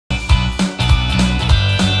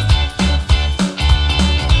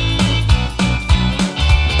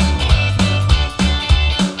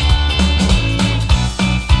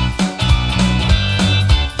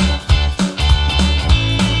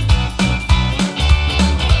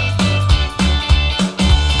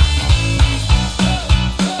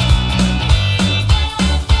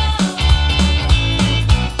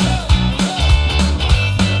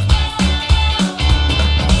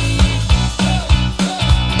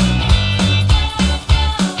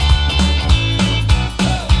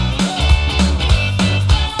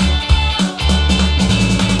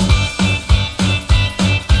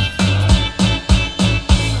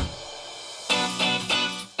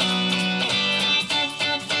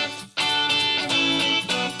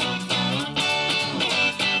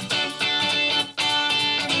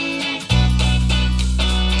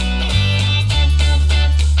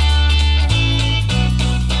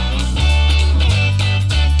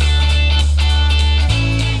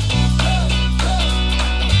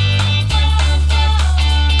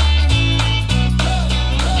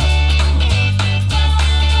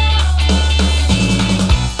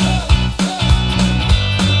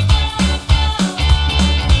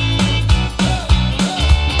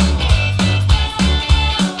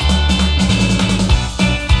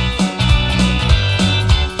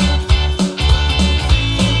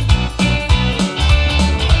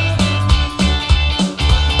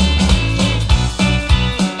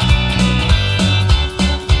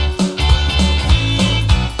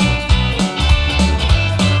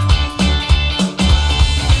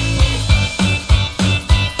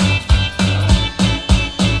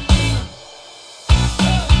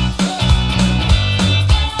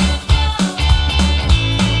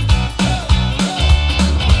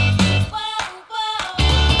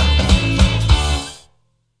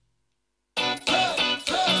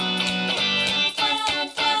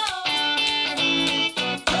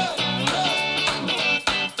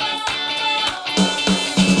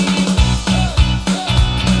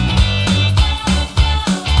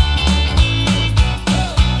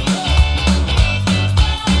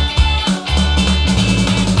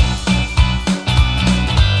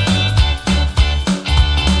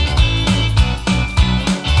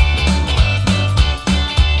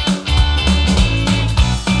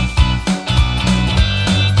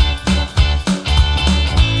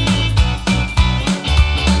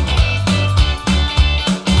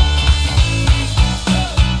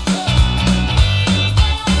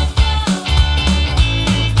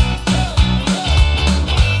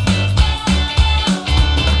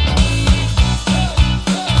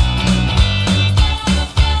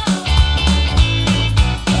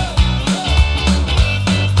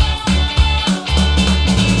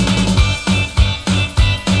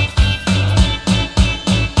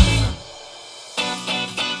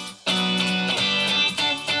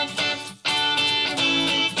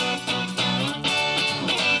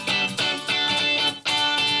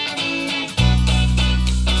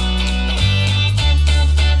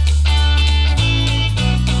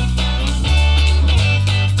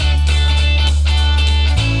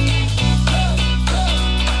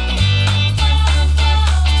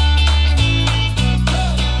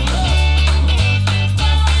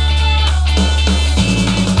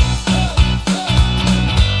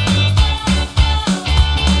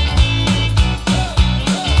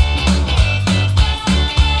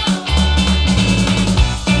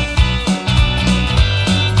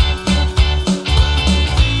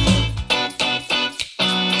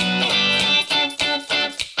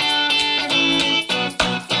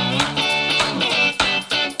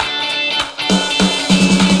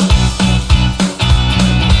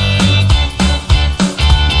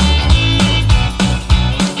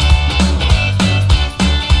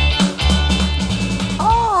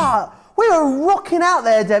rocking out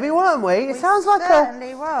there, Debbie, weren't we? It sounds like a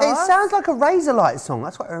Razorlight song.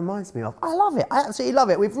 That's what it reminds me of. I love it. I absolutely love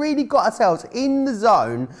it. We've really got ourselves in the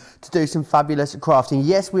zone to do some fabulous crafting.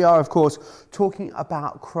 Yes, we are, of course, talking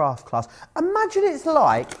about craft class. Imagine it's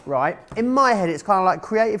like, right, in my head, it's kind of like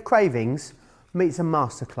Creative Cravings meets a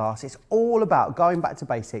masterclass. It's all about going back to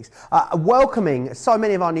basics, welcoming so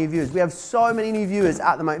many of our new viewers. We have so many new viewers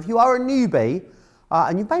at the moment. If you are a newbie,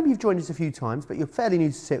 and maybe you've joined us a few times, but you're fairly new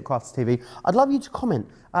to See It Crafters TV, I'd love you to comment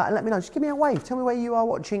and let me know. Just give me a wave. Tell me where you are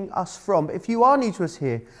watching us from. But if you are new to us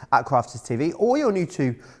here at Crafters TV, or you're new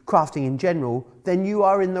to crafting in general, then you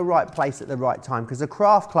are in the right place at the right time, because the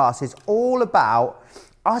craft class is all about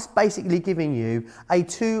us basically giving you a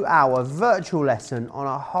 2-hour virtual lesson on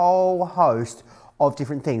a whole host of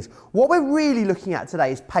different things. What we're really looking at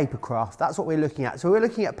today is paper craft. That's what we're looking at. So we're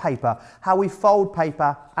looking at paper, how we fold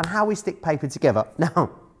paper and how we stick paper together.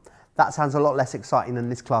 Now, that sounds a lot less exciting than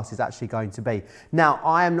this class is actually going to be. Now,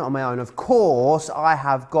 I am not on my own. Of course, I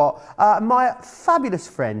have got my fabulous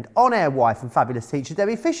friend, on-air wife and fabulous teacher,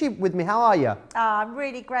 Debbie Fishy, with me. How are you? I'm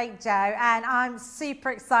really great, Joe, and I'm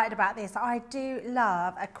super excited about this. I do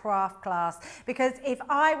love a craft class, because if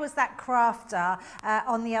I was that crafter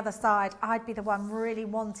on the other side, I'd be the one really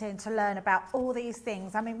wanting to learn about all these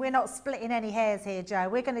things. I mean, we're not splitting any hairs here, Joe.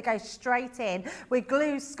 We're going to go straight in with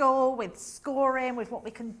glue school, with scoring, with what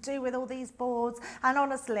we can do with all these boards, and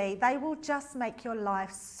honestly, they will just make your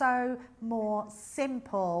life so more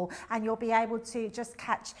simple, and you'll be able to just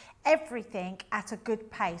catch everything at a good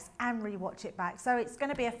pace and rewatch it back. So it's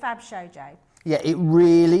going to be a fab show, Joe. Yeah, it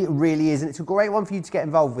really, really is, and it's a great one for you to get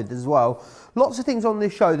involved with as well. Lots of things on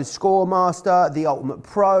this show: the Scoremaster, the Ultimate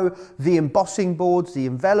Pro, the embossing boards, the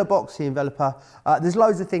Envelobox, the enveloper. There's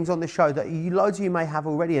loads of things on this show that loads of you may have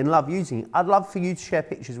already and love using. I'd love for you to share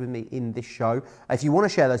pictures with me in this show. If you want to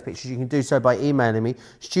share those pictures, you can do so by emailing me,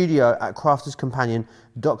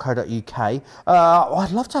 studio@crafterscompanion.co.uk.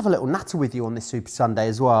 I'd love to have a little natter with you on this Super Sunday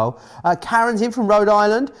as well. Karen's in from Rhode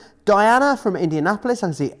Island. Diana from Indianapolis, I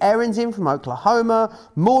can see Erin's in from Oklahoma,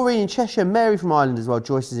 Maureen in Cheshire, Mary from Ireland as well,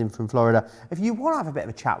 Joyce is in from Florida. If you want to have a bit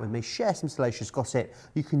of a chat with me, share some salacious gossip,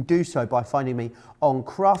 you can do so by finding me on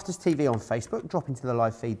Crafters TV on Facebook, drop into the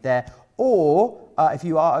live feed there, or if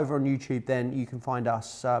you are over on YouTube, then you can find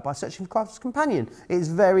us by searching for Crafters Companion. It's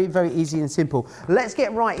very, very easy and simple. Let's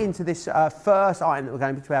get right into this first item that we're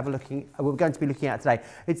going to be looking at today.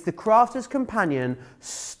 It's the Crafters Companion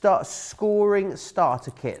scoring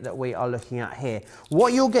starter kit that we are looking at here.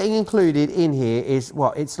 What you're getting included in here is,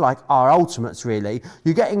 well, it's like our ultimates really.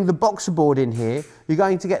 You're getting the boxer board in here. You're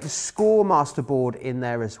going to get the Scoremaster board in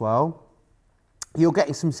there as well. You're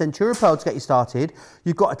getting some Centura Pearl to get you started.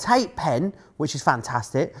 You've got a tape pen, which is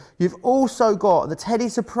fantastic. You've also got the Teddy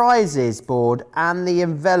Surprises board and the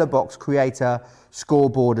Envelobox Creator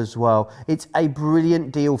Scoreboard as well. It's a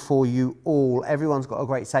brilliant deal for you all. Everyone's got a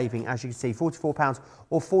great saving, as you can see, £44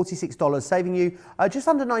 or $46, saving you just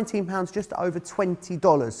under £19, just over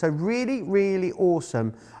 $20. So really, really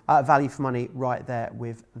awesome value for money right there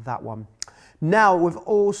with that one. Now, we've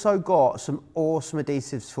also got some awesome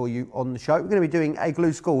adhesives for you on the show. We're going to be doing a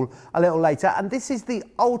glue school a little later, and this is the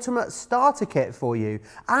ultimate starter kit for you.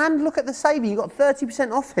 And look at the saving, you've got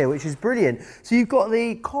 30% off here, which is brilliant. So you've got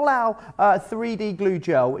the Colau 3D glue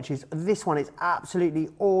gel, which is this one. It's absolutely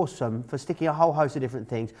awesome for sticking a whole host of different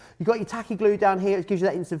things. You've got your tacky glue down here, it gives you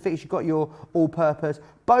that instant fix. You've got your all-purpose,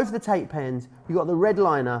 both the tape pens, you've got the red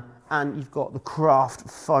liner, and you've got the craft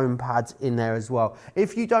foam pads in there as well.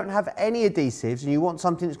 If you don't have any adhesives and you want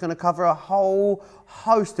something that's going to cover a whole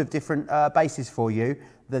host of different bases for you,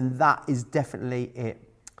 then that is definitely it.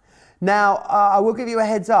 Now, I will give you a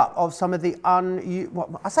heads up of some of the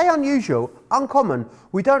uncommon.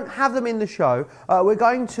 We don't have them in the show. We're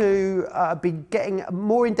going to be getting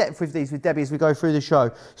more in depth with these with Debbie as we go through the show.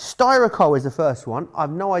 Styrocoal is the first one. I have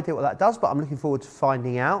no idea what that does, but I'm looking forward to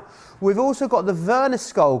finding out. We've also got the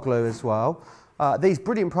Verniskull glue as well. These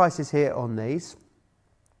brilliant prices here on these.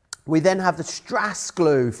 We then have the Strass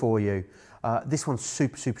glue for you. This one's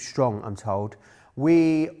super, super strong, I'm told.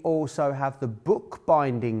 We also have the book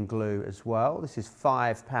binding glue as well. This is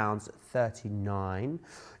 £5.39.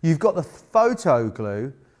 You've got the photo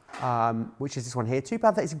glue, which is this one here,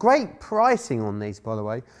 £2.30. It's great pricing on these, by the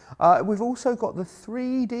way. We've also got the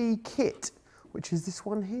 3D kit, which is this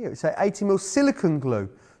one here. It's a 80mm silicone glue.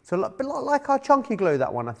 So a bit like our chunky glue,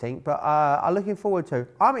 that one, I think, but I'm looking forward to.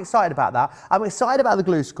 I'm excited about that. I'm excited about the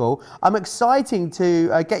glue school. I'm excited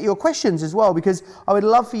to get your questions as well, because I would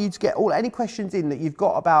love for you to get any questions in that you've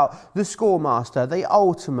got about the Scoremaster, the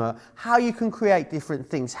Ultimate, how you can create different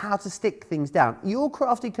things, how to stick things down. Your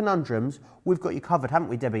crafty conundrums, we've got you covered, haven't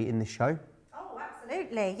we, Debbie, in this show? Oh, absolutely.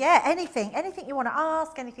 Absolutely, yeah, anything you want to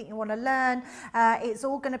ask, anything you want to learn, it's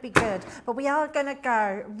all going to be good. But we are going to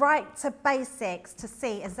go right to basics to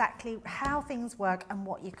see exactly how things work and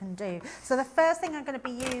what you can do. So the first thing I'm going to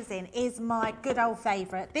be using is my good old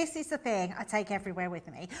favourite. This is the thing I take everywhere with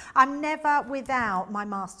me. I'm never without my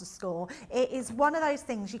master score. It is one of those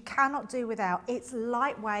things you cannot do without. It's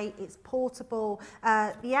lightweight, it's portable.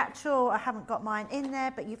 The actual, I haven't got mine in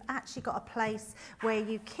there, but you've actually got a place where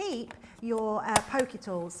you keep your pokey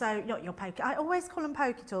tools. So not your pokey, I always call them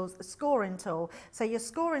pokey tools, a scoring tool. So your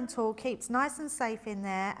scoring tool keeps nice and safe in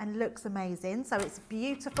there and looks amazing. So it's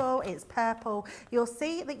beautiful, it's purple. You'll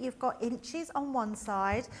see that you've got inches on one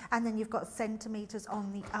side and then you've got centimetres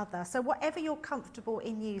on the other. So whatever you're comfortable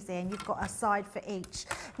in using, you've got a side for each.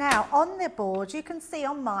 Now on the board, you can see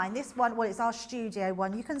on mine, this one, well, it's our studio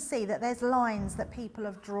one, you can see that there's lines that people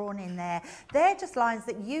have drawn in there. They're just lines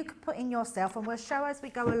that you can put in yourself, and we'll show as we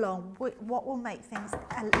go along what will make things,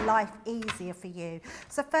 life easier for you.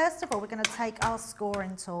 So first of all, we're going to take our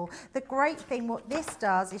scoring tool. The great thing what this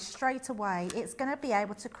does is straight away, it's going to be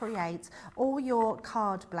able to create all your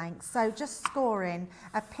card blanks. So just scoring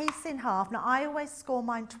a piece in half. Now I always score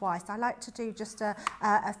mine twice. I like to do just a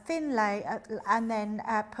thin lay and then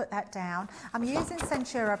put that down. I'm using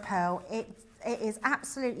Centura Pearl. It is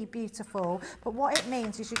absolutely beautiful, but what it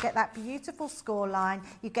means is you get that beautiful score line,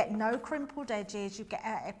 you get no crimpled edges, you get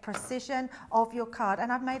a precision of your card,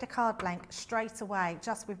 and I've made a card blank straight away,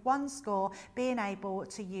 just with one score, being able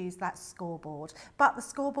to use that scoreboard. But the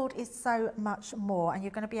scoreboard is so much more, and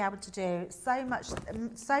you're going to be able to do so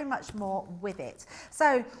much more with it.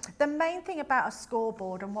 So the main thing about a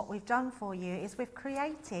scoreboard and what we've done for you is we've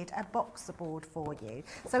created a boxer board for you.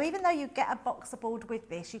 So even though you get a boxer board with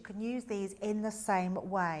this, you can use these in the same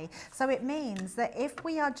way. So it means that if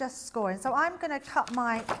we are just scoring, so I'm going to cut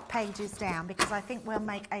my pages down because I think we'll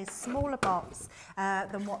make a smaller box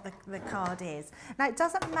than what the card is. Now it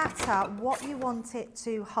doesn't matter what you want it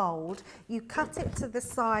to hold, you cut it to the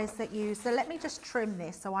size that you, so let me just trim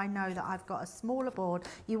this so I know that I've got a smaller board.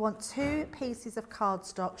 You want 2 pieces of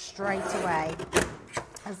cardstock straight away.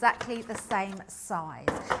 Exactly the same size.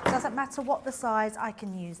 Doesn't matter what the size, I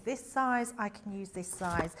can use this size, I can use this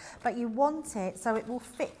size, but you want it so it will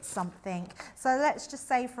fit something. So let's just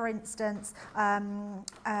say, for instance,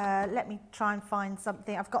 let me try and find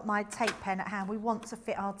something. I've got my tape pen at hand. We want to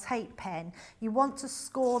fit our tape pen. You want to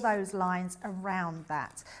score those lines around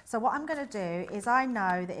that. So what I'm going to do is, I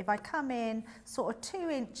know that if I come in sort of 2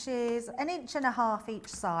 inches, 1.5 inches each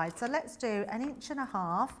side. So let's do 1.5 inches.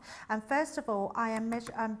 And first of all,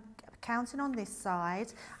 I'm counting on this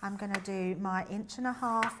side. I'm going to do my 1.5 inches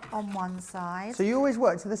on one side. So you always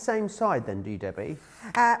work to the same side then, do you, Debbie?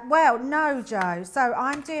 Well, no, Joe. So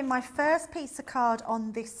I'm doing my first piece of card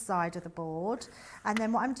on this side of the board, and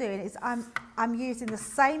then what I'm doing is I'm using the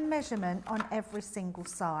same measurement on every single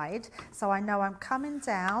side. So I know I'm coming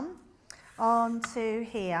down onto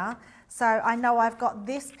here. So I know I've got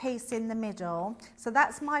this piece in the middle. So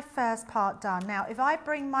that's my first part done. Now, if I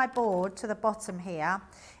bring my board to the bottom here,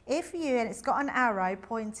 and it's got an arrow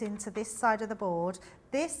pointing to this side of the board,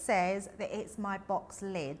 this says that it's my box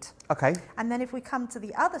lid. Okay. And then if we come to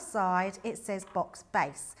the other side, it says box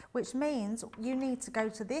base, which means you need to go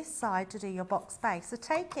to this side to do your box base. So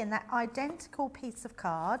take in that identical piece of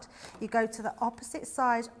card, you go to the opposite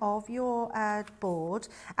side of your board,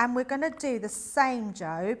 and we're going to do the same,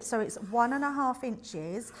 Job. So it's 1.5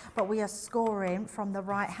 inches, but we are scoring from the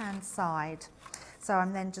right-hand side. So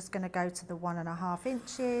I'm then just going to go to the 1.5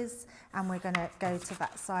 inches, and we're going to go to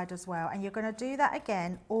that side as well. And you're going to do that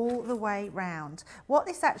again all the way round. What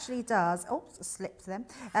this actually does, oops, I slipped them.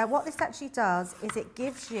 What this actually does is it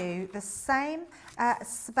gives you the same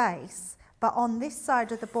space, but on this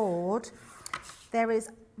side of the board, there is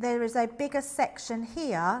a bigger section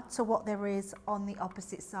here to what there is on the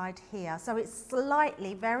opposite side here. So it's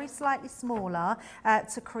very slightly smaller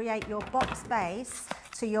to create your box base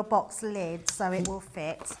to your box lid, so it will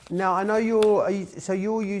fit. Now I know you're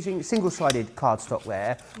using single-sided cardstock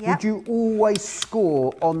there. Yep. Would you always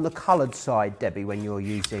score on the coloured side, Debbie, when you're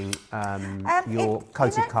using your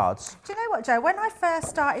coated cards? Do you know what, Joe? When I first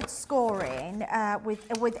started scoring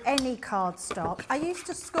with any cardstock, I used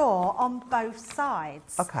to score on both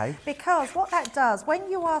sides. Okay. Because what that does,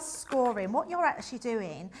 when you are scoring, what you're actually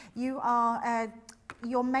doing,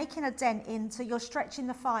 you're making a dent you're stretching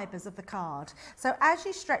the fibres of the card. So as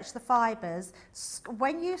you stretch the fibres,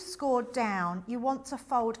 when you score down, you want to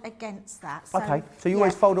fold against that. So, okay, so you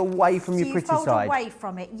always fold away from your pretty side. So you fold away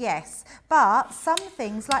from it, yes. But some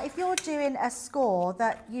things, like if you're doing a score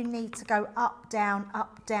that you need to go up,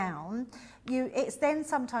 down, it's then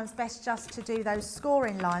sometimes best just to do those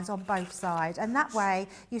scoring lines on both sides, and that way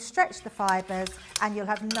you stretch the fibres and you'll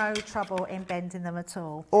have no trouble in bending them at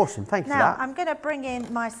all. Awesome, thank you for Now that. I'm going to bring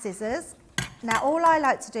in my scissors. Now all I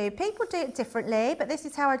like to do, people do it differently, but this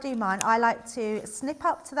is how I do mine. I like to snip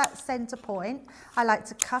up to that centre point. I like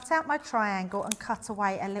to cut out my triangle and cut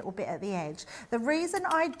away a little bit at the edge. The reason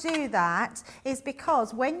I do that is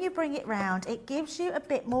because when you bring it round, it gives you a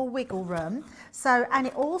bit more wiggle room. So, and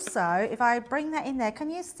it also, if I bring that in there,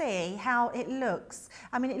 can you see how it looks?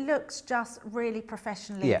 I mean, it looks just really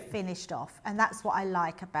professionally finished off, and that's what I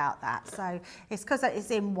like about that. So it's because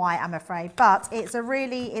it's in white, I'm afraid, but it's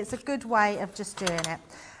a good way of just doing it.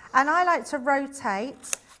 And I like to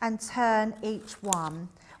rotate and turn each one,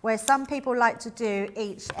 where some people like to do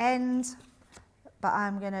each end, but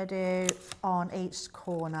I'm going to do on each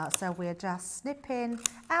corner. So we're just snipping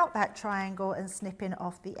out that triangle and snipping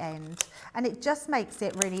off the end. And it just makes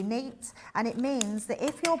it really neat. And it means that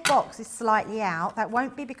if your box is slightly out, that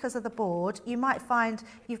won't be because of the board. You might find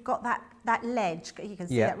you've got that ledge, you can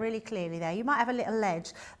see that really clearly there. You might have a little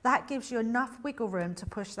ledge. That gives you enough wiggle room to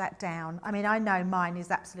push that down. I mean, I know mine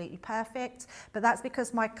is absolutely perfect, but that's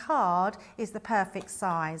because my card is the perfect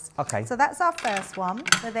size. Okay. So that's our first one.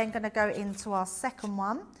 We're then going to go into our second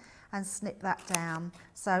one and snip that down.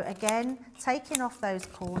 So again, taking off those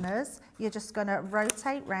corners, you're just going to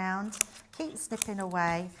rotate round, keep snipping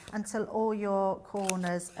away until all your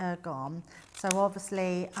corners are gone. So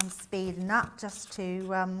obviously I'm speeding up just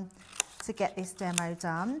to get this demo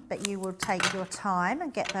done, but you will take your time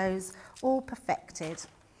and get those all perfected.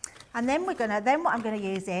 And then what I'm going to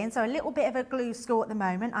use so a little bit of a glue score at the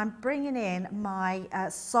moment. I'm bringing in my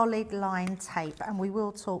solid line tape, and we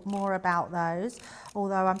will talk more about those,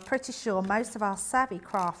 although I'm pretty sure most of our savvy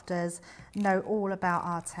crafters know all about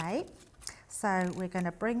our tape. So we're going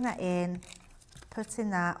to bring that in,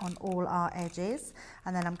 putting that on all our edges,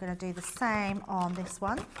 and then I'm going to do the same on this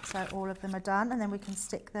one. So all of them are done, and then we can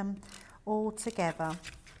stick them all together.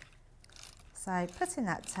 So putting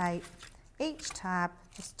that tape, each tab,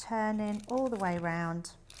 just turning all the way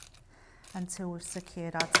around until we've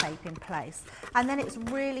secured our tape in place. And then it's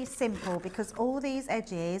really simple because all these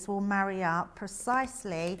edges will marry up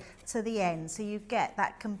precisely to the end. So you get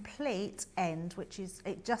that complete end, which is,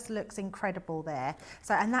 it just looks incredible there.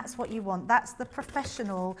 So, and that's what you want. That's the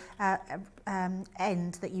professional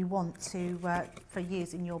end that you want to, for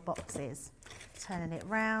use in your boxes. Turning it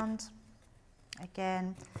round,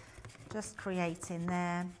 again, just creating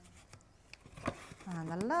there.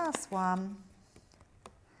 And the last one,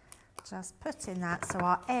 just putting that so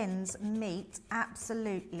our ends meet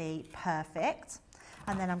absolutely perfect.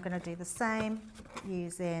 And then I'm going to do the same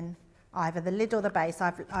using either the lid or the base.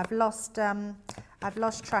 I've lost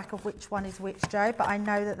track of which one is which, Joe, but I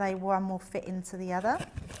know that one will fit into the other.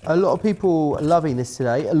 A lot of people loving this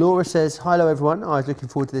today. Laura says, hello everyone, I was looking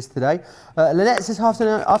forward to this today. Lynette says,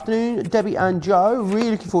 afternoon, Debbie and Joe,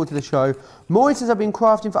 really looking forward to the show. Maureen says, I've been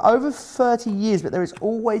crafting for over 30 years, but there is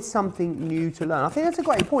always something new to learn. I think that's a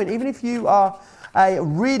great point. Even if you are a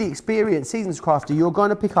really experienced seasoned crafter, you're going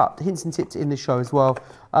to pick up hints and tips in the show as well.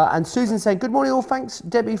 And Susan saying, good morning all, thanks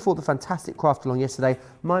Debbie for the fantastic craft along yesterday.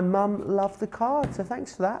 My mum loved the card, so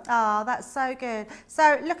thanks for that. Oh, that's so good.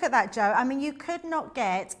 So look at that, Joe. I mean, you could not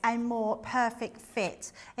get a more perfect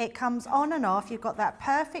fit. It comes on and off. You've got that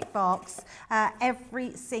perfect box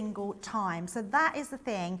every single time. So that is the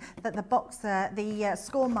thing that the boxer, the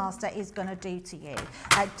score master is going to do to you,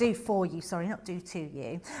 do for you, sorry, not do to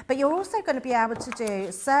you. But you're also going to be able to do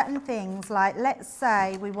certain things like, let's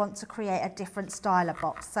say we want to create a different style of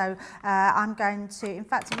box. So I'm going to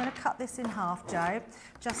cut this in half, Joe,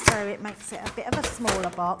 just so it makes it a bit of a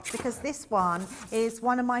smaller box, because this one is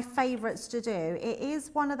one of my favourites to do. It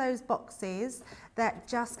is one of those boxes that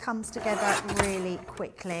just comes together really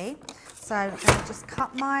quickly. So I'm going to just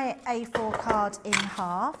cut my A4 card in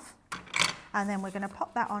half, and then we're going to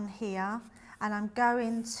pop that on here, and I'm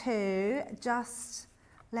going to just,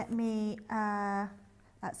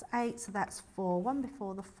 that's 8, so that's 4, one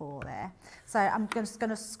before the 4 there. So I'm just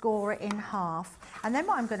going to score it in half. And then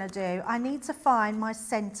what I'm going to do, I need to find my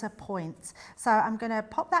centre point. So I'm going to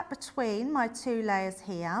pop that between my 2 layers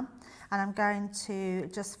here, and I'm going to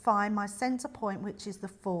just find my centre point, which is the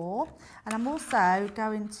 4. And I'm also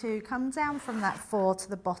going to come down from that 4 to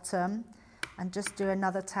the bottom and just do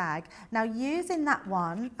another tag. Now using that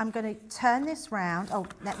one, I'm going to turn this round. Oh,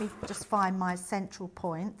 let me just find my central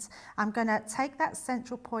point. I'm going to take that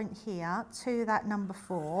central point here to that number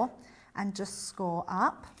 4 and just score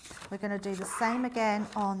up. We're going to do the same again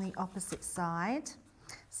on the opposite side.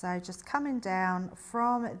 So just coming down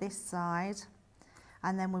from this side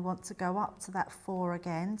and then we want to go up to that 4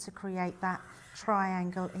 again to create that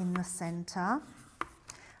triangle in the centre.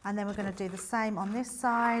 And then we're going to do the same on this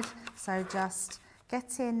side, so just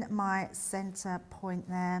get in my centre point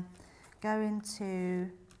there, go into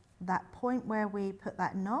that point where we put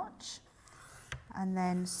that notch, and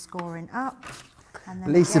then scoring up. And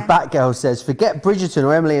then Lisa again. Batgirl says, forget Bridgerton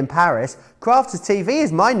or Emily in Paris. Crafters TV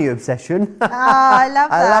is my new obsession. Oh, I love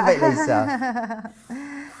that. I love it, Lisa.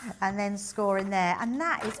 And then scoring there. And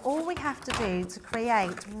that is all we have to do to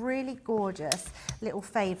create really gorgeous little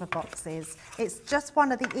favour boxes. It's just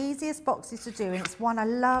one of the easiest boxes to do, and it's one I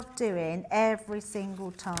love doing every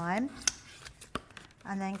single time.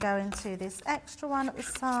 And then go into this extra one at the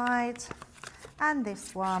side, and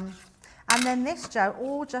this one. And then this, Jo,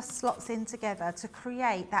 all just slots in together to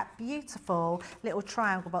create that beautiful little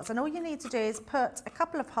triangle box. And all you need to do is put a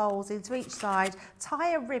couple of holes into each side,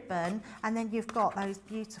 tie a ribbon, and then you've got those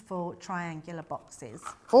beautiful triangular boxes.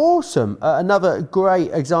 Awesome. Another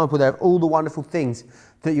great example there of all the wonderful things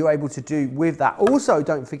that you're able to do with that. Also,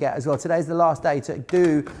 don't forget as well, today's the last day to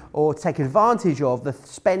do or take advantage of the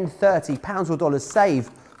spend £30 or dollars, save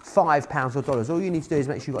 £5 or dollars. All you need to do is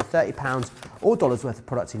make sure you've got £30 or dollars worth of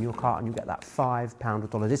products in your cart, and you get that £5 or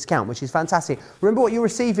dollar discount, which is fantastic. Remember what you're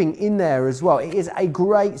receiving in there as well. It is a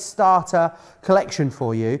great starter collection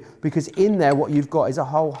for you, because in there what you've got is a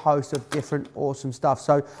whole host of different awesome stuff.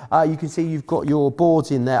 So you can see you've got your boards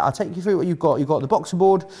in there. I'll take you through what you've got. You've got the boxer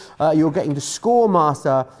board, you're getting the Score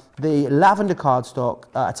Master, the lavender cardstock,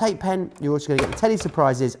 a tape pen, you're also going to get the Teddy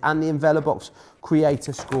Surprises and the Envelobox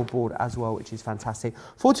Creator Scoreboard as well, which is fantastic.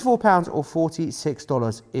 £44 or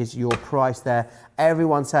 $46 is your price there.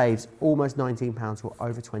 Everyone saves almost £19 or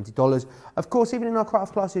over $20. Of course, even in our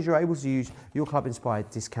craft classes, you're able to use your Club Inspired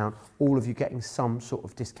discount, all of you getting some sort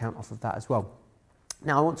of discount off of that as well.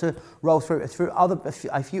 Now I want to roll through a few other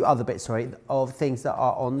bits, of things that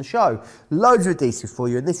are on the show. Loads of adhesive for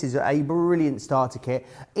you, and this is a brilliant starter kit.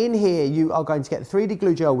 In here you are going to get the 3D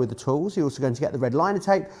glue gel with the tools. You're also going to get the red liner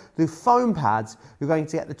tape, the foam pads. You're going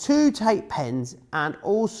to get the 2 tape pens, and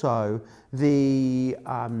also the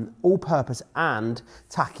all-purpose and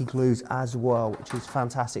tacky glues as well, which is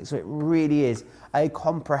fantastic. So it really is a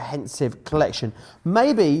comprehensive collection.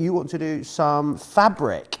 Maybe you want to do some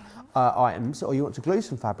fabric items, or you want to glue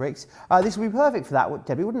some fabrics, this would be perfect for that,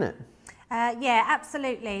 Debbie, wouldn't it? Yeah,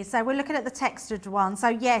 absolutely. So we're looking at the textured one. So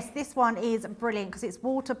yes, this one is brilliant because it's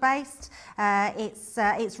water based.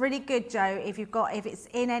 It's really good, Jo, if it's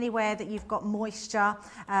in anywhere that you've got moisture.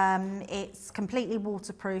 It's completely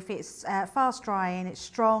waterproof. It's fast drying. It's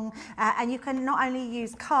strong, and you can not only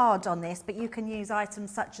use card on this, but you can use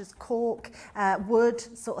items such as cork, wood,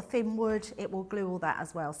 sort of thin wood. It will glue all that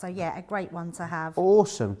as well. So yeah, a great one to have.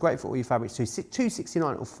 Awesome, great for all your fabrics too.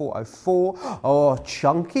 $2.69 or $4.04. Oh,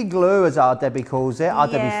 chunky glue, as our Debbie calls it, our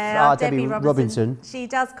Debbie Robinson. She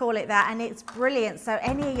does call it that, and it's brilliant. So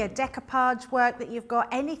any of your decoupage work that you've got,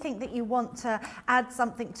 anything that you want to add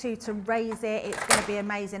something to raise it, it's going to be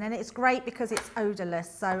amazing. And it's great because it's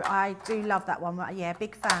odourless, so I do love that one. Yeah,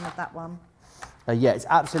 big fan of that one. Yeah, it's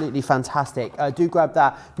absolutely fantastic. Do grab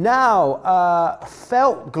that. Now,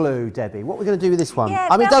 felt glue, Debbie. What are we going to do with this one? Yeah,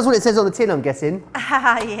 I mean, it does what it says on the tin, I'm guessing.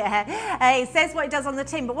 Yeah, it says what it does on the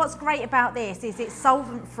tin, but what's great about this is it's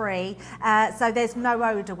solvent-free, so there's no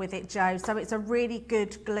odour with it, Jo. So it's a really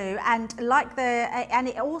good glue, and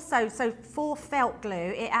it also, so for felt glue,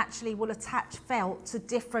 it actually will attach felt to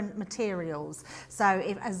different materials. So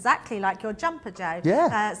exactly like your jumper, Jo.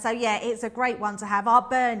 Yeah. So yeah, it's a great one to have. Our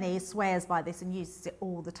Bernie swears by this and uses it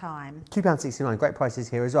all the time. £2.69, great prices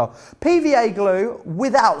here as well. PVA glue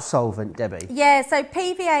without solvent, Debbie. Yeah, so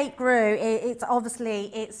PVA glue,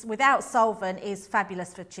 it's without solvent, is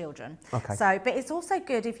fabulous for children. Okay. So, but it's also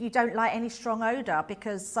good if you don't like any strong odour,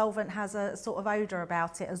 because solvent has a sort of odour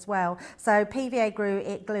about it as well. So PVA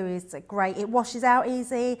glue is great. It washes out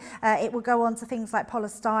easy. It will go on to things like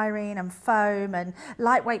polystyrene and foam and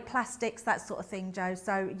lightweight plastics, that sort of thing, Jo.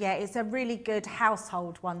 So yeah, it's a really good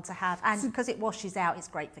household one to have, and because it washes out, it's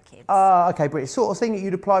great for kids. Okay, brilliant. Sort of thing that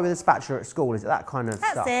you'd apply with a spatula at school, is it that kind of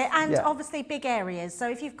stuff? That's it, and yeah. Obviously big areas. So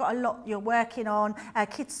if you've got a lot you're working on,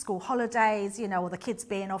 kids' school holidays, you know, or the kids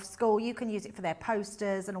being off school, you can use it for their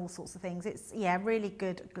posters and all sorts of things. It's, yeah, really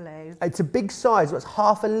good glue. It's a big size, it's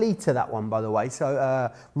 ½ a litre, that one, by the way,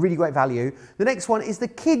 so really great value. The next one is the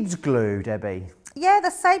kids' glue, Debbie. Yeah, the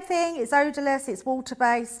same thing. It's odourless, it's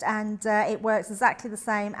water-based, and it works exactly the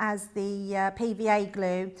same as the PVA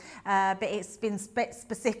glue, but it's been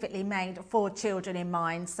specifically made for children in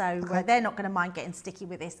mind, so they're not going to mind getting sticky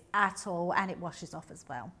with this at all, and it washes off as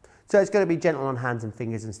well. So it's going to be gentle on hands and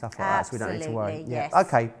fingers and stuff like that, so we don't need to worry. Yes. Yeah.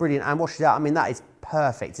 Okay, brilliant, and washes out. I mean, that is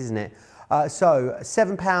perfect, isn't it? So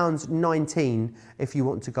 £7.19 if you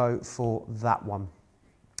want to go for that one.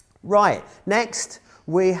 Right, next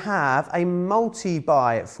we have a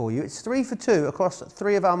multi-buy for you. It's 3 for 2 across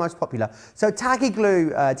 3 of our most popular. So tacky glue,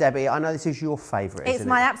 Debbie, I know this is your favourite, isn't it? It's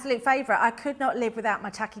my absolute favourite. I could not live without my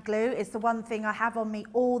tacky glue. It's the one thing I have on me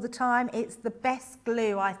all the time. It's the best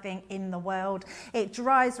glue, I think, in the world. It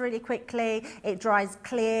dries really quickly. It dries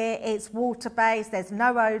clear. It's water-based. There's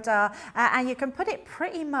no odour. And you can put it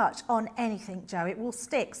pretty much on anything, Joe. It will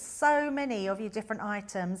stick so many of your different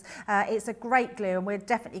items. It's a great glue, and we're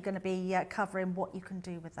definitely going to be covering what you can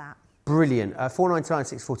do with that. Brilliant. £4.99,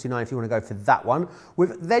 £6.49 if you want to go for that one.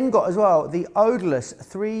 We've then got as well the Odorless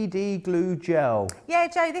 3D Glue Gel. Yeah,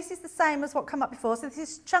 Joe, this is the same as what came up before. So this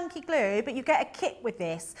is chunky glue, but you get a kit with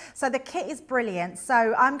this. So the kit is brilliant.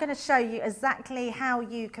 So I'm going to show you exactly how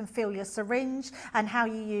you can fill your syringe and how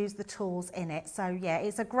you use the tools in it. So yeah,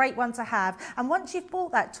 it's a great one to have. And once you've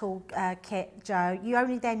bought that tool kit, Joe, you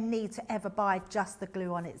only then need to ever buy just the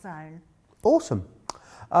glue on its own. Awesome.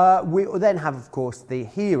 We then have, of course, the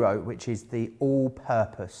Hero, which is the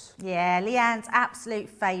all-purpose. Yeah, Leanne's absolute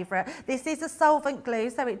favourite. This is a solvent glue,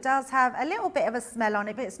 so it does have a little bit of a smell on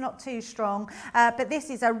it, but it's not too strong. But this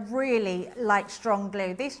is a really, strong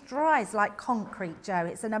glue. This dries like concrete, Joe.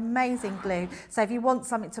 It's an amazing glue. So if you want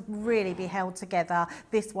something to really be held together,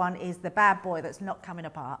 this one is the bad boy that's not coming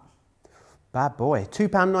apart. Bad boy.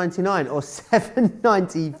 £2.99 or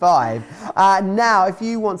 £7.95. Now, if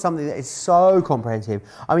you want something that is so comprehensive,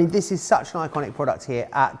 I mean, this is such an iconic product here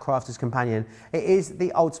at Crafter's Companion. It is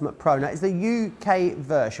the Ultimate Pro. Now, it's the UK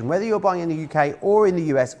version. Whether you're buying in the UK or in the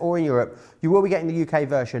US or in Europe, you will be getting the UK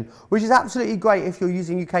version, which is absolutely great if you're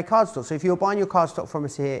using UK cardstock. So if you're buying your cardstock from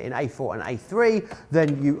us here in A4 and A3,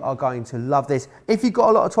 then you are going to love this. If you've got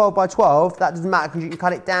a lot of 12 by 12, that doesn't matter because you can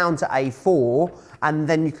cut it down to A4 and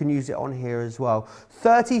then you can use it on here as well.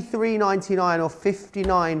 $33.99 or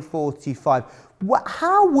 $59.45.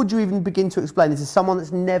 How would you even begin to explain this to someone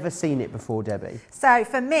that's never seen it before, Debbie? So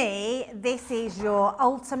for me, this is your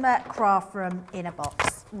ultimate craft room in a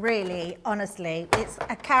box. Really, honestly, it's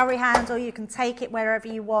a carry handle. You can take it wherever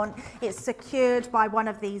you want. It's secured by one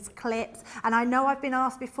of these clips. And I know I've been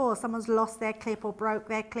asked before, someone's lost their clip or broke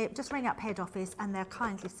their clip, just ring up head office and they'll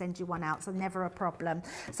kindly send you one out. So never a problem.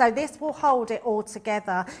 So this will hold it all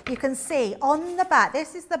together. You can see on the back,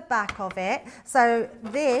 this is the back of it. So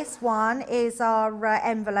this one is our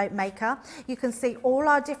envelope maker. You can see all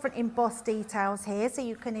our different embossed details here, so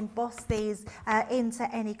you can emboss these into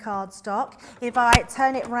any cardstock. If I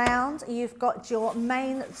turn it round, you've got your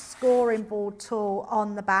main scoring board tool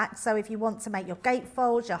on the back, so if you want to make your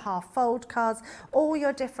gatefolds, your half fold cards, all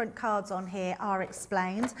your different cards on here are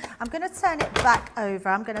explained. I'm going to turn it back over.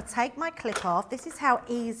 I'm going to take my clip off. This is how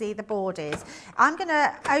easy the board is. I'm going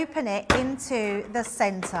to open it into the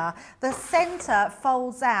center. The center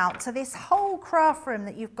folds out to this whole craft room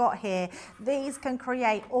that you've got here. These can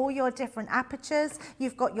create all your different apertures.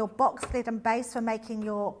 You've got your box lid and base for making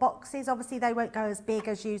your boxes. Obviously they won't go as big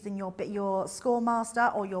as using your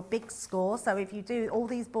Scoremaster or your big score. So if you do, all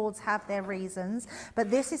these boards have their reasons,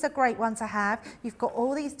 but this is a great one to have. You've got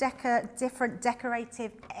all these different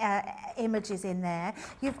decorative images in there.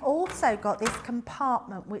 You've also got this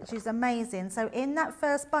compartment, which is amazing. So in that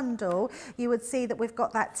first bundle, you would see that we've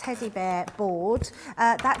got that teddy bear board.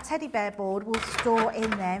 That teddy bear board will store in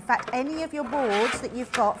there. In fact, any of your boards that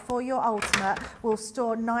you've got for your Ultimate will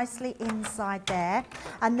store nicely inside there.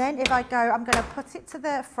 And then if I go, I'm going to put it to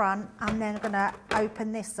the front and then I'm going to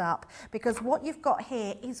open this up, because what you've got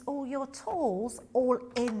here is all your tools all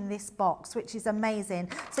in this box, which is amazing.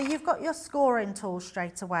 So you've got your scoring tools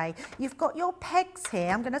straight away. You've got your pegs here.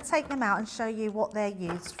 I'm going to take them out and show you what they're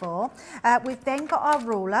used for. We've then got our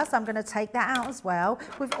ruler, so I'm going to take that out as well.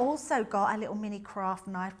 We've also got a little mini craft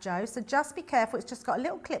knife, Joe. So just be careful. It's just got a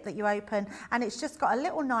little clip that you open and it's just got a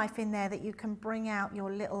little knife in there that you can bring out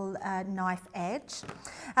your little knife edge.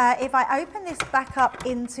 If I open this back up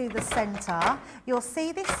into the center, you'll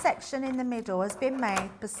see this section in the middle has been made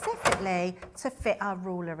specifically to fit our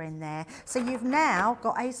ruler in there. So you've now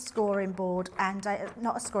got a scoring board and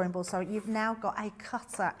not a scoring board, sorry, you've now got a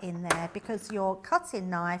cutter in there, because your cutting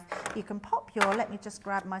knife, you can pop your, let me just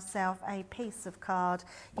grab myself a piece of card,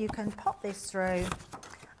 you can pop this through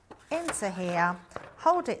into here,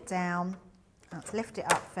 hold it down. Let's lift it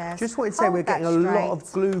up first. Just wanted to say we're getting a lot of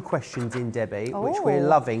glue questions in, Debbie, which we're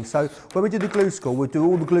loving. So when we do the glue score, we'll do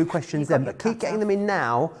all the glue questions then, but keep getting them in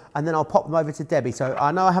now and then I'll pop them over to Debbie. So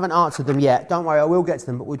I know I haven't answered them yet. Don't worry, I will get to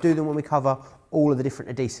them, but we'll do them when we cover all of the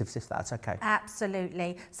different adhesives, if that's okay.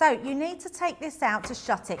 Absolutely. So you need to take this out to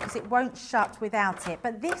shut it because it won't shut without it.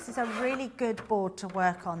 But this is a really good board to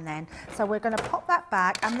work on then. So we're going to pop that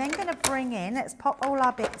back. I'm then going to bring in, let's pop all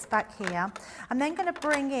our bits back here. I'm then going to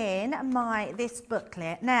bring in this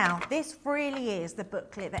booklet. Now, this really is the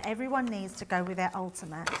booklet that everyone needs to go with their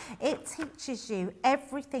Ultimate. It teaches you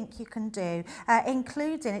everything you can do,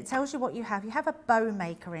 including, it tells you what you have. You have a bow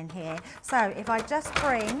maker in here. So if I just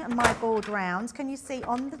bring my board round, can you see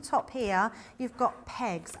on the top here, you've got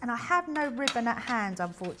pegs. And I have no ribbon at hand,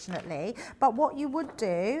 unfortunately. But what you would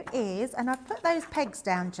do is, and I've put those pegs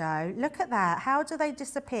down, Joe. Look at that. How do they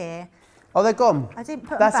disappear? Oh, they're gone. I didn't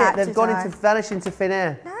put That's them back, it. They've gone vanished into thin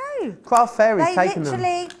air. No. Craft Fairy's taken them.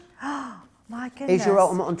 They literally, oh my goodness. Is your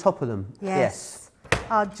Ultimate on top of them? Yes.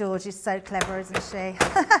 Oh, George is so clever, isn't she?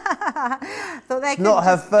 It's not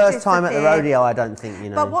her first time at the rodeo, I don't think, you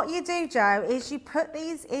know. But what you do, Joe, is you put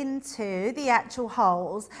these into the actual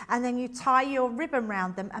holes and then you tie your ribbon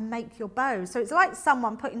around them and make your bow. So it's like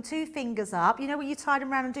someone putting two fingers up, you know, when you tie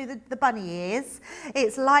them around and do the bunny ears?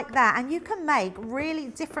 It's like that. And you can make really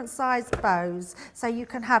different sized bows. So you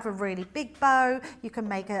can have a really big bow, you can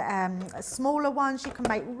make smaller ones, you can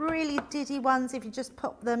make really diddy ones if you just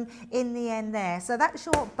put them in the end there. So that's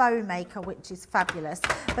your bow maker, which is fabulous.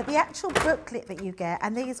 But the actual booklet that you get,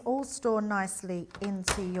 and these all store nicely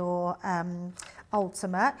into your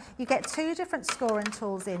Ultimate. You get two different scoring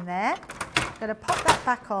tools in there. I'm going to pop that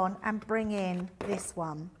back on and bring in this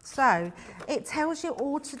one. So it tells you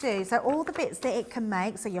all to do. So all the bits that it can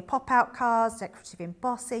make, so your pop-out cards, decorative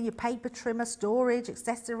embossing, your paper trimmer, storage,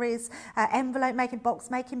 accessories, envelope making,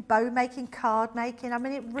 box making, bow making, card making. I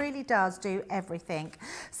mean, it really does do everything.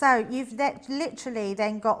 So you've literally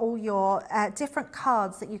then got all your different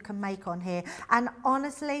cards that you can make on here. And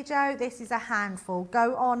honestly, Joe, this is a handful.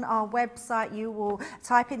 Go on our website, you will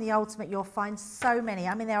type in the Ultimate, you'll find so many.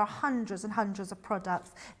 I mean, there are hundreds and hundreds of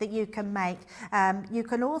products that you can make. You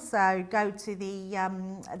can also go to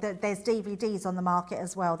there's DVDs on the market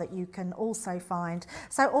as well that you can also find.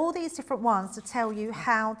 So all these different ones to tell you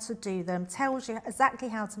how to do them, tells you exactly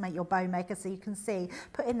how to make your bow maker, so you can see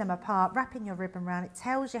putting them apart, wrapping your ribbon around. It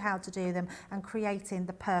tells you how to do them and creating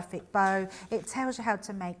the perfect bow. It tells you how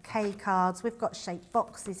to make K cards. We've got shaped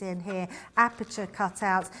boxes in here, aperture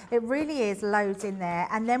cutouts. It really is loads in there.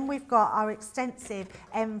 And then we've got our extensive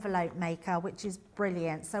envelope maker, which is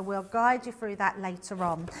brilliant. So we'll guide you through that later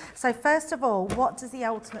on. So first of all, what does the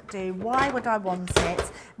Ultimate do? Why would I want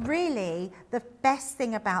it? Really, the best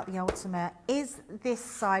thing about the Ultimate is this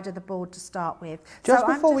side of the board to start with. Just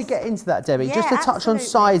before we get into that, Debbie, just to touch on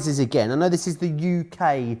sizes again. I know this is the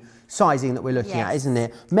UK sizing that we're looking at, isn't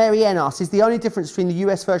it? Mary Ann asks, is the only difference between the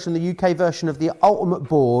US version and the UK version of the Ultimate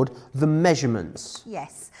board the measurements?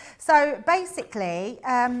 Yes. So basically,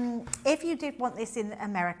 if you did want this in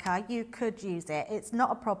America, you could use it. It's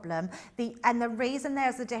not a problem. And the reason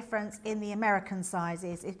there's a difference in the American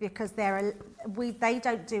sizes is because they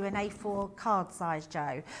don't do an A4 card size,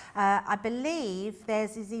 Joe. I believe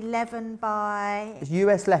theirs is 11 by... It's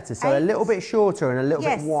US letters, so 8. a little bit shorter and a little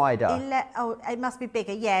bit wider. It must be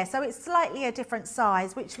bigger, yeah. So it's slightly a different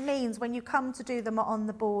size, which means when you come to do them on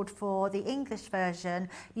the board for the English version,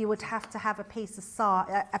 you would have to have a piece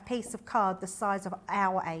of card the size of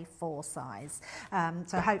our A4 size.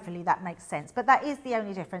 So hopefully that makes sense. But that is the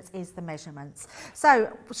only difference, is the measurements.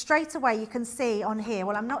 So straight away you can see on here,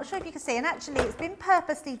 well, I'm not sure if you can see, and actually it's been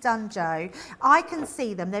purposely done, Joe. I can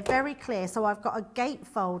see them, they're very clear. So I've got a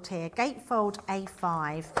gatefold here, gatefold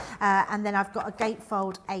A5, and then I've got a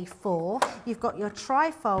gatefold A4. You've got your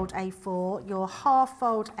trifold A4, your half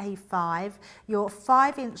fold A5, your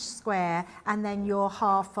 5-inch square, and then your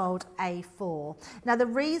half fold A4. Now the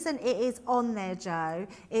reason it is on there, Joe,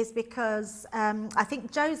 is because I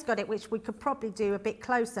think Joe's got it, which we could probably do a bit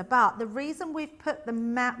closer, but the reason we've put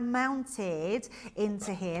them mounted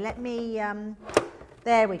into here, let me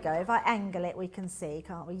there we go. If I angle it, we can see,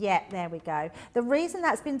 can't we? Yeah, there we go. The reason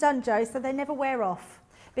that's been done, Joe, so they never wear off.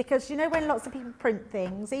 Because you know when lots of people print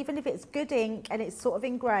things, even if it's good ink and it's sort of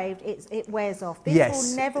engraved, it wears off. This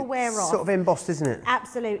will never wear off. Sort of embossed, isn't it?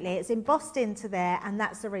 Absolutely. It's embossed into there, and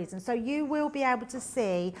that's the reason. So you will be able to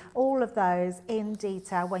see all of those in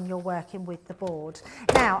detail when you're working with the board.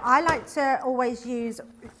 Now, I like to always use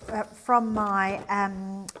from my,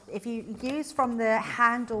 if you use from the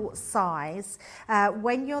handle size,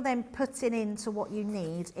 when you're then putting into what you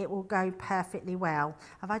need, it will go perfectly well.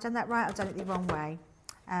 Have I done that right? I've done it the wrong way.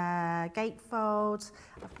 gatefold.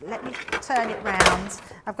 Let me turn it round.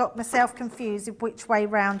 I've got myself confused with which way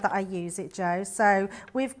round that I use it, Joe. So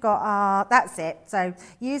we've got our, that's it. So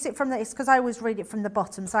use it from the, it's because I always read it from the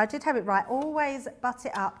bottom. So I did have it right. Always butt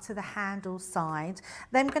it up to the handle side.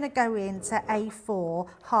 Then I'm going to go into A4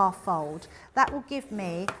 half fold. That will give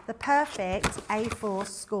me the perfect A4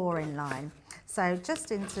 scoring line. So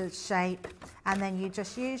just into shape, and then you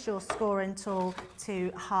just use your scoring tool to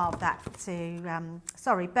halve that, to,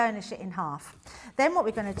 burnish it in half. Then what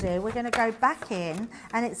we're going to do, we're going to go back in,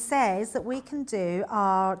 and it says that we can do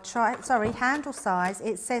our, handle size,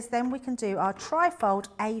 it says then we can do our trifold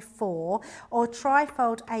A4 or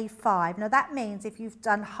trifold A5. Now that means if you've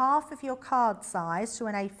done half of your card size to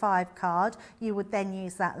an A5 card, you would then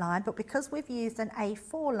use that line. But because we've used an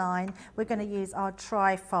A4 line, we're going to use our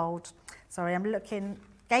trifold. Sorry, I'm looking,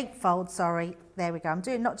 gatefold, sorry, there we go.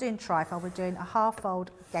 I'm not doing trifold, we're doing a half fold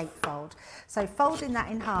gatefold. So folding that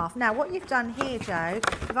in half. Now what you've done here, Joe,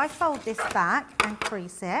 if I fold this back and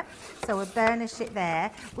crease it, so we'll burnish it there,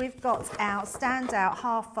 we've got our standout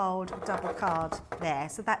half fold double card there.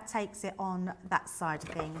 So that takes it on that side of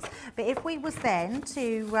things. But if we was then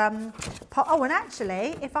to, and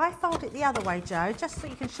actually, if I fold it the other way, Joe, just so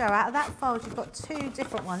you can show out of that fold, you've got two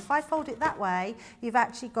different ones. If I fold it that way, you've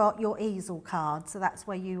actually got your easel card. So that's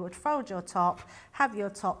where you would fold your top, have your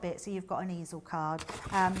top bit, so you've got an easel card.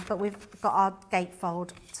 But we've got our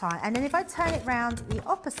gatefold tie. And then if I turn it round the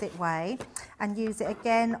opposite way and use it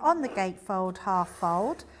again on the gatefold half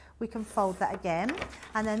fold, we can fold that again.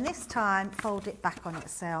 And then this time, fold it back on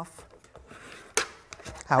itself.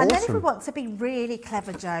 How and awesome. Then if we want to be really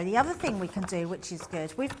clever, Joe, the other thing we can do, which is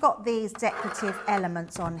good, we've got these decorative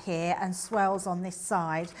elements on here and swirls on this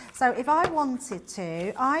side. So if I wanted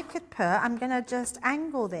to, I could put, I'm going to just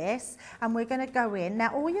angle this and we're going to go in.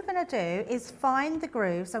 Now all you're going to do is find the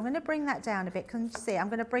groove. So I'm going to bring that down a bit. Can you see? I'm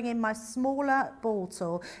going to bring in my smaller ball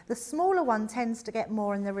tool. The smaller one tends to get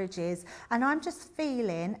more in the ridges. And I'm just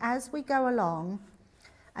feeling as we go along.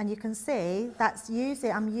 And you can see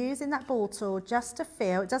I'm using that ball tool just to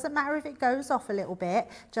feel. It doesn't matter if it goes off a little bit,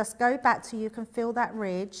 just go back till you can feel that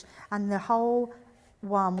ridge and the whole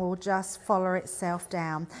one will just follow itself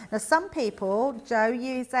down. Now some people, Joe,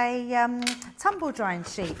 use a tumble drying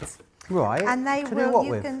sheet. Right, and they to will, do what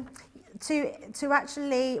you with? can, to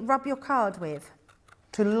actually rub your card with.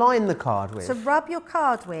 To line the card with? To rub your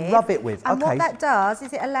card with. Rub it with, and okay. what that does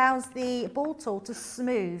is it allows the ball tool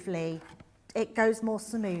to it goes more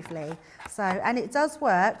smoothly. So, and it does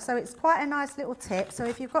work, so it's quite a nice little tip. So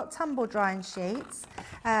if you've got tumble drying sheets,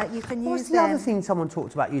 you can use them. What's the other thing someone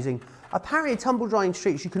talked about using? Apparently tumble drying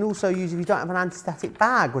sheets you can also use if you don't have an anti-static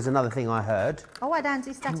bag, was another thing I heard. Oh, an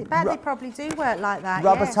anti-static bag, they probably do work like that,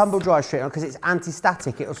 Rub yes. a tumble dry sheet on because it's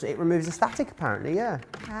anti-static, it removes the static apparently, yeah.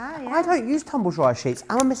 Ah, yeah. I don't use tumble dry sheets,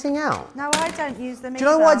 am I missing out? No, I don't use them Do you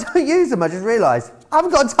know why I don't use them? I just realised, I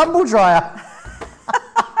haven't got a tumble dryer.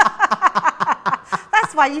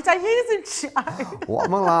 That's why you don't use them, Joe. What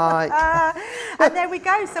am I like? And there we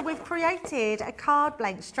go. So we've created a card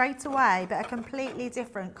blank straight away, but a completely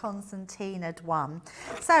different concertinaed one.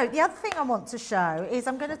 So the other thing I want to show is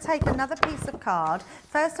I'm going to take another piece of card.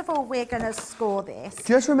 First of all, we're going to score this.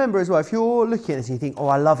 Just remember as well, if you're looking at this and you think, oh,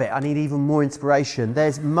 I love it, I need even more inspiration,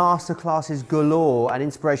 there's masterclasses galore and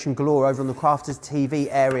inspiration galore over on the Crafters TV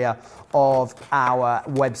area of our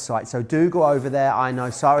website. So do go over there. I know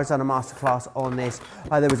Sarah's done a masterclass on this.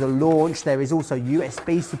 There was a launch. There is also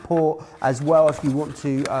USB support as well if you want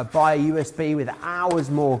to buy a USB with hours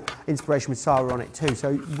more inspiration with Sarah on it too.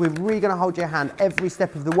 So we're really going to hold your hand every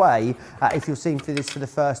step of the way if you're seeing through this for the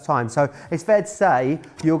first time. So it's fair to say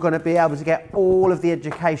you're going to be able to get all of the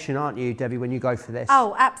education, aren't you, Debbie, when you go for this?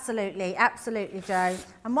 Oh, absolutely, absolutely, Joe.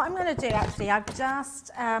 And what I'm going to do, actually, I've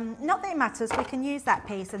just, not that it matters, we can use that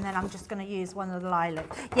piece and then I'm just going to use one of the lilac.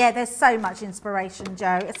 Yeah, there's so much inspiration,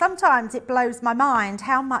 Joe. Sometimes it blows my mind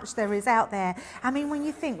how much there is out there. I mean, when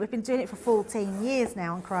you think we've been doing it for 14 years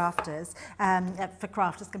now on Crafters, for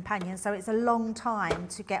Crafters Companion, so it's a long time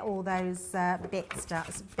to get all those bits done,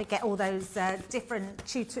 get all those different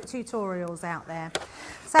tutorials out there.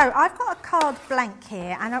 So I've got a card blank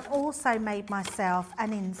here and I've also made myself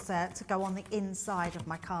an insert to go on the inside of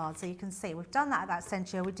my card. So you can see we've done that at that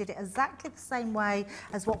centre. We did it exactly the same way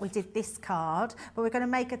as what we did this card, but we're going to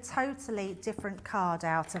make a totally different card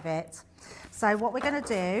out of it. So what we're going to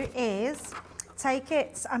do is take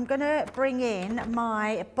it, I'm going to bring in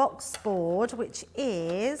my box board, which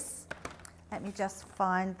is, let me just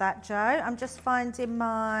find that, Joe. I'm just finding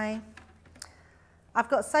my, I've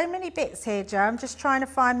got so many bits here, Joe. I'm just trying to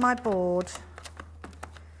find my board.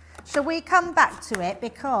 Shall we come back to it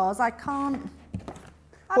because I can't,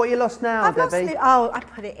 What you lost now, I've Debbie? I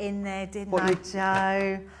put it in there, didn't I,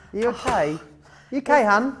 Joe? You okay? You okay,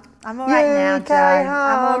 hun? I'm all right now, okay, Joe. hun?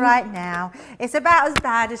 I'm all right now. It's about as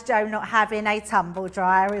bad as Joe not having a tumble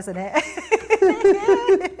dryer, isn't it?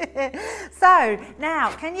 So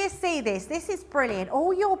now, can you see this? This is brilliant.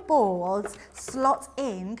 All your boards slot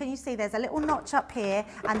in. Can you see there's a little notch up here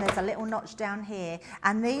and there's a little notch down here,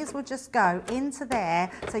 and these will just go into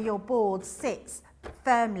there so your board sits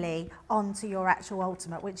firmly onto your actual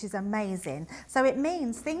ultimate, which is amazing. So it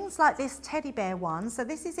means things like this teddy bear one, so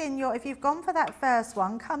this is in your, if you've gone for that first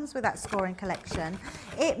one, comes with that scoring collection,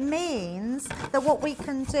 it means that what we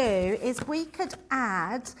can do is we could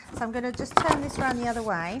add, so I'm going to just turn this around the other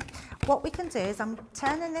way. What we can do is I'm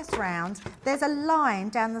turning this round, there's a line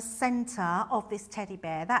down the centre of this teddy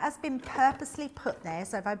bear that has been purposely put there,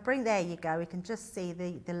 so if I bring, there you go, we can just see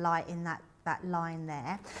the light in that line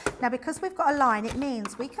there. Now because we've got a line, it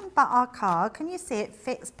means we can butt our card, can you see it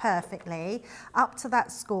fits perfectly up to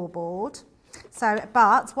that scoreboard. So,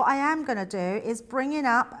 but what I am going to do is bring it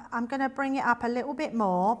up, I'm going to bring it up a little bit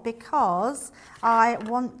more because I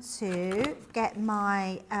want to get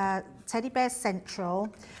my teddy bear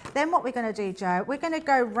central. Then what we're going to do, Joe, we're going to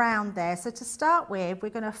go round there. So to start with, we're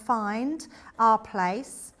going to find our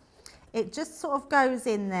place. It just sort of goes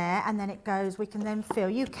in there and then it goes, we can then feel.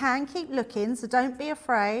 You can keep looking, so don't be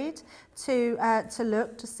afraid to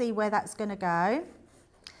look to see where that's going to go.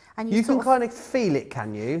 And you can kind of feel it,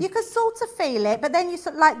 can you? You can sort of feel it, but then you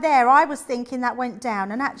sort of, like there, I was thinking that went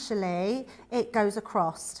down and actually it goes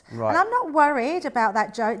across. Right. And I'm not worried about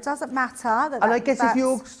that, Joe. It doesn't matter. And I guess if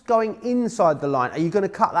you're going inside the line, are you going to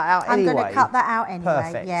cut that out anyway? I'm going to cut that out anyway.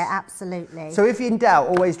 Perfect. Yeah, absolutely. So if you're in doubt,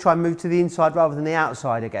 always try and move to the inside rather than the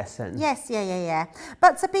outside, I guess then. Yes, yeah.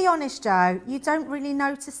 But to be honest, Joe, you don't really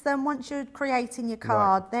notice them once you're creating your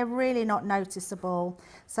card. Right. They're really not noticeable.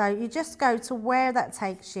 So you just go to where that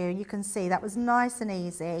takes you. You can see that was nice and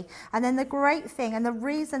easy. And then the great thing, and the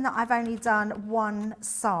reason that I've only done one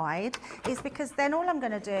side, is because then all I'm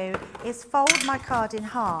going to do is fold my card in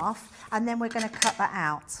half and then we're going to cut that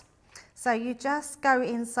out. So you just go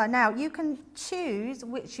inside. Now you can choose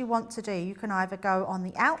which you want to do. You can either go on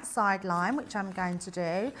the outside line, which I'm going to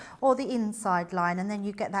do, or the inside line, and then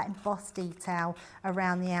you get that embossed detail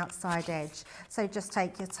around the outside edge. So just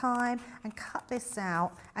take your time and cut this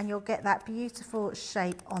out and you'll get that beautiful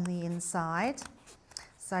shape on the inside.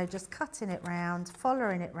 So just cutting it round,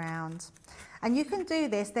 following it round. And you can do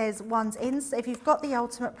this, there's ones in, if you've got the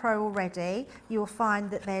Ultimate Pro already, you'll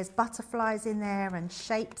find that there's butterflies in there and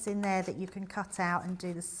shapes in there that you can cut out and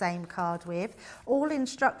do the same card with. All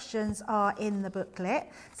instructions are in the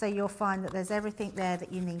booklet, so you'll find that there's everything there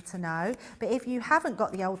that you need to know. But if you haven't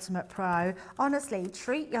got the Ultimate Pro, honestly,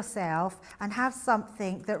 treat yourself and have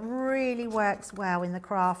something that really works well in the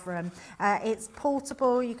craft room. It's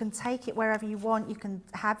portable, you can take it wherever you want, you can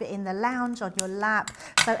have it in the lounge, on your lap,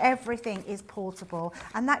 so everything is portable,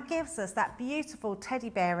 and that gives us that beautiful teddy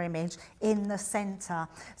bear image in the centre.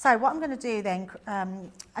 So what I'm going to do then,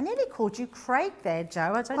 I nearly called you Craig there,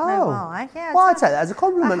 Joe. I don't know why. Yeah, well, I take that as a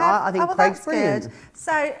compliment. I think Craig's brilliant. Good.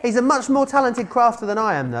 So he's a much more talented crafter than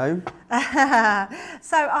I am, though.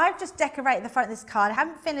 So I've just decorated the front of this card. I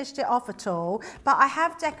haven't finished it off at all, but I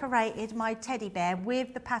have decorated my teddy bear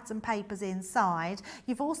with the pattern papers inside.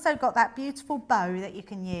 You've also got that beautiful bow that you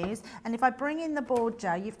can use, and if I bring in the board,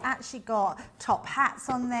 Joe, you've actually got top hats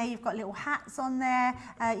on there, you've got little hats on there,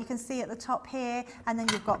 you can see at the top here, and then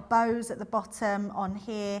you've got bows at the bottom on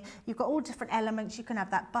here. You've got all different elements. You can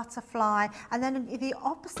have that butterfly, and then on the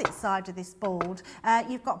opposite side of this board,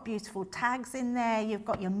 you've got beautiful tags in there, you've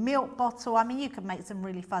got your milk bottle. I mean, you can make some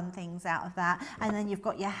really fun things out of that, and then you've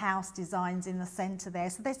got your house designs in the centre there.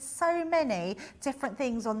 So there's so many different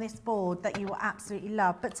things on this board that you will absolutely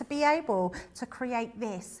love, but to be able to create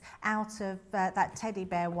this out of that teddy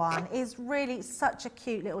bear one is really such a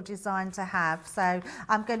cute little design to have. So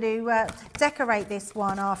I'm going to decorate this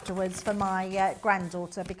one afterwards for my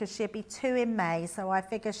granddaughter, because she'll be 2 in May, so I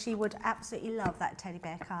figure she would absolutely love that teddy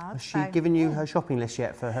bear card. Has she given you her shopping list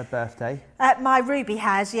yet for her birthday? My Ruby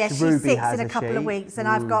has, yes. She sits in a couple of weeks, and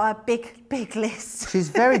I've got a big list. She's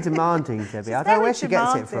very demanding, Debbie. I don't know where she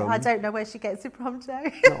gets it from. I don't know where she gets it from, Joe.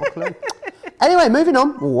 Not a clue. Anyway, moving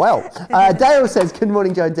on. Well, Dale says, good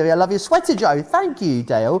morning, Joe and Debbie. I love your sweater, Joe. Thank you,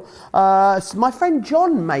 Dale. So my friend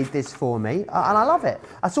John made this for me, and I love it.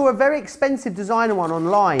 I saw a very expensive designer one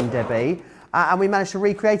online, Debbie, and we managed to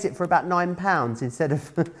recreate it for about £9 instead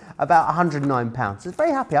of about £109. So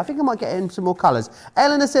very happy. I think I might get in some more colours.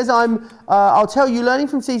 Eleanor says, I'll tell you, learning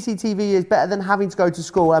from CCTV is better than having to go to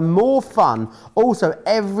school and more fun. Also,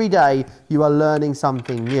 every day you are learning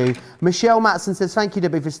something new. Michelle Matson says, thank you,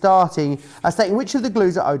 Debbie, for stating which of the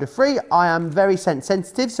glues are odour-free. I am very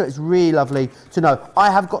sensitive, so it's really lovely to know.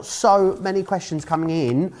 I have got so many questions coming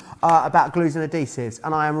in about glues and adhesives,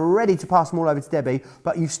 and I am ready to pass them all over to Debbie,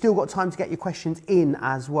 but you've still got time to get your questions in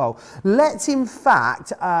as well. Let's, in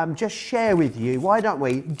fact, just share with you, why don't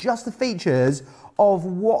we, just the features of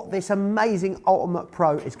what this amazing Ultimate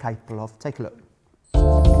Pro is capable of. Take a look.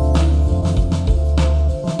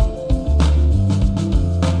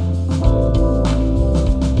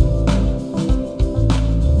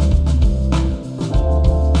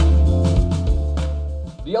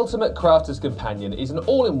 The Ultimate Crafter's Companion is an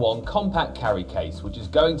all-in-one compact carry case which is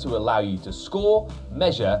going to allow you to score,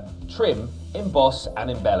 measure, trim, emboss and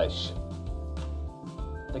embellish.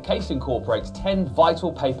 The case incorporates 10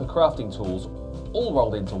 vital paper crafting tools all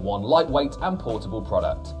rolled into one lightweight and portable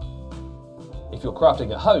product. If you're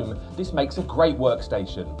crafting at home, this makes a great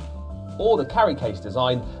workstation. Or the carry case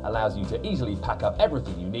design allows you to easily pack up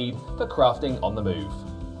everything you need for crafting on the move.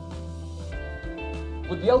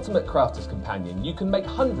 With the Ultimate Crafter's Companion, you can make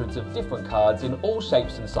hundreds of different cards in all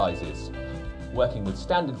shapes and sizes. Working with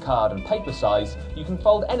standard card and paper size, you can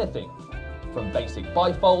fold anything, from basic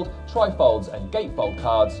bifold, trifolds and gatefold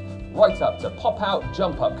cards, right up to pop-out,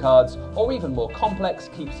 jump-up cards, or even more complex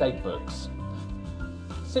keepsake books.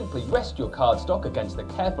 Simply rest your cardstock against the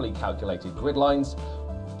carefully calculated grid lines,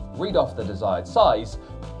 read off the desired size,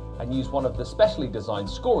 and use one of the specially designed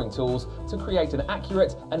scoring tools to create an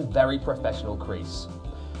accurate and very professional crease.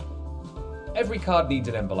 Every card needs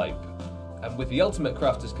an envelope, and with the Ultimate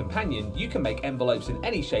Crafter's Companion, you can make envelopes in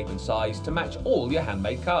any shape and size to match all your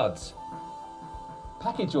handmade cards.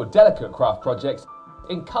 Package your delicate craft projects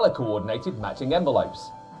in colour-coordinated matching envelopes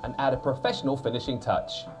and add a professional finishing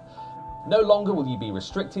touch. No longer will you be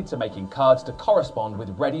restricted to making cards to correspond with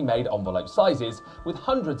ready-made envelope sizes. With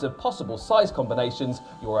hundreds of possible size combinations,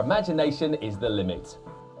 your imagination is the limit.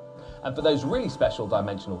 And for those really special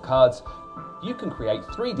dimensional cards, you can create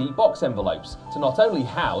 3D box envelopes to not only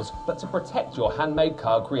house, but to protect your handmade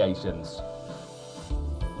card creations.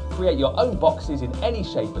 Create your own boxes in any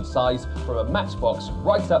shape and size, from a matchbox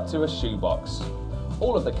right up to a shoebox.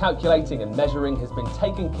 All of the calculating and measuring has been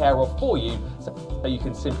taken care of for you, so you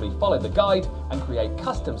can simply follow the guide and create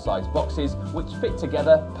custom-sized boxes which fit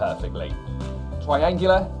together perfectly.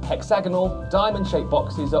 Triangular, hexagonal, diamond-shaped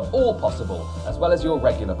boxes are all possible, as well as your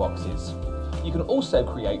regular boxes. You can also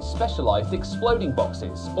create specialised exploding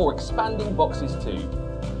boxes or expanding boxes too.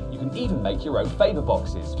 You can even make your own favour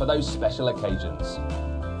boxes for those special occasions.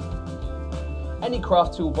 Any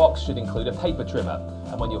craft tool box should include a paper trimmer,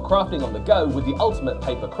 and when you're crafting on the go with the Ultimate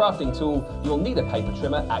Paper Crafting Tool, you'll need a paper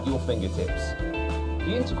trimmer at your fingertips.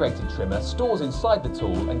 The integrated trimmer stores inside the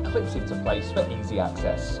tool and clips into place for easy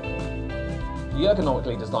access. The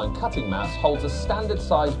ergonomically designed cutting mouse holds a standard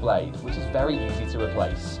size blade, which is very easy to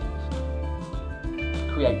replace.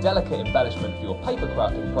 Create delicate embellishment for your paper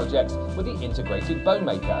crafting projects with the integrated bow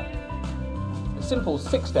maker. The simple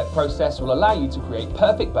 6-step process will allow you to create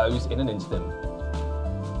perfect bows in an instant.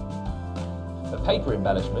 For paper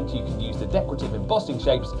embellishment, you can use the decorative embossing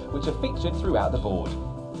shapes which are featured throughout the board.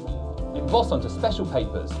 Emboss onto special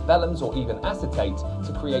papers, vellums or even acetate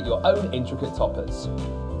to create your own intricate toppers.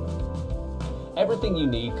 Everything you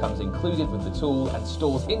need comes included with the tool and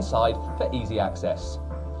stores inside for easy access.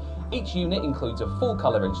 Each unit includes a full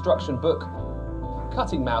colour instruction book,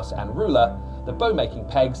 cutting mouse and ruler, the bow making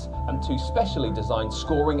pegs and 2 specially designed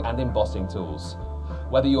scoring and embossing tools.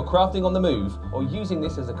 Whether you're crafting on the move or using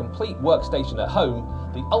this as a complete workstation at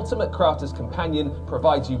home, the Ultimate Crafter's Companion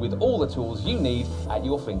provides you with all the tools you need at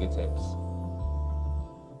your fingertips.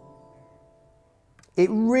 It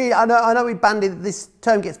really, I know this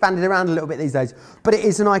term gets bandied around a little bit these days, but it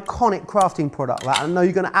is an iconic crafting product that I know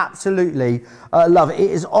you're going to absolutely love it.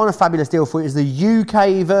 It is on a fabulous deal for you. It's the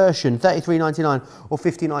UK version, $33.99 or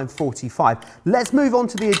 $59.45. Let's move on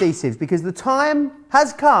to the adhesives, because the time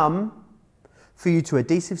has come for you to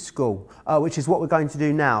adhesive school, which is what we're going to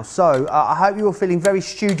do now. So I hope you're feeling very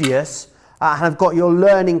studious and have got your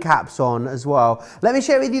learning caps on as well. Let me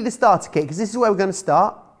share with you the starter kit, because this is where we're going to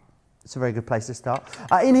start. It's a very good place to start.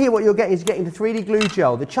 In here what you're getting is the 3D glue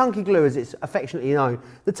gel, the chunky glue as it's affectionately known,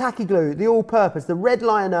 the tacky glue, the all-purpose, the red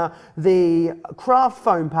liner, the craft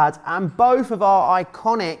foam pads, and both of our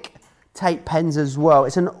iconic tape pens as well.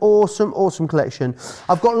 It's an awesome, awesome collection.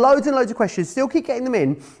 I've got loads and loads of questions. Still keep getting them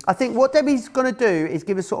in. I think what Debbie's going to do is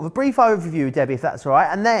give us sort of a brief overview, Debbie, if that's all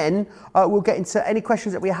right, and then we'll get into any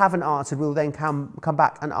questions that we haven't answered. We'll then come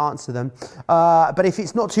back and answer them. But if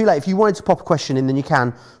it's not too late, if you wanted to pop a question in, then you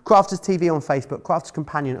can. Crafters TV on Facebook, Crafters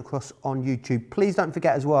Companion across on YouTube. Please don't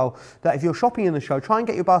forget as well that if you're shopping in the show, try and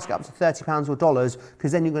get your basket up to £30 or dollars,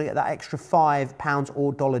 because then you're going to get that extra £5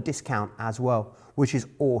 or dollar discount as well, which is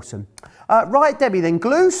awesome. Right, Debbie, then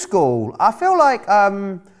glue school. I feel like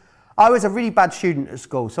I was a really bad student at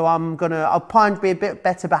school, so I'll try and be a bit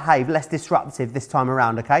better behaved, less disruptive this time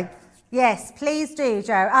around, okay? Yes, please do,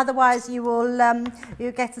 Joe. Otherwise, you will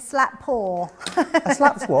you'll get a slap paw. A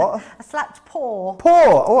slapped what? A slapped paw.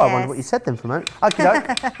 Paw? Oh, Yes. I wonder what you said then for a moment.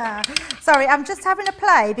 Okay. Sorry, I'm just having a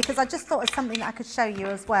play because I just thought of something that I could show you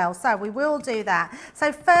as well. So we will do that.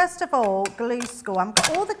 So first of all, glue school. I've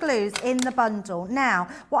got all the glues in the bundle. Now,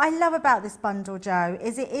 what I love about this bundle, Joe,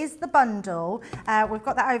 is it is the bundle. We've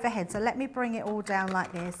got that overhead, so let me bring it all down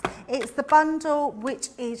like this. It's the bundle which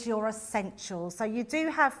is your essentials. So you do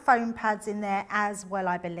have foam pads in there as well,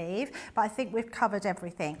 I believe, but I think we've covered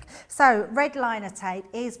everything. So red liner tape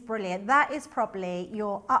is brilliant. That is probably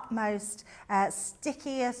your utmost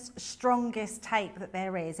stickiest, strongest tape that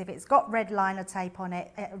there is. If it's got red liner tape on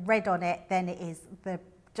it, red on it, then it is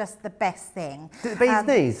just the best thing. The bee's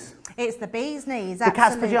knees? It's the bee's knees, the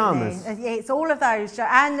cat's pyjamas? It's all of those,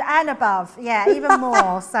 and above, yeah, even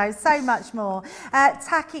more, so much more.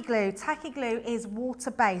 Tacky glue. Tacky glue is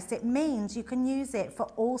water-based. It means you can use it for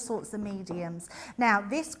all sorts of mediums. Now,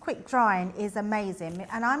 this quick drying is amazing,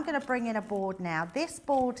 and I'm going to bring in a board now. This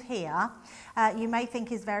board here, you may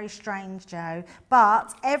think is very strange, Joe,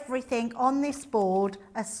 but everything on this board,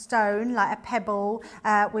 a stone, like a pebble,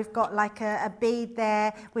 we've got like a bead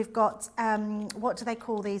there, we've got, what do they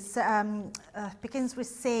call these, begins with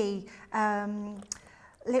C,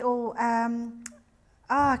 little,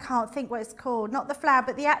 I can't think what it's called, not the flower,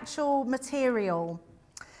 but the actual material.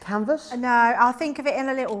 Canvas? No, I'll think of it in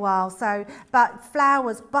a little while. So, but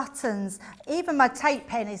flowers, buttons, even my tape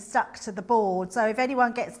pen is stuck to the board. So if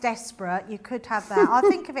anyone gets desperate, you could have that. I'll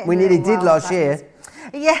think of it in We a little nearly did while, last year.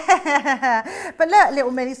 Yeah, but look,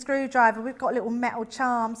 little mini screwdriver, we've got little metal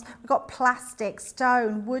charms, we've got plastic,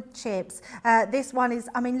 stone, wood chips. This one is,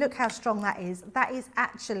 I mean, look how strong that is. That is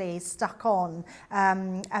actually stuck on.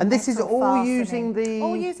 And this is all using the...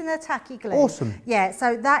 All using the tacky glue. Awesome. Yeah,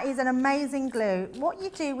 so that is an amazing glue. What you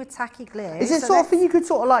do with tacky glue... Is it sort of thing you could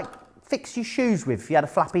sort of like fix your shoes with if you had a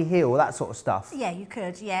flappy heel, that sort of stuff? Yeah, you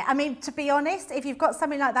could, yeah. I mean, to be honest, if you've got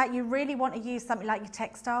something like that, you really want to use something like your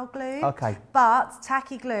textile glue. Okay. But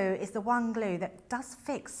tacky glue is the one glue that does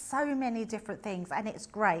fix so many different things, and it's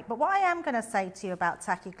great. But what I am going to say to you about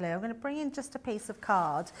tacky glue, I'm going to bring in just a piece of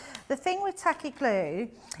card. The thing with tacky glue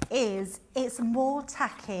is it's more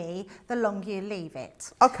tacky the longer you leave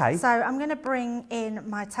it. Okay. So I'm going to bring in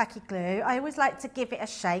my tacky glue. I always like to give it a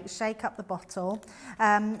shake up the bottle.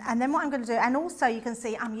 And then what I'm going to do, and also you can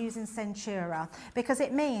see I'm using Centura, because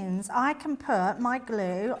it means I can put my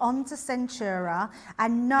glue onto Centura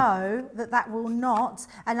and know that that will not,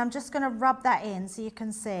 and I'm just going to rub that in so you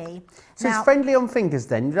can see. So now, it's friendly on fingers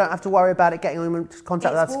then? You don't have to worry about it getting in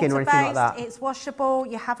contact with our skin or anything like that? It's washable,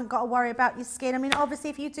 you haven't got to worry about your skin. I mean, obviously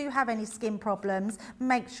if you do have any skin problems,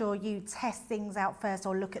 make sure you test things out first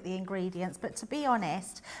or look at the ingredients. But to be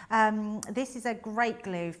honest, this is a great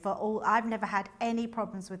glue for all. I've never had any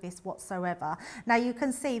problems with this whatsoever. Now you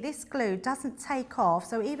can see this glue doesn't take off,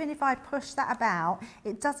 so even if I push that about,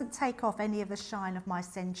 it doesn't take off any of the shine of my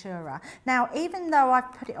Centura. Now, even though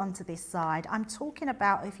I've put it onto this side, I'm talking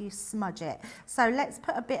about if you smudge it. So let's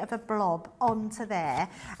put a bit of a blob onto there,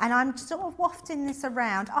 and I'm sort of wafting this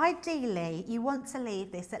around. Ideally, you want to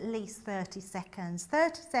leave this at least 30 seconds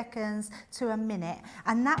to a minute,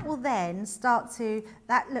 and that will then start to,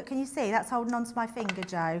 look, can you see that's holding onto my finger,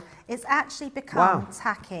 Joe? It's actually become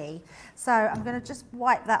tacky. So I'm going to just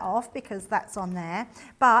wipe that off because that's on there,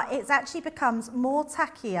 but it actually becomes more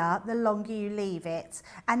tackier the longer you leave it,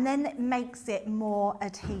 and then it makes it more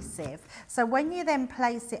adhesive. So when you then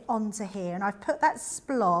place it onto here, and I've put that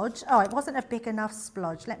splodge, oh, it wasn't a big enough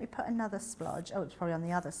splodge, let me put another splodge, oh, it's probably on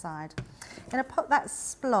the other side. I'm going to put that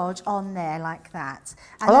splodge on there like that,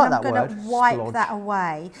 and then I'm going to wipe that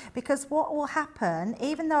away, because what will happen,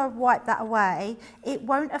 even though I've wiped that away, it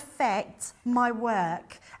won't affect my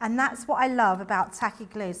work. And that's what I love about tacky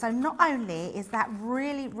glue. So not only is that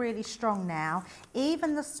really, really strong now,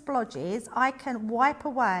 even the splodges I can wipe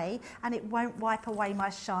away and it won't wipe away my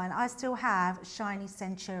shine. I still have shiny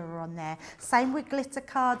Centura on there. Same with glitter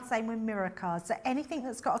cards, same with mirror cards. So anything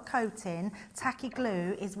that's got a coating, tacky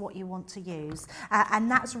glue is what you want to use. And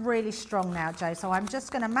that's really strong now, Joe. So I'm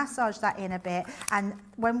just going to massage that in a bit. And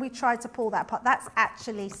when we try to pull that apart, that's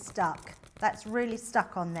actually stuck. That's really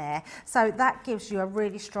stuck on there. So that gives you a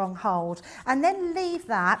really strong hold. And then leave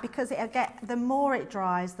that, because it'll get, the more it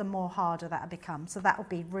dries, the more harder that'll become. So that will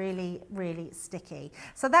be really, really sticky.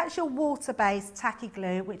 So that's your water-based tacky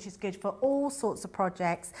glue, which is good for all sorts of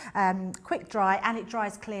projects. Quick dry, and it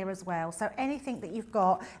dries clear as well. So anything that you've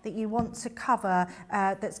got that you want to cover,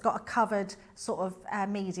 that's got a covered sort of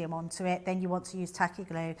medium onto it, then you want to use tacky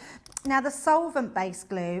glue. Now the solvent-based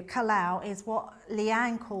glue, Kalau, is what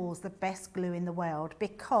Leanne calls the best glue in the world,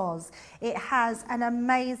 because it has an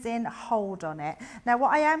amazing hold on it. Now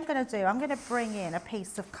what I am going to do, I'm going to bring in a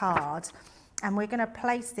piece of card and we're going to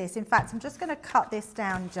place this. In fact, I'm just going to cut this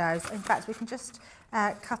down, Joe. So in fact, we can just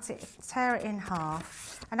cut it, tear it in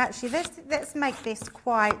half. And actually, let's make this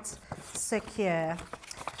quite secure.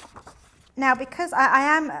 Now, because I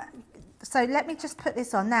am, so let me just put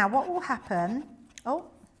this on. Now, what will happen, oh,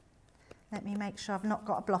 let me make sure I've not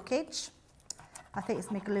got a blockage. I think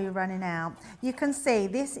it's my glue running out. You can see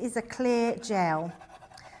this is a clear gel.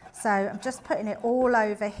 So I'm just putting it all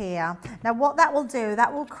over here. Now what that will do,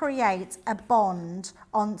 that will create a bond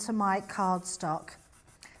onto my cardstock.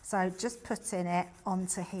 So just putting it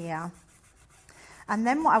onto here. And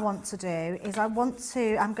then what I want to do is I'm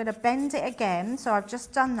going to bend it again. So I've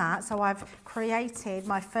just done that. So I've created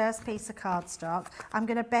my first piece of cardstock. I'm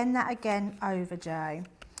going to bend that again over, Joe.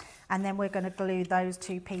 And then we're going to glue those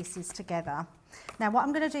two pieces together. Now what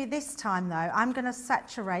I'm going to do this time though, I'm going to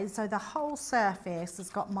saturate so the whole surface has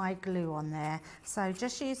got my glue on there. So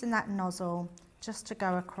just using that nozzle just to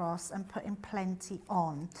go across and putting plenty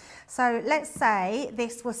on. So let's say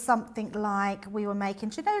this was something like we were making,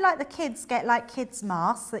 do you know, like the kids get like kids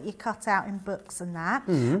masks that you cut out in books and that,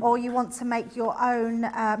 or you want to make your own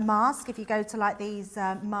mask if you go to like these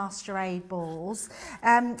Master Aid balls.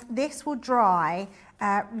 This will dry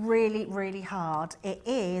really, really hard. It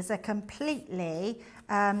is a completely,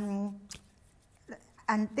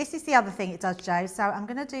 and this is the other thing it does, Joe. So I'm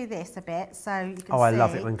going to do this a bit so you can see. Oh, I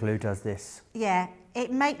love it when glue does this. Yeah,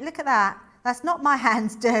 look at that. That's not my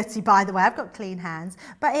hands dirty, by the way. I've got clean hands.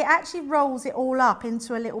 But it actually rolls it all up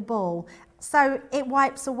into a little ball. So it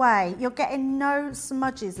wipes away. You're getting no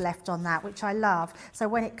smudges left on that, which I love. So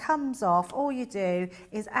when it comes off, all you do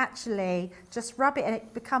is actually just rub it and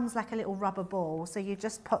it becomes like a little rubber ball. So you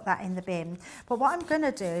just put that in the bin. But what I'm going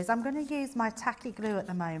to do is I'm going to use my tacky glue at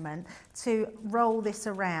the moment to roll this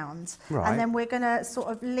around. Right. And then we're going to sort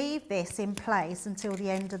of leave this in place until the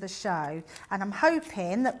end of the show. And I'm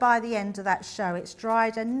hoping that by the end of that show, it's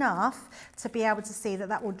dried enough to be able to see that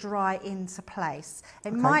that will dry into place.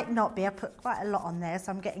 It might not be. I put quite a lot on there, so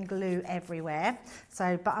I'm getting glue everywhere.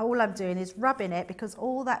 So, but all I'm doing is rubbing it, because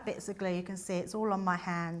all that bits of glue, you can see it's all on my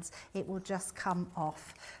hands. It will just come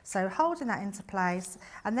off. So holding that into place,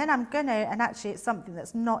 and then I'm gonna, and actually it's something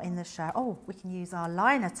that's not in the show. Oh, we can use our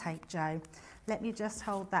liner tape, Joe. Let me just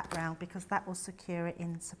hold that round, because that will secure it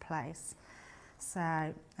into place.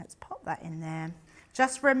 So let's pop that in there.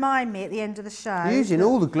 Just remind me at the end of the show. You're using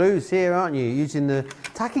all the glues here, aren't you? Using the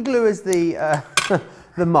tacky glue as the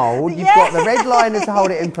the mould. You've got the red liner to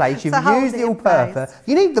hold it in place. You've used the all-purpose.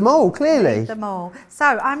 You need them all, clearly. You need them all. So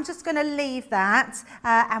I'm just going to leave that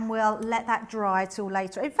and we'll let that dry till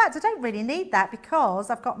later. In fact, I don't really need that, because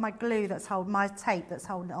I've got my glue that's holding, my tape that's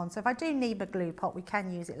holding it on. So if I do need a glue pot, we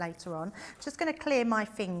can use it later on. Just going to clear my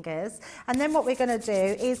fingers. And then what we're going to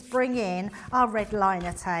do is bring in our red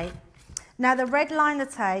liner tape. Now the red liner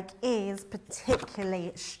tape is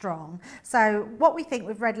particularly strong. So what we think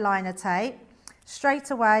with red liner tape, straight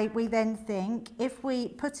away we then think if we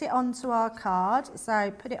put it onto our card, so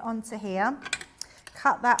put it onto here,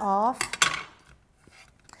 cut that off.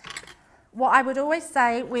 What I would always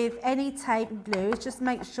say with any tape glue is just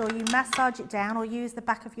make sure you massage it down, or use the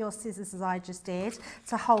back of your scissors as I just did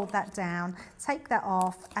to hold that down. Take that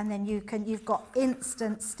off, and then you've got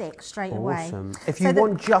instant stick straight away. Awesome. If you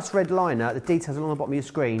want just red liner, the details are on the bottom of your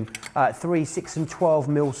screen. 3, 6 and 12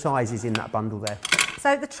 mil sizes in that bundle there.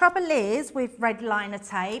 So the trouble is with red liner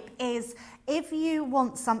tape is if you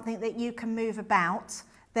want something that you can move about,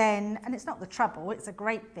 then, and it's not the trouble, it's a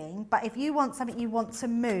great thing, but if you want something you want to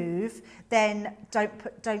move, then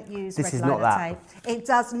don't use red liner tape. It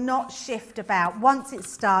does not shift about. Once it's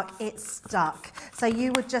stuck, it's stuck. So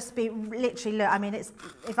you would just be literally, look, I mean,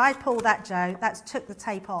 if I pull that, Joe, that's took the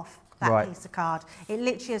tape off. That piece of card. It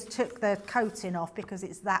literally has took the coating off because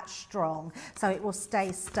it's that strong, so it will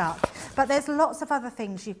stay stuck. But there's lots of other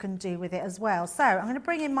things you can do with it as well. So I'm going to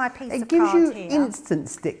bring in my piece of card here. It gives you instant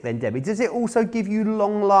stick then, Debbie. Does it also give you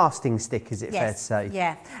long-lasting stick, is it fair to say?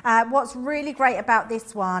 Yeah. What's really great about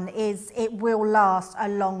this one is it will last a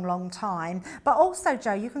long, long time. But also,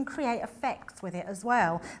 Joe, you can create effects with it as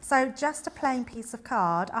well. So just a plain piece of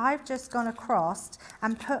card, I've just gone across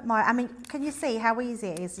and put my, I mean, can you see how easy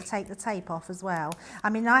it is to take the tape off as well? I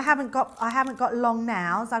mean, I haven't got long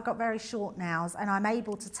nails, I've got very short nails, and I'm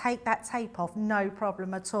able to take that tape off no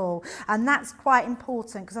problem at all. And that's quite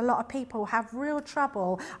important because a lot of people have real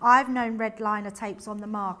trouble. I've known red liner tapes on the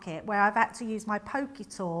market where I've had to use my pokey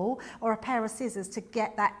tool or a pair of scissors to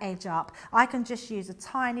get that edge up. I can just use a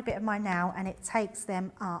tiny bit of my nail and it takes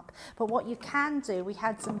them up. But what you can do, we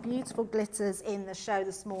had some beautiful glitters in the show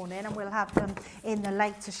this morning, and we'll have them in the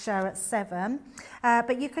later show at 7.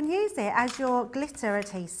 But you can use it as your glitter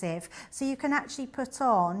adhesive, so you can actually put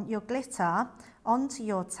on your glitter onto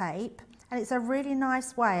your tape, and it's a really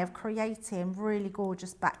nice way of creating really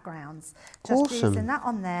gorgeous backgrounds. Just using that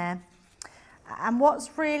on there. And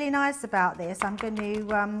what's really nice about this, I'm going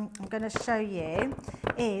to show you,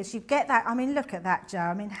 is you get that. I mean, look at that, Joe.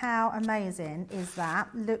 I mean, how amazing is that?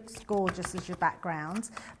 Looks gorgeous as your background.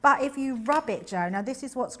 But if you rub it, Joe, now this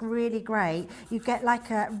is what's really great. You get like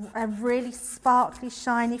a really sparkly,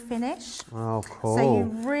 shiny finish. Oh, cool. So you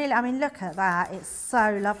really, I mean, look at that. It's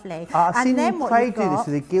so lovely. I've seen Craig do this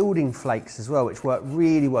with the gilding flakes as well, which work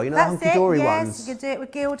really well. You know, the hunky-dory ones. Yes, you can do it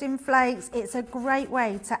with gilding flakes. It's a great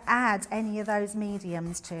way to add any of those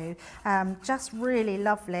mediums to. Just really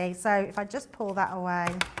lovely. So if I just pull that away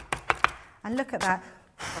and look at that,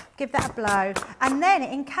 give that a blow, and then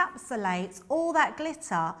it encapsulates all that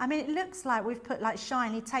glitter. I mean, it looks like we've put like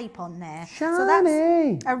shiny tape on there. Shiny. So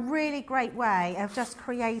that's a really great way of just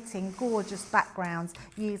creating gorgeous backgrounds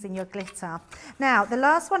using your glitter. Now, the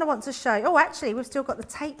last one I want to show you, oh, actually, we've still got the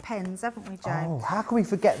tape pens, haven't we, Joe? Oh, how can we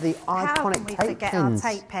forget the iconic tape pens? How can we forget our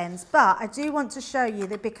tape pens? But I do want to show you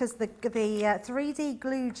that because the 3D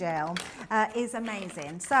glue gel is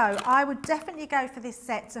amazing. So I would definitely go for this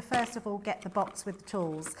set to first of all get the box with the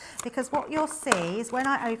tools. Because what you'll see is when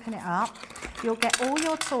I open it up, you'll get all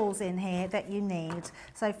your tools in here that you need.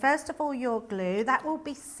 So first of all, your glue, that will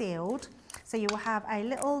be sealed. So you will have a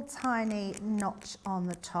little tiny notch on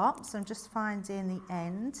the top. So I'm just finding the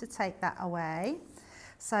end to take that away.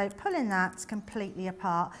 So pulling that completely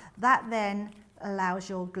apart, that then allows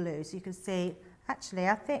your glue. So you can see, actually,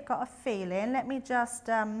 I think got a feeling. Let me just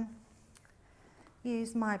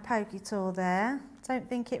use my pokey tool there. Don't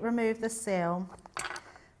think it removed the seal.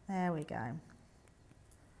 There we go.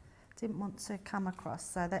 Didn't want to come across,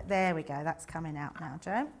 so there we go, that's coming out now,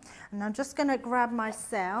 Joe. And I'm just going to grab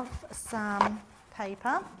myself some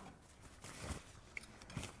paper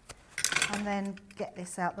and then get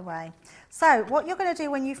this out the way. So what you're going to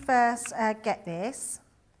do when you first get this,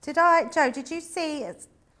 Joe, did you see,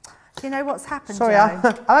 do you know what's happened, Sorry, Joe?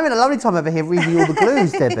 I'm having a lovely time over here reading all the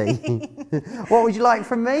glues, Debbie. What would you like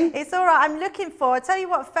from me? It's all right, I'm looking for, I tell you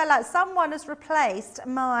what fell out, someone has replaced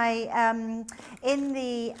my, in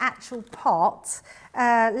the actual pot,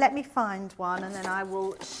 let me find one and then I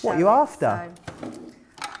will show What are you after? So,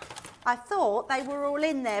 I thought they were all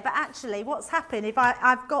in there, but actually what's happened, if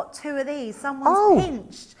I've got 2 of these, someone's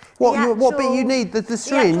pinched. What bit you need? The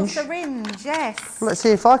syringe? The actual syringe, yes. Well, let's see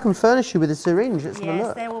if I can furnish you with a syringe. Let's have a Yes,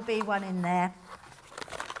 look. there will be one in there.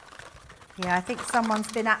 Yeah, I think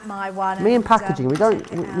someone's been at my one. Me and packaging, we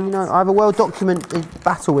don't, you know, I have a well-documented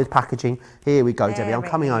battle with packaging. Here we go, There Debbie, I'm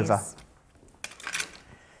coming it over. is.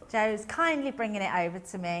 Joe's kindly bringing it over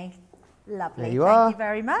to me. Lovely, There you are. Thank you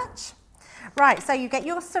very much. Right, so you get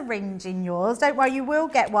your syringe in yours. Don't worry, you will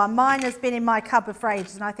get one. Mine has been in my cupboard for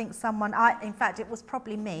ages, and I think in fact, it was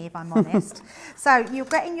probably me, if I'm honest. So you're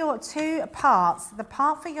getting your 2 parts, the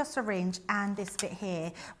part for your syringe and this bit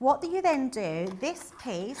here. What do you then do? This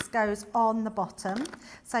piece goes on the bottom.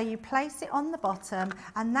 So you place it on the bottom,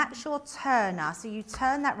 and that's your turner. So you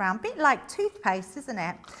turn that round, a bit like toothpaste, isn't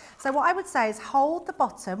it? So what I would say is hold the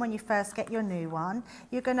bottom when you first get your new one.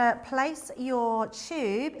 You're going to place your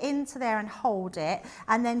tube into there and hold it,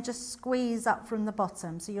 and then just squeeze up from the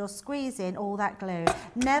bottom. So you're squeezing all that glue.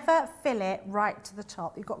 Never fill it right to the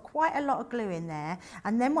top. You've got quite a lot of glue in there.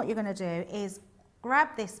 And then what you're going to do is grab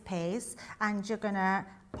this piece and you're going to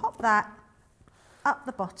pop that up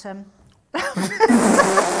the bottom.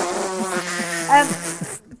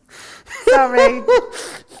 Sorry.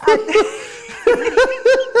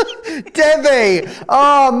 Debbie!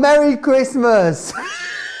 Oh, Merry Christmas!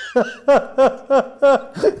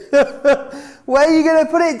 Where are you going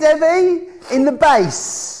to put it, Debbie? In the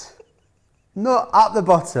base, not up the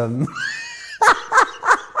bottom.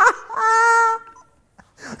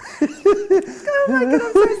 Oh my God, I'm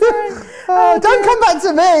so sorry. Oh, don't come back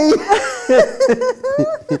to me.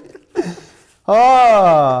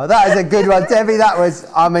 Oh, that is a good one, Debbie. That was,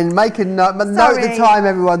 I mean, make a note of the time,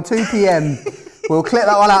 everyone, 2 p.m. We'll clip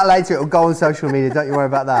that one out later. It'll go on social media. Don't you worry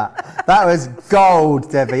about that. That was gold,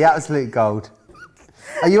 Debbie. Absolute gold.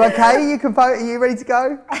 Are you okay? Are you ready to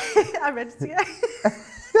go? I'm ready to go.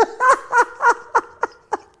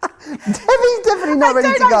 Debbie's definitely not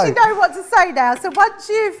ready to go. I don't actually know what to say now. So once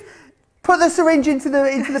you've put the syringe into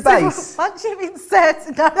the base. Once you've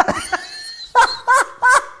inserted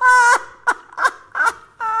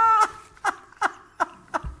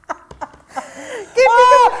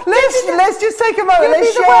let's just take a moment.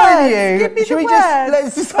 Let's share you. Should we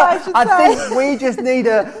I think we just need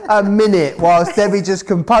a minute whilst Debbie just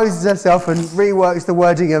composes herself and reworks the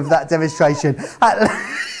wording of that demonstration.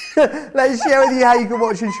 Let's share with you how you can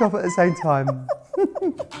watch and shop at the same time.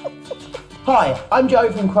 Hi, I'm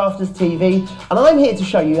Joe from Crafters TV, and I'm here to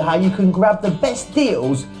show you how you can grab the best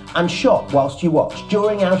deals and shop whilst you watch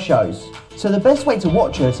during our shows. So the best way to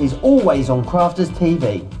watch us is always on Crafters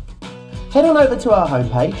TV. Head on over to our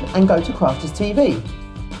homepage and go to Crafters TV.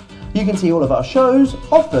 You can see all of our shows,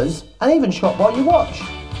 offers, and even shop while you watch.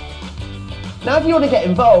 Now if you want to get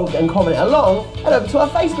involved and comment along, head over to our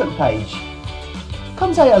Facebook page.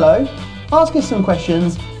 Come say hello, ask us some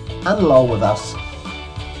questions, and lol with us.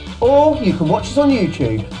 Or you can watch us on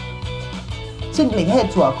YouTube. Simply head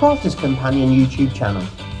to our Crafters Companion YouTube channel.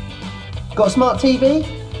 Got a smart TV?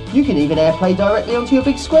 You can even AirPlay directly onto your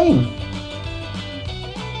big screen.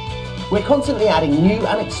 We're constantly adding new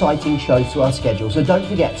and exciting shows to our schedule, so don't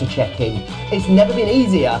forget to check in. It's never been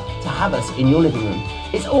easier to have us in your living room.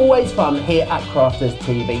 It's always fun here at Crafters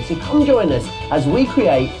TV, so come join us as we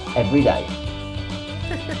create every day.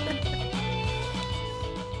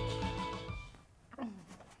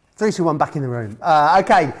 3, 2, 1, back in the room.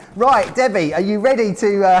 Okay, right, Debbie, are you ready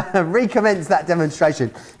to recommence that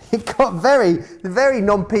demonstration? It got very, very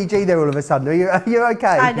non-PG there all of a sudden. Are you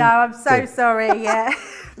okay? I know, I'm so sorry, yeah.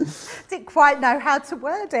 Didn't quite know how to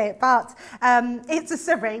word it, but it's a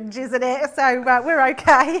syringe, isn't it? So we're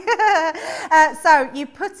okay. So you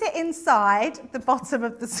put it inside the bottom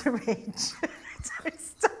of the syringe. Don't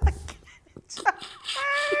start again.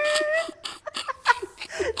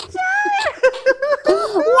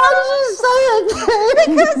 Why did you say it?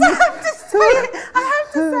 Because I have to say it. I have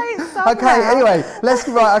to say it somehow. Okay, anyway, let's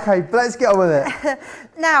get on with it.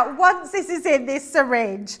 Now, once this is in this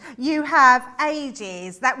syringe, you have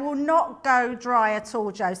ages that will not go dry at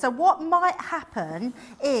all, Joe. So what might happen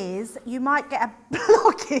is you might get a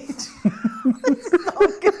blockage. It's not a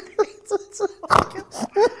good thing to talk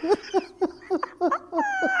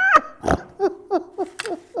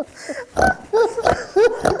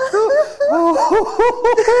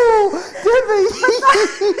Debbie!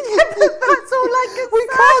 That's all I can say. We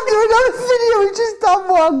can't do another video, we've just done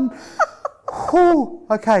one.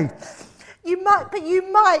 Okay. You might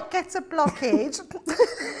get a blockage.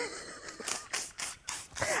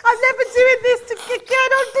 I'm never doing this to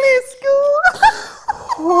get on Clear School.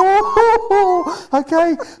 Okay,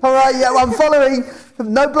 all right, yeah, I'm following.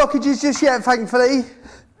 No blockages just yet, thankfully.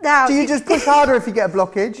 Now, do you just push harder if you get a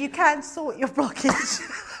blockage? You can sort your blockage.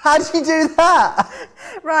 How do you do that?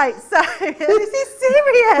 Right, so this is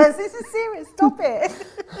serious. This is serious. Stop it.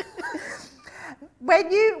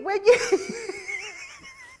 When you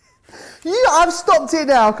I've stopped it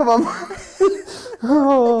now. Come on.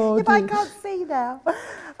 Oh, if I can't see now.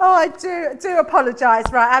 Oh, I do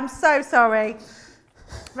apologise. Right, I'm so sorry.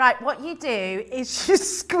 Right, what you do is you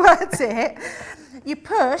squirt it. You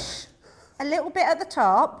push a little bit at the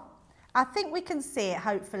top. I think we can see it,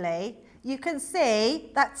 hopefully. You can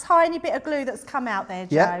see that tiny bit of glue that's come out there,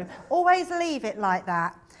 Joe. Yep. Always leave it like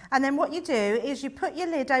that. And then what you do is you put your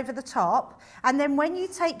lid over the top, and then when you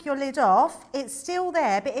take your lid off, it's still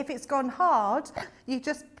there, but if it's gone hard, you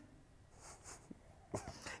just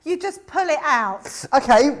pull it out.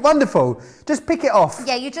 Okay, wonderful. Just pick it off.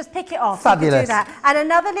 Yeah, you just pick it off. Fabulous. You can do that. And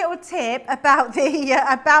another little tip about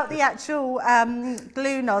the actual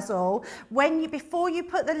glue nozzle: before you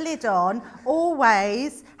put the lid on,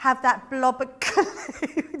 always have that blob of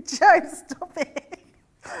glue. Joe, stop it.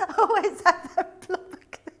 Always have that blob of glue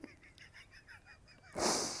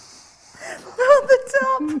on the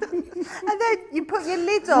top, and then you put your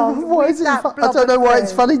lid lid on. Why is it I don't know why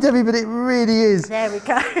it's funny, Debbie, but it really is. There we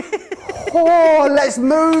go. Oh, let's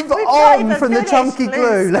move on from the chunky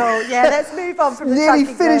glue. Yeah, let's move on from the Nearly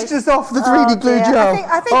chunky finished glue. us off the 3D glue gel.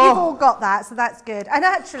 I think you've all got that, so that's good. And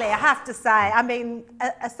actually, I have to say, I mean,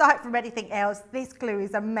 aside from anything else, this glue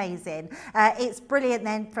is amazing. It's brilliant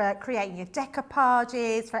then for creating your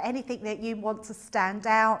decoupages, for anything that you want to stand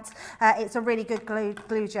out. It's a really good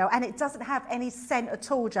glue gel, and it doesn't have any scent at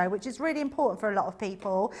all, Joe, which is really important for a lot of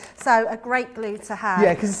people. So a great glue to have.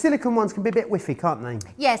 Yeah, because the silicone ones can be a bit whiffy, can't they?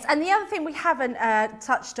 Yes, and the other thing we haven't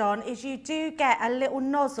touched on is you do get a little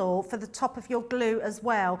nozzle for the top of your glue as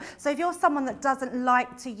well. So if you're someone that doesn't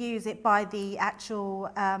like to use it by the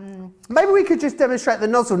actual... Maybe we could just demonstrate the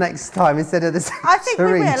nozzle next time instead of the syringe. I think we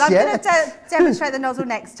will. I'm going to demonstrate the nozzle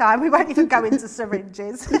next time. We won't even go into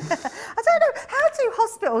syringes. I don't know, how do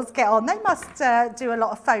hospitals get on? They must do a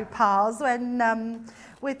lot of faux pas when...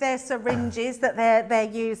 with their syringes that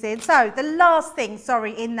they're using. So the last thing,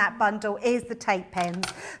 in that bundle is the tape pens.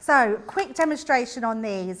 So quick demonstration on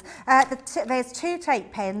these. There's 2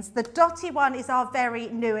 tape pens. The dotty one is our very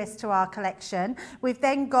newest to our collection. We've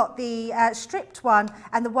then got the stripped one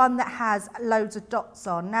and the one that has loads of dots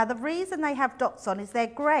on. Now the reason they have dots on is they're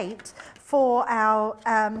great for our,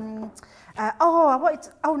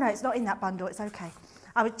 oh no, it's not in that bundle, it's okay.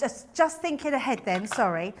 I was just thinking ahead then,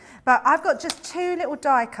 sorry. But I've got just 2 little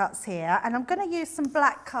die cuts here, and I'm going to use some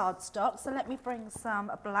black cardstock. So let me bring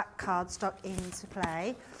some black cardstock into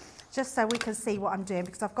play, just so we can see what I'm doing,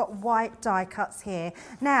 because I've got white die cuts here.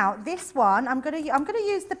 Now, this one, I'm going to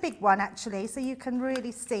use the big one actually, so you can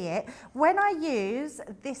really see it. When I use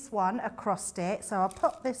this one across it, so I'll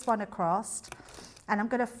put this one across, and I'm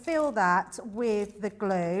going to fill that with the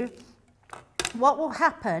glue. What will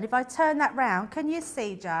happen if I turn that round? Can you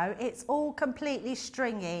see, Joe? It's all completely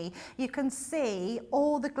stringy. You can see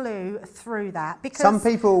all the glue through that. Because some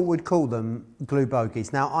people would call them glue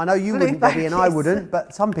bogies. Now, I know you wouldn't, Debbie, and I wouldn't,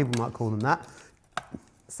 but some people might call them that.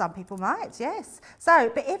 Some people might, yes. So,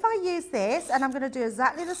 but if I use this, and I'm going to do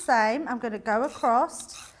exactly the same, I'm going to go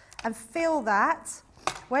across and fill that.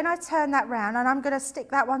 When I turn that round, and I'm going to stick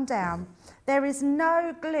that one down, there is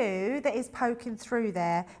no glue that is poking through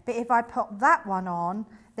there, but if I put that one on,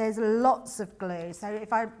 there's lots of glue. So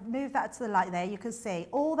if I move that to the light there, you can see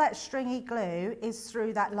all that stringy glue is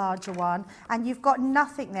through that larger one, and you've got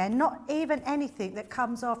nothing there, not even anything that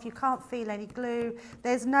comes off. You can't feel any glue.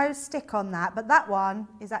 There's no stick on that, but that one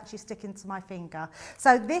is actually sticking to my finger.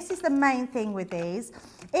 So this is the main thing with these.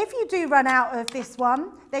 If you do run out of this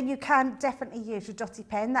one, then you can definitely use your dotty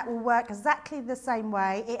pen. That will work exactly the same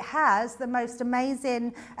way. It has the most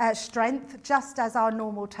amazing strength, just as our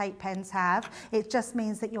normal tape pens have. It just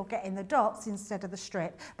means that you're getting the dots instead of the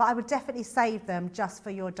strip. But I would definitely save them just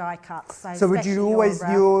for your die cuts. So would you always,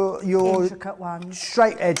 your intricate ones,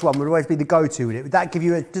 straight edge one would always be the go-to with it? Would that give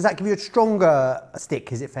you does that give you a stronger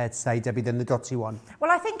stick, is it fair to say, Debbie, than the dotty one?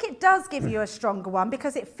 Well, I think it does give you a stronger one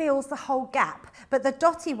because it fills the whole gap. But the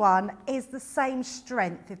dotty one is the same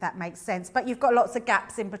strength, if that makes sense. But you've got lots of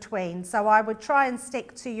gaps in between. So I would try and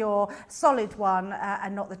stick to your solid one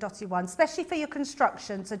and not the dotty one, especially for your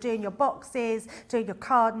construction. So doing your boxes, doing your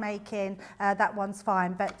card making, that one's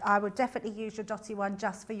fine. But I would definitely use your dotty one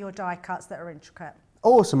just for your die cuts that are intricate.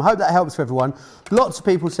 Awesome. I hope that helps for everyone. Lots of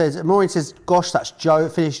people says, Maureen says, gosh, that's Joe,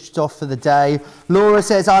 finished off for the day. Laura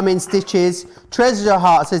says, I'm in stitches. Treasure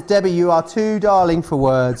Heart says, Debbie, you are too darling for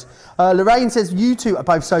words. Lorraine says, you two are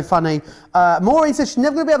both so funny. Maureen says she's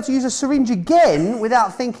never going to be able to use a syringe again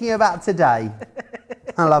without thinking about today.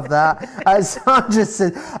 I love that. Sandra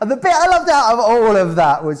says, the bit I loved out of all of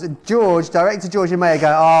that was director George and Mayer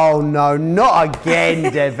go, oh no, not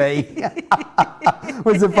again, Debbie.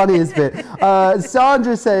 Was the funniest bit.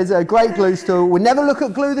 Sandra says, great glue stool. We'll never look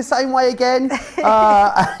at glue the same way again.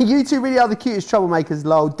 You two really are the cutest troublemakers,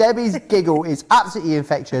 lol. Debbie's giggle is absolutely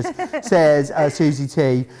infectious, says Susie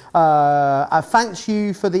T. Thanks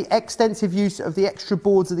you for the extensive use of the extra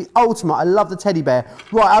boards of the Ultimate. I love the teddy bear.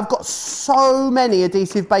 Right, I've got so many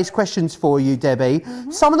adhesive-based questions for you, Debbie.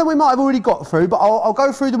 Some of them we might have already got through, but I'll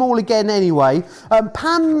go through them all again anyway.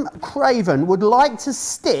 Pam Craven would like to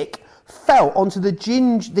stick felt onto the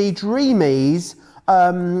Dreamies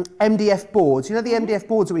MDF boards. You know the MDF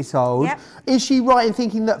boards that we sold? Yep. Is she right in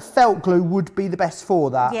thinking that felt glue would be the best for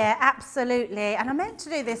that? Yeah, absolutely. And I meant to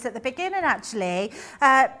do this at the beginning actually,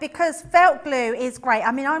 because felt glue is great.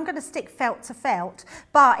 I mean, I'm going to stick felt to felt,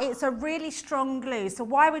 but it's a really strong glue. So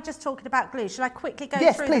while we're just talking about glue, should I quickly go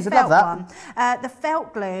through please, the I'd love felt that. one? The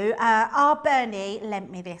felt glue, our Bernie lent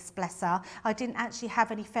me this, bless her. I didn't actually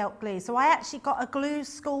have any felt glue. So I actually got a glue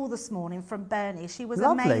school this morning from Bernie. She was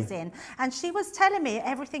Lovely. amazing. And she was telling telling me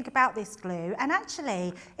everything about this glue, and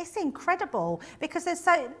actually it's incredible because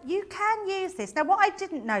you can use this. Now what I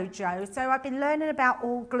didn't know, Joe, so I've been learning about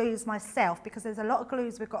all glues myself because there's a lot of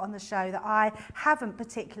glues we've got on the show that I haven't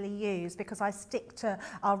particularly used because I stick to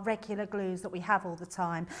our regular glues that we have all the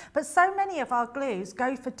time. But so many of our glues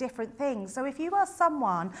go for different things. So if you are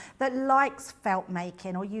someone that likes felt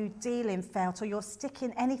making, or you deal in felt, or you're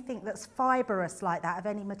sticking anything that's fibrous like that of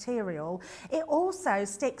any material, it also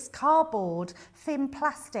sticks cardboard, thin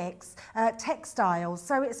plastics, textiles.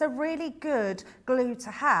 So it's a really good glue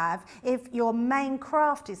to have if your main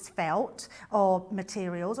craft is felt or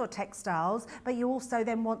materials or textiles, but you also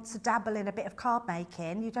then want to dabble in a bit of card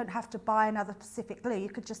making. You don't have to buy another specific glue. You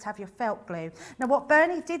could just have your felt glue. Now what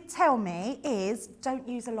Bernie did tell me is don't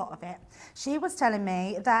use a lot of it. She was telling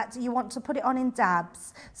me that you want to put it on in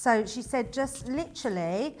dabs. So she said just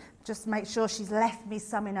literally, just make sure she's left me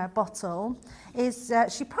some in her bottle,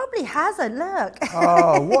 she probably hasn't, look.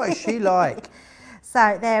 Oh, what is she like?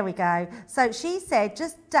 So there we go. So she said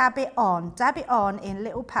just dab it on in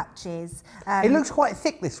little patches. It looks quite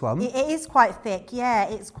thick, this one. It is quite thick, yeah,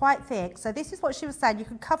 it's quite thick. So this is what she was saying, you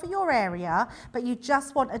can cover your area, but you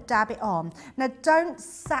just want to dab it on. Now don't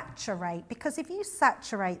saturate, because if you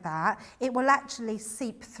saturate that, it will actually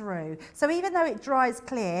seep through. So even though it dries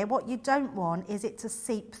clear, what you don't want is it to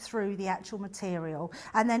seep through the actual material.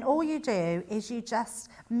 And then all you do is you just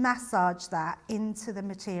massage that into the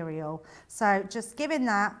material. So just giving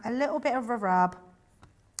that a little bit of a rub.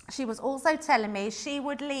 She was also telling me she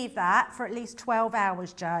would leave that for at least 12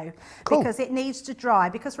 hours, Joe, because it needs to dry.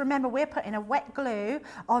 Because remember, we're putting a wet glue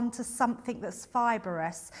onto something that's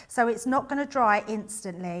fibrous, so it's not going to dry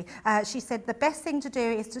instantly. She said the best thing to do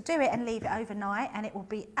is to do it and leave it overnight, and it will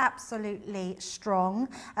be absolutely strong.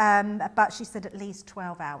 But she said at least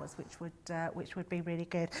 12 hours, which would be really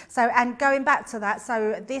good. So, and going back to that,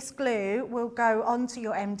 so this glue will go onto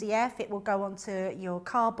your MDF, it will go onto your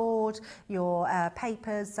cardboard, your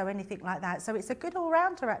papers, so anything like that. So it's a good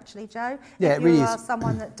all-rounder actually, Joe. Yeah, if it really you is. are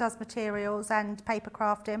someone that does materials and paper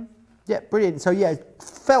crafting. Yeah, brilliant. So yeah,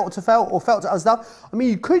 felt to felt or felt to other stuff. I mean,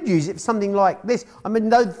 you could use it for something like this. I mean,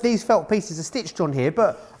 no, these felt pieces are stitched on here,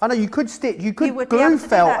 but I know you could glue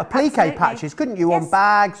felt applique patches, couldn't you, on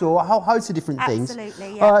bags or a whole host of different things.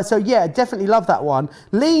 Absolutely, yeah. So yeah, definitely love that one.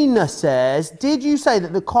 Lena says, did you say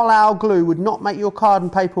that the Collao glue would not make your card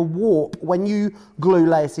and paper warp when you glue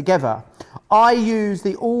layers together? I use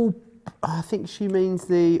I think she means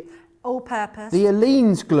the all-purpose. The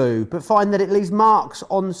Aleene's glue, but find that it leaves marks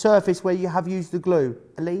on the surface where you have used the glue.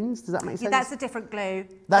 Aleene's, does that make sense? Yeah, that's a different glue.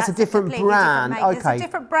 That's a different brand. Okay. It's a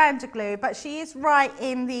different brand of glue, but she is right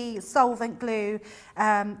in the solvent glue,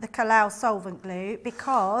 the Collao solvent glue,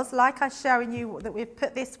 because like I was showing you that we've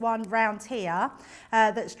put this one round here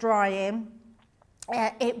that's drying.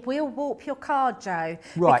 It will warp your card, Joe,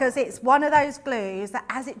 because it's one of those glues that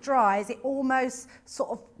as it dries, it almost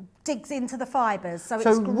sort of digs into the fibres, so it's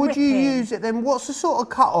gripping. Would you use it then? What's the sort of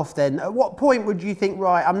cut off then? At what point would you think,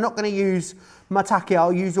 right, I'm not going to use my tacky,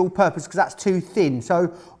 I'll use all purpose because that's too thin?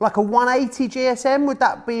 So like a 180 GSM, would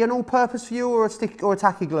that be an all purpose for you, or a stick or a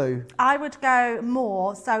tacky glue? I would go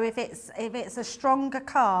more. So if it's a stronger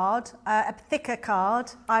card, a thicker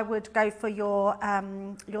card, I would go for your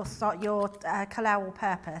Collao all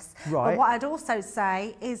purpose. Right. But what I'd also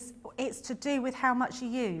say is it's to do with how much you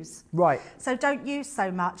use. Right. So don't use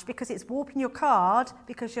so much, because it's warping your card,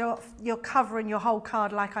 because you're covering your whole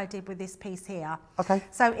card like I did with this piece here. Okay.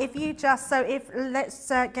 So if you just, let's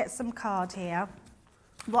get some card here.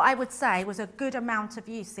 What I would say was a good amount of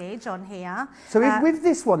usage on here. So with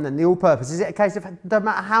this one then, the all-purpose, is it a case of no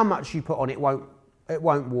matter how much you put on, it won't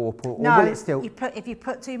warp, or will it still? If you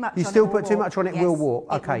put too much on it, you still put too much on it, will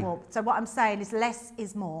warp. Okay. It will warp. So what I'm saying is less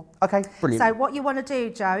is more. Okay, brilliant. So what you want to do,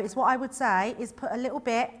 Joe, is what I would say is put a little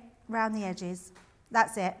bit round the edges.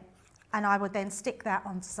 That's it. And I would then stick that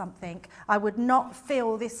onto something. I would not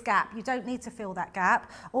fill this gap. You don't need to fill that gap.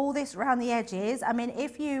 All this around the edges, I mean,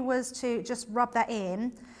 if you was to just rub that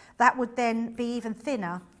in, that would then be even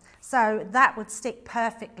thinner. So that would stick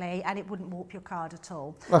perfectly and it wouldn't warp your card at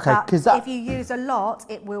all. Okay, because if you use a lot,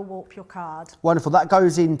 it will warp your card. Wonderful. That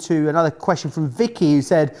goes into another question from Vicky, who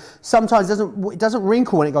said sometimes it doesn't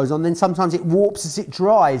wrinkle when it goes on, then sometimes it warps as it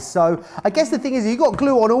dries. So I guess the thing is, if you've got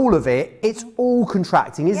glue on all of it, it's all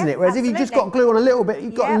contracting, isn't it? Whereas if you've just got glue on a little bit,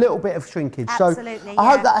 you've got a little bit of shrinkage. Absolutely, so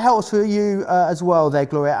I hope that helps for you as well there,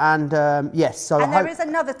 Gloria. And yes, so and there is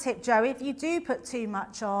another tip, Joe. If you do put too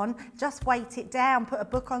much on, just weight it down, put a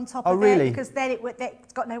book on top Oh, of really? it, because then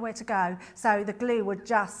it's got nowhere to go. So the glue would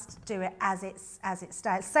just do it as it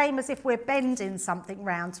stays. Same as if we're bending something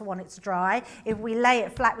round to want it to dry. If we lay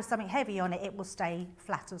it flat with something heavy on it, it will stay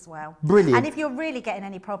flat as well. Brilliant. And if you're really getting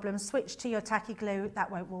any problems, switch to your tacky glue.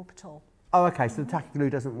 That won't warp at all. Oh, okay, so the tacky glue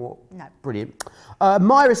doesn't warp. No. Brilliant.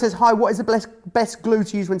 Myra says, hi, what is the best glue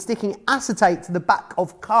to use when sticking acetate to the back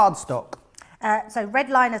of cardstock? So red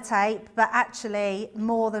liner tape, but actually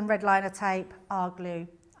more than red liner tape, our glue.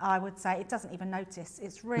 I would say it doesn't even notice.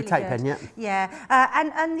 It's really The tape good. pen, yeah.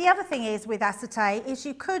 Yeah, and the other thing is with acetate is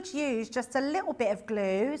you could use just a little bit of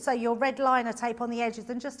glue, so your red liner tape on the edges,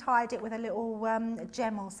 and just hide it with a little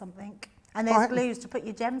gem or something. And there's glues to put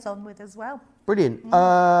your gems on with as well. Brilliant.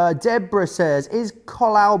 Deborah says, is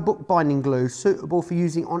Collall bookbinding glue suitable for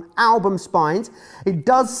using on album spines? It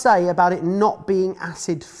does say about it not being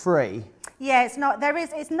acid free. Yeah, it's not.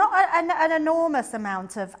 It's not an enormous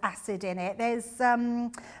amount of acid in it. There's.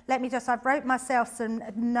 I've wrote myself some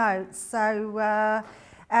notes. So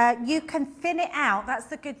you can thin it out. That's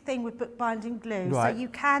the good thing with bookbinding glue. Right. So you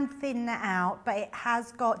can thin that out, but it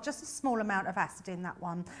has got just a small amount of acid in that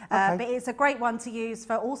one. Okay. But it's a great one to use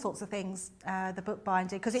for all sorts of things. The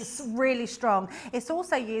bookbinding, because it's really strong. It's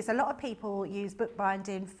also used. A lot of people use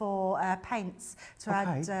bookbinding for paints to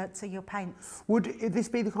add to your paints. Would this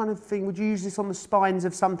be the kind of thing? Would you use this on the spines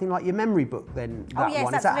of something like your memory book? Then that Oh yes,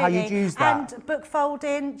 one absolutely. is that how you'd use that? And book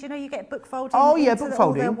folding. Do you know you get book folding? Oh yeah, into book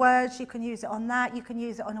all the folding. words. You can use it on that. You can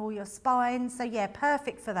use it on all your spines. So yeah,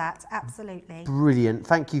 perfect for that. Absolutely. Brilliant.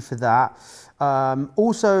 Thank you for that.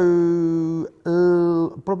 Also,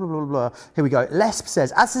 blah, blah, blah, blah. Here we go. Lesp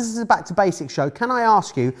says, as this is a back to basics show, can I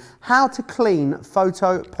ask you how to clean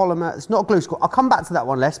photopolymer? It's not glue school. I'll come back to that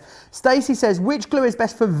one, Lesp. Stacey says, which glue is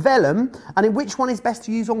best for vellum and which one is best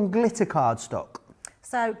to use on glitter cardstock?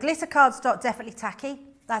 So glitter cardstock, definitely tacky.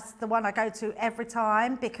 That's the one I go to every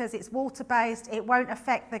time because it's water-based, it won't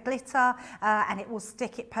affect the glitter and it will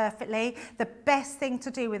stick it perfectly. The best thing to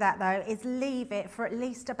do with that though is leave it for at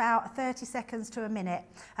least about 30 seconds to a minute.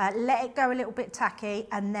 Let it go a little bit tacky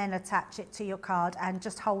and then attach it to your card and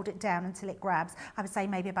just hold it down until it grabs. I would say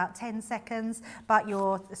maybe about 10 seconds, but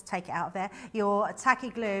let's take it out of there. Your tacky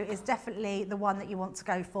glue is definitely the one that you want to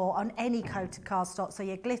go for on any coated cardstock. So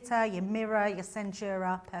your glitter, your mirror, your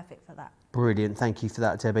Centura, perfect for that. Brilliant, thank you for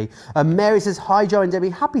that, Debbie. Mary says, hi Joe and Debbie,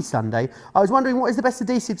 happy Sunday. I was wondering what is the best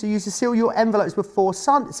adhesive to use to seal your envelopes before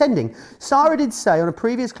sending? Sarah did say on a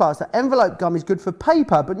previous class that envelope gum is good for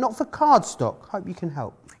paper, but not for cardstock. Hope you can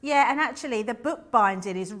help. Yeah, and actually the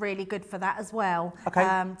bookbinding is really good for that as well,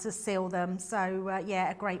 to seal them. So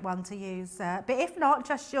yeah, a great one to use. But if not,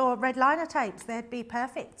 just your red liner tapes, they'd be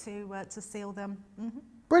perfect to seal them. Mm-hmm.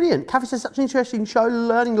 Brilliant. Kathy says, such an interesting show,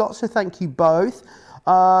 learning lots, so thank you both.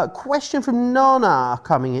 Question from Nona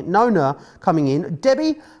coming in.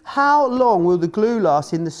 Debbie, how long will the glue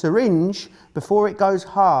last in the syringe before it goes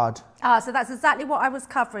hard? So that's exactly what I was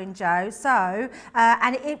covering, Joe. So,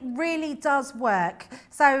 and it really does work.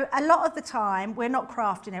 So a lot of the time we're not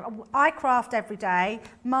crafting it. I craft every day.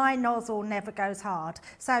 My nozzle never goes hard.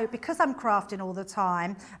 So because I'm crafting all the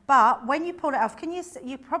time, but when you pull it off,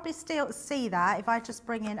 you probably still see that if I just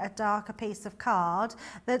bring in a darker piece of card,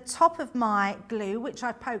 the top of my glue, which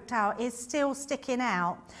I poked out, is still sticking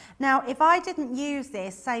out. Now, if I didn't use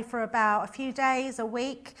this, say for about a few days, a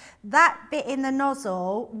week, that bit in the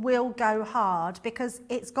nozzle will go hard because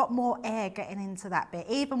it's got more air getting into that bit.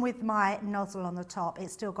 Even with my nozzle on the top,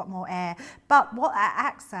 it's still got more air. But what that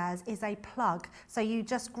acts as is a plug. So you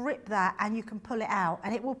just grip that and you can pull it out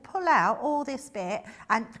and it will pull out all this bit,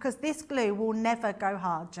 and because this glue will never go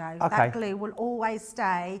hard, Joe. Okay. That glue will always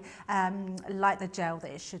stay like the gel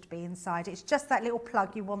that it should be inside. It's just that little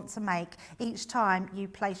plug you want to make each time you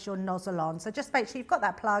place your nozzle on. So just make sure you've got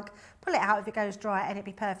that plug, pull it out if it goes dry and it'll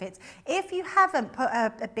be perfect. If you haven't put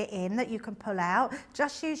a bit in that you can pull out,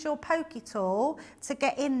 just use your pokey tool to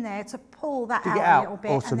get in there to pull that out a little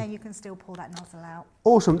bit. Awesome. And then you can still pull that nozzle out.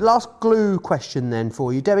 Awesome. Last glue question then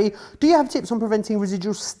for you. Debbie, do you have tips on preventing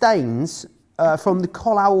residual stains from the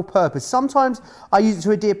Collall all-purpose? Sometimes I use it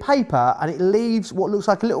to adhere paper and it leaves what looks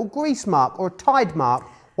like a little grease mark or a Tide mark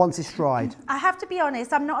once it's dried. I have to be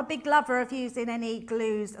honest, I'm not a big lover of using any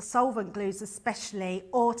glues, solvent glues especially,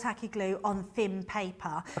 or tacky glue on thin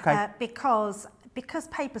paper, because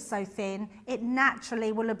paper's so thin, it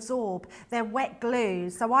naturally will absorb. They're wet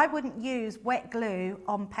glues, so I wouldn't use wet glue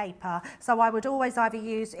on paper. So I would always either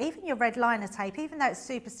use, even your red liner tape, even though it's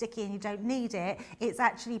super sticky and you don't need it, it's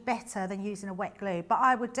actually better than using a wet glue. But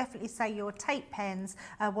I would definitely say your tape pens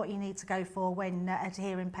are what you need to go for when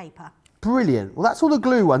adhering paper. Brilliant. Well, that's all the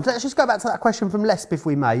glue ones. Let's just go back to that question from Lesp, if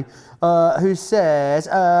we may, who says,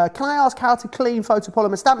 can I ask how to clean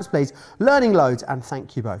photopolymer stamps, please? Learning loads, and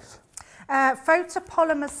thank you both.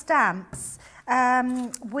 Photopolymer stamps.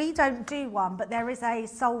 We don't do one, but there is a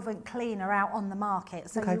solvent cleaner out on the market,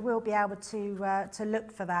 so you will be able to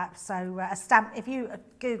look for that. So a stamp, if you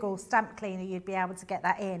Google stamp cleaner, you'd be able to get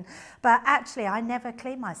that in. But actually, I never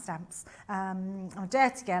clean my stamps. I'm a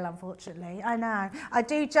dirty girl, unfortunately. I know. I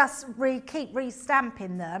do just keep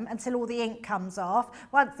re-stamping them until all the ink comes off.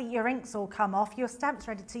 Once your ink's all come off, your stamp's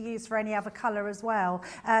ready to use for any other colour as well.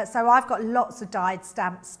 So I've got lots of dyed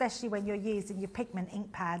stamps, especially when you're using your pigment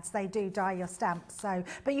ink pads. They do dye your stamps. So,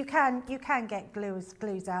 but you can get glues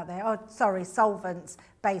out there. Oh, sorry,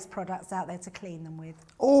 solvents-based products out there to clean them with.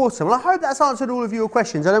 Awesome. Well, I hope that's answered all of your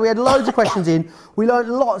questions. I know we had loads of questions in. We learned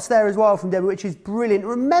lots there as well from Debbie, which is brilliant.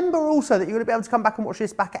 Remember also that you're going to be able to come back and watch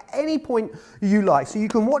this back at any point you like. So you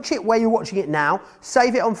can watch it where you're watching it now,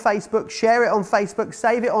 save it on Facebook, share it on Facebook,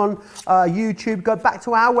 save it on YouTube, go back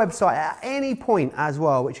to our website at any point as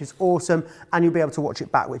well, which is awesome. And you'll be able to watch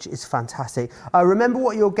it back, which is fantastic. Remember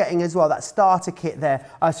what you're getting as well, that starter kit there.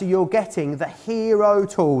 So you're getting the hero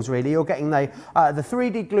tools, really. You're getting the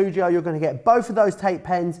 3D glue gel. You're going to get both of those tape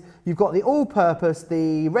pens. You've got the all-purpose,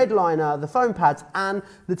 the red liner, the foam pads, and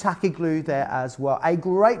the tacky glue there as well. A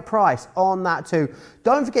great price on that too.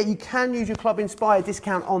 Don't forget, you can use your Club Inspire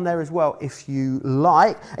discount on there as well if you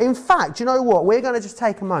like. In fact, you know what? We're going to just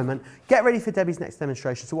take a moment, get ready for Debbie's next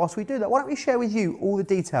demonstration. So whilst we do that, why don't we share with you all the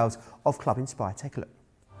details of Club Inspire? Take a look.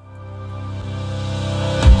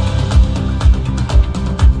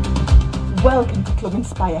 Welcome to Club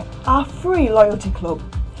Inspire, our free loyalty club.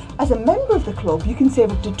 As a member of the club, you can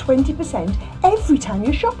save up to 20% every time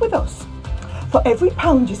you shop with us. For every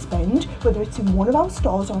 £1 you spend, whether it's in one of our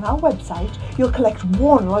stores or on our website, you'll collect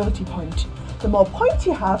 1 loyalty point. The more points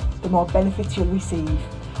you have, the more benefits you'll receive.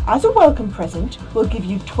 As a welcome present, we'll give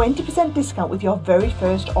you 20% discount with your very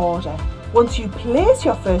first order. Once you place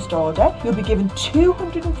your first order, you'll be given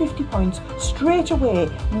 250 points straight away,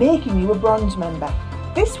 making you a bronze member.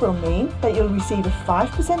 This will mean that you'll receive a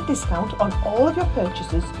 5% discount on all of your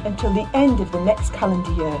purchases until the end of the next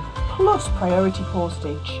calendar year, plus priority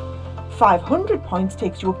postage. 500 points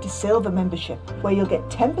takes you up to silver membership, where you'll get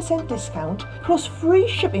 10% discount plus free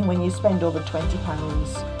shipping when you spend over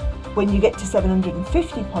 £20. When you get to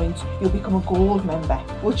 750 points, you'll become a gold member,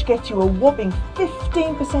 which gets you a whopping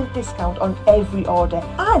 15% discount on every order,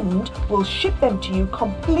 and we'll ship them to you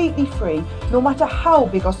completely free, no matter how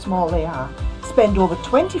big or small they are. Spend over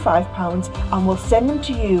 £25 and we'll send them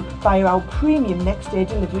to you via our premium next day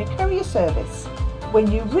delivery courier service. When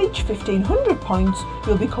you reach 1500 points,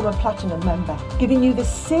 you'll become a platinum member, giving you the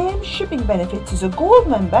same shipping benefits as a gold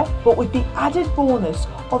member, but with the added bonus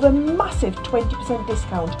of a massive 20%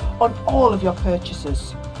 discount on all of your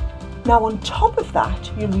purchases. Now on top of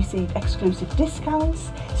that, you'll receive exclusive discounts,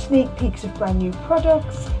 sneak peeks of brand new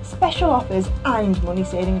products, special offers and money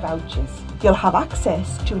saving vouchers. You'll have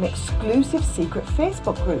access to an exclusive secret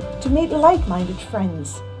Facebook group to meet like-minded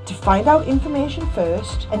friends, to find out information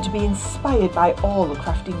first and to be inspired by all the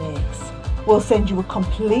crafty makes. We'll send you a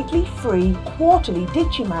completely free quarterly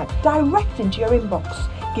Digimag direct into your inbox,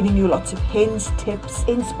 giving you lots of hints, tips,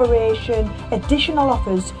 inspiration, additional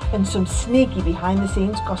offers and some sneaky behind the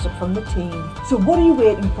scenes gossip from the team. So what are you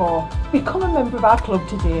waiting for? Become a member of our club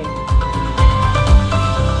today.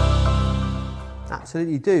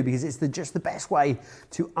 Absolutely do, because it's just the best way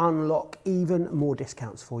to unlock even more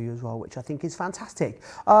discounts for you as well, which I think is fantastic.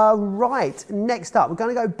 Right, next up, we're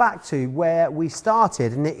going to go back to where we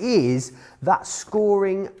started, and it is that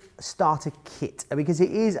scoring starter kit, because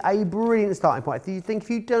it is a brilliant starting point. If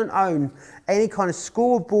you don't own any kind of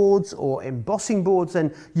scoreboards or embossing boards,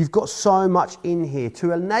 then you've got so much in here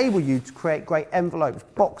to enable you to create great envelopes,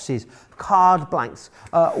 boxes, card blanks,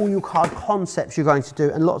 all your card concepts you're going to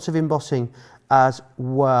do, and lots of embossing as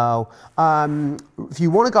well. If you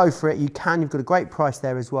want to go for it, you can. You've got a great price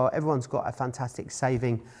there as well. Everyone's got a fantastic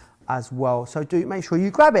saving as well, so do make sure you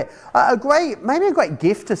grab it. Maybe a great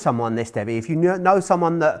gift to someone, this, Debbie. If you know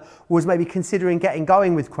someone that was maybe considering getting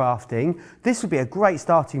going with crafting, this would be a great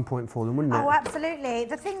starting point for them, wouldn't it? Oh, absolutely.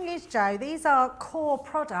 The thing is, Joe, these are core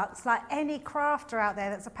products like any crafter out there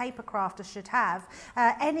that's a paper crafter should have.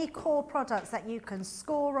 Any core products that you can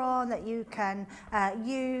score on, that you can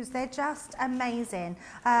use, they're just amazing.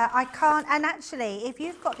 And actually, if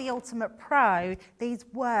you've got the Ultimate Pro, these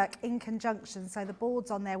work in conjunction, so the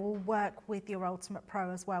boards on there will work with your Ultimate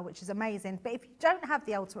Pro as well, which is amazing. But if you don't have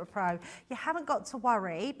the Ultimate Pro, you haven't got to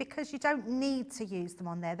worry, because you don't need to use them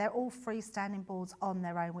on there. They're all freestanding boards on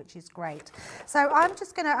their own, which is great. So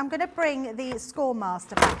I'm gonna bring the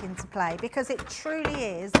Scoremaster back into play, because it truly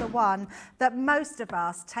is the one that most of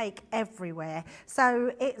us take everywhere.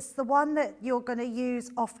 So it's the one that you're going to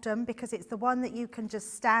use often, because it's the one that you can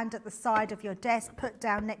just stand at the side of your desk, put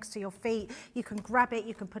down next to your feet. You can grab it,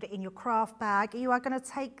 you can put it in your craft bag. You are going to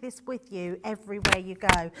take this with you everywhere you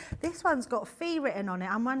go. This one's got fee written on it.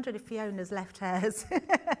 I'm wondering if Fiona's left hers.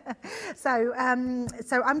 So I'm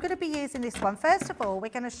going to be using this one. First of all, we're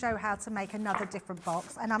going to show how to make another different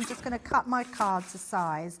box, and I'm just going to cut my card to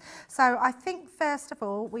size. So I think first of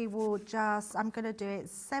all, we will just, I'm going to do it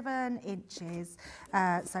 7 inches.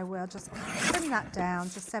 So we'll just trim that down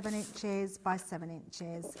to 7 inches by 7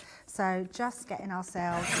 inches. So just getting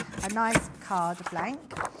ourselves a nice card blank.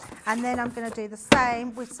 And then I'm going to do the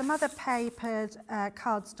same with some other papered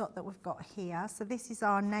cardstock that we've got here. So this is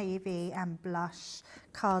our navy and blush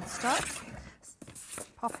cardstock.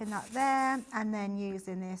 Popping that there, and then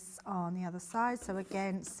using this on the other side. So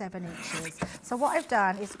again, 7 inches. So what I've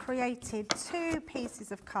done is created 2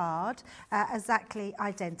 pieces of card exactly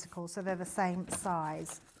identical, so they're the same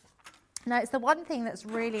size. Now, it's the one thing that's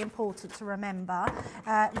really important to remember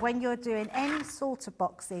when you're doing any sort of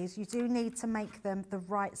boxes. You do need to make them the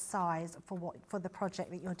right size for the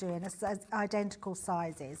project that you're doing, as identical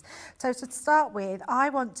sizes. So to start with,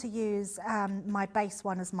 I want to use my base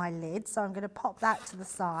one as my lid, so I'm going to pop that to the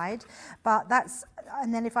side.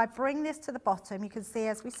 And then if I bring this to the bottom, you can see,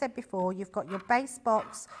 as we said before, you've got your base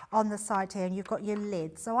box on the side here, and you've got your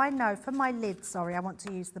lid. So I know for my lid, I want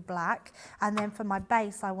to use the black, and then for my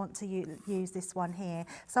base, I want to use this one here.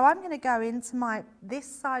 So I'm going to go into this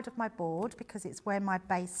side of my board, because it's where my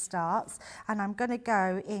base starts, and I'm going to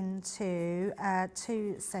go into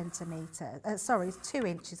 2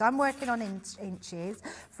 inches. I'm working on inches.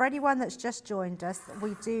 For anyone that's just joined us,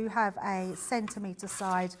 we do have a centimetre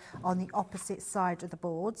side on the opposite side of the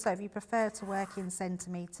board, so if you prefer to work in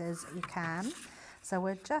centimetres, you can. So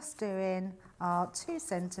we're just doing our 2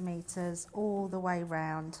 centimetres all the way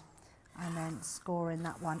round, and then scoring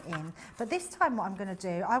that one in. But this time what I'm going to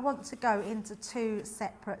do, I want to go into 2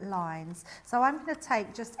 separate lines. So I'm going to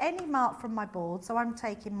take just any mark from my board. So I'm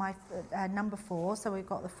taking my number 4, so we've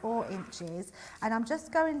got the 4 inches, and I'm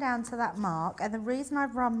just going down to that mark. And the reason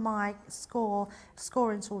I've run my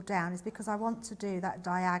scoring tool down is because I want to do that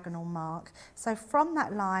diagonal mark. So from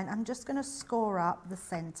that line, I'm just going to score up the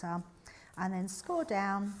centre, and then score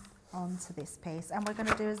down onto this piece, and we're going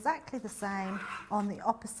to do exactly the same on the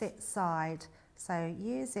opposite side. So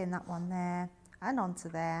using that one there and onto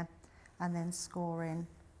there, and then scoring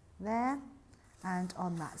there and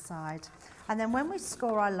on that side. And then when we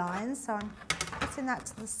score our lines, so I'm putting that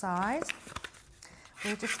to the side,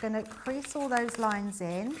 we're just going to crease all those lines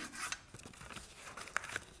in,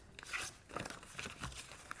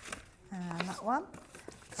 and that one.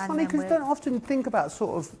 It's funny because you don't often think about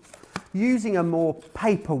sort of using a more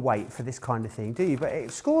paper weight for this kind of thing, do you? But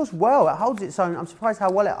it scores well, it holds its own. I'm surprised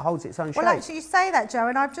how well it holds its own shape. Well, actually, you say that, Joe,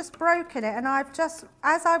 and I've just broken it, and I've just,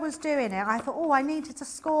 as I was doing it, I thought, oh, I needed to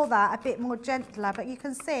score that a bit more gentler, but you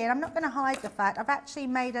can see, and I'm not going to hide the fact, I've actually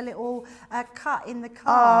made a little cut in the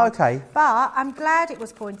card. Oh, okay. But I'm glad it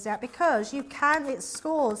was pointed out, because it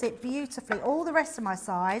scores it beautifully. All the rest of my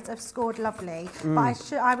sides have scored lovely,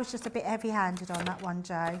 but I was just a bit heavy-handed on that one,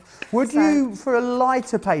 Joe. Would you, for a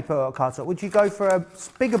lighter paper cardstock, would you go for a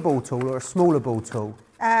bigger ball tool or a smaller ball tool?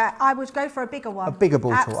 I would go for a bigger one. A bigger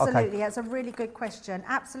ball tool, okay. Absolutely, that's a really good question.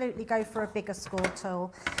 Absolutely go for a bigger score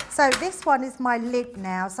tool. So this one is my lid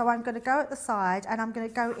now, so I'm going to go at the side and I'm going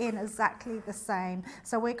to go in exactly the same.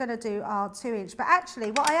 So we're going to do our 2 inch. But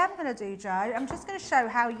actually what I am going to do, Joe, I'm just going to show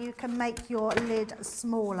how you can make your lid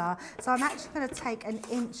smaller. So I'm actually going to take 1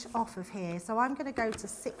 inch off of here. So I'm going to go to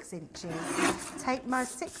 6 inches. Take my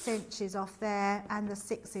 6 inches off there and the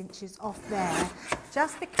 6 inches off there.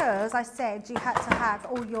 Just because I said you had to have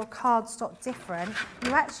all your cardstock different,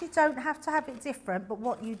 you actually don't have to have it different, but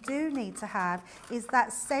what you do need to have is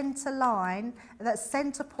that centre line, that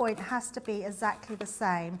centre point has to be exactly the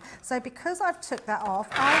same. So because I've took that off,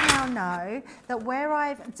 I now know that where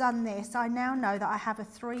I've done this, I now know that I have a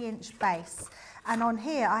 3 inch base. And on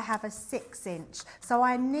here I have a 6 inch. So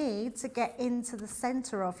I need to get into the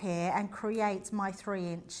centre of here and create my 3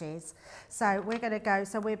 inches. So we're going to go,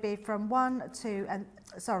 so we'll be from 1, 2, and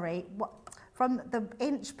from the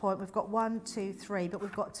inch point we've got 1, 2, 3, but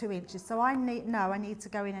we've got 2 inches. So I need to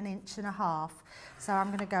go in 1.5 inches. So I'm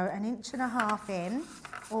going to go 1.5 inches in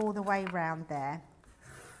all the way round there.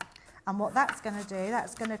 And what that's going to do,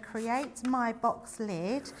 that's going to create my box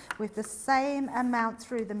lid with the same amount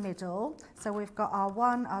through the middle. So we've got our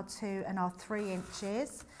 1, our 2 and our 3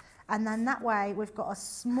 inches. And then that way we've got a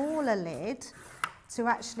smaller lid to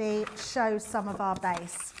actually show some of our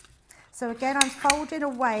base. So again, I'm folding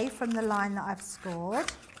away from the line that I've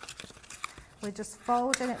scored. We're just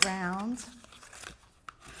folding it round.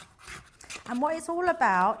 And what it's all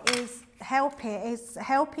about is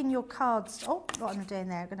helping your cards. Oh, what am I doing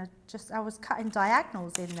there? I was cutting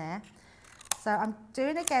diagonals in there. So I'm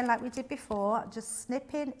doing again like we did before, just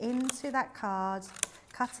snipping into that card,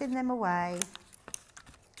 cutting them away,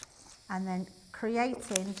 and then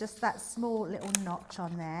creating just that small little notch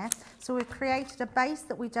on there. So we've created a base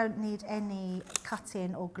that we don't need any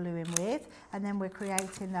cutting or gluing with, and then we're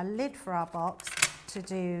creating the lid for our box to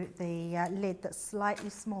do the lid that's slightly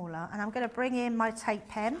smaller. And I'm going to bring in my tape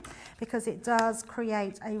pen because it does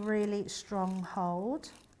create a really strong hold.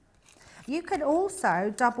 You can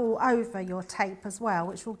also double over your tape as well,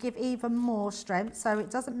 which will give even more strength. So it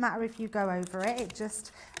doesn't matter if you go over it, it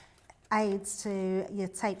just aids to your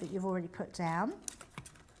tape that you've already put down.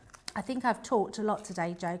 I think I've talked a lot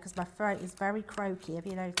today, Joe, because my throat is very croaky, have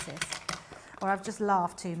you noticed? Or I've just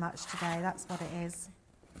laughed too much today, that's what it is.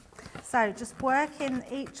 So just working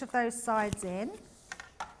each of those sides in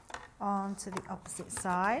onto the opposite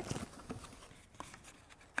side.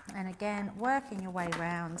 And again, working your way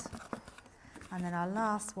around. And then our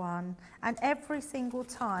last one, and every single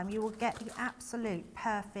time you will get the absolute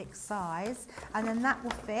perfect size, and then that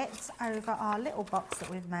will fit over our little box that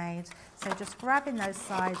we've made. So just grabbing those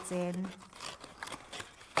sides in,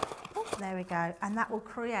 oh, there we go, and that will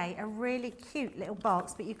create a really cute little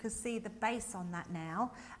box, but you can see the base on that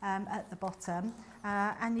now at the bottom,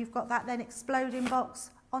 and you've got that then exploding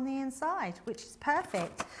box on the inside, which is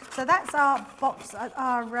perfect. So that's our box,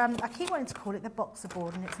 I keep wanting to call it the boxer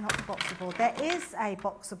board, and it's not the boxer board. There is a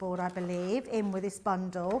boxer board, I believe, in with this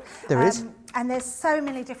bundle. There is. And there's so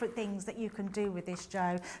many different things that you can do with this,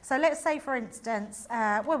 Joe. So let's say, for instance,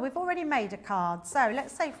 well, we've already made a card. So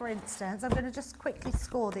let's say, for instance, I'm going to just quickly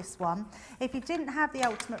score this one. If you didn't have the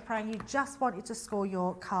Ultimate Pro and you just wanted to score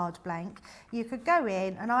your card blank, you could go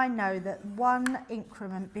in, and I know that one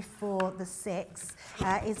increment before the 6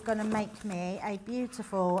 is going to make me a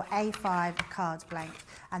beautiful A5 card blank,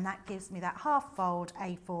 and that gives me that half fold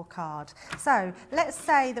A4 card. So let's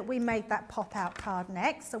say that we made that pop out card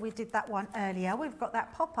next. So we did that one earlier. We've got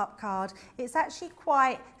that pop up card. It's actually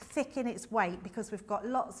quite thick in its weight because we've got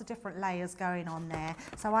lots of different layers going on there.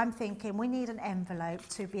 So I'm thinking we need an envelope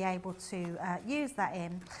to be able to use that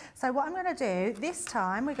in. So what I'm going to do this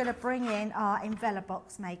time, we're going to bring in our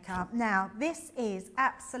Envelobox maker. Now this is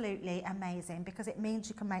absolutely amazing because it means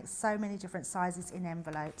you can make so many different sizes in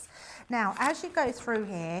envelopes. Now as you go through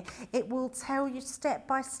here, it will tell you step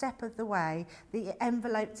by step of the way the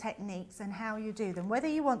envelope techniques and how you do them, whether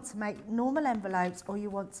you want to make normal envelopes or you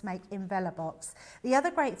want to make Envelobox. The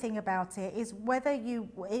other great thing about it is what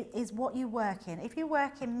you work in. If you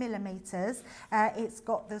work in millimeters, it's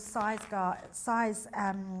got the size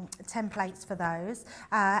templates for those,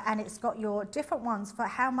 and it's got your different ones for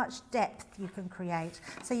how much depth you can create.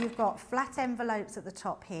 So you've got flat envelopes at the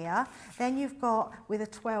top here, then you've got with a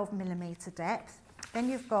 12mm depth, then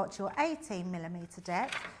you've got your 18mm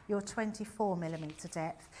depth, your 24mm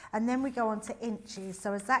depth, and then we go on to inches.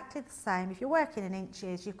 So exactly the same. If you're working in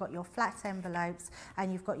inches, you've got your flat envelopes,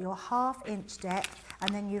 and you've got your 1/2 inch depth, and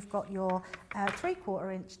then you've got your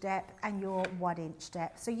 3/4 inch depth and your 1 inch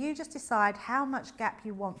depth. So you just decide how much gap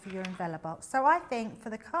you want for your Envelobox. So I think for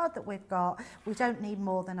the card that we've got, we don't need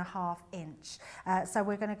more than a 1/2 inch. So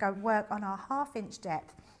we're going to go work on our 1/2 inch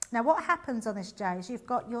depth. Now what happens on this, Joe, is you've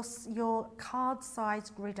got your card size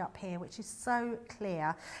grid up here, which is so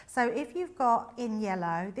clear. So if you've got in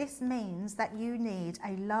yellow, this means that you need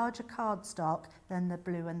a larger card stock than the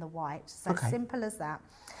blue and the white. So simple as that.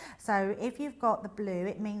 So if you've got the blue,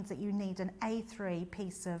 it means that you need an A3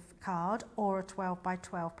 piece of card or a 12 by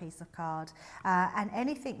 12 piece of card. And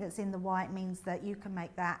anything that's in the white means that you can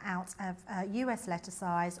make that out of a US letter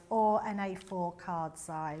size or an A4 card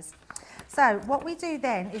size. So what we do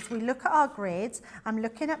then is we look at our grid. I'm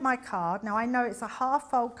looking at my card. Now I know it's a 1/2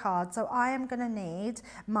 fold card, so I am going to need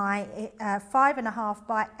my 5.5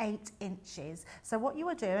 by 8 inches. So what you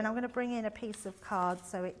will do, and I'm going to bring in a piece of card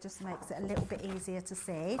so it just makes it a little bit easier to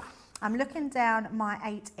see. I'm looking down my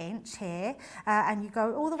 8 inch here, and you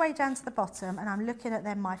go all the way down to the bottom, and I'm looking at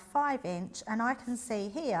then my 5 inch, and I can see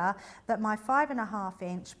here that my 5.5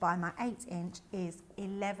 inch by my 8 inch is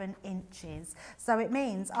 11 inches. So it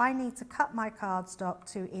means I need to cut my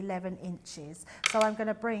cardstock to 11 inches. So I'm going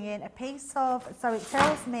to bring in a piece of, so it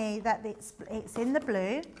tells me that it's in the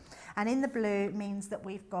blue, And in the blue means that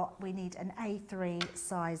we need an A3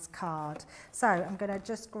 size card. So I'm going to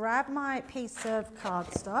just grab my piece of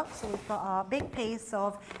cardstock. So we've got our big piece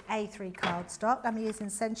of A3 cardstock. I'm using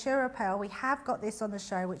Centura Pearl. We have got this on the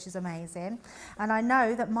show, which is amazing. And I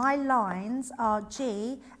know that my lines are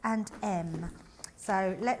G and M.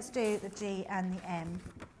 So let's do the G and the M.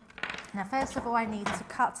 Now, first of all, I need to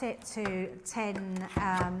cut it to 11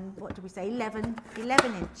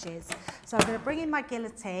 inches. So I'm going to bring in my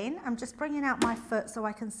guillotine. I'm just bringing out my foot so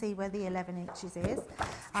I can see where the 11 inches is.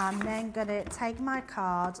 I'm then going to take my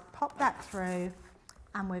card, pop that through,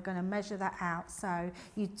 and we're going to measure that out. So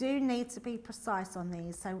you do need to be precise on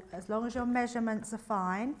these. So as long as your measurements are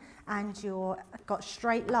fine and you've got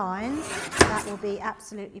straight lines, that will be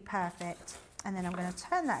absolutely perfect. And then I'm going to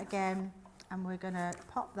turn that again, and we're going to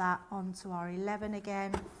pop that onto our 11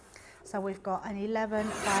 again. So we've got an 11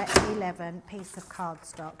 by 11 piece of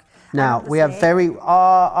cardstock. Now, we have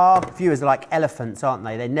our viewers are like elephants, aren't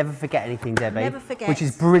they? They never forget anything, Debbie. Never forget. Which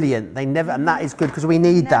is brilliant. They never, and that is good because we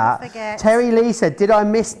need that. Forget. Terry Lee said, did I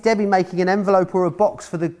miss Debbie making an envelope or a box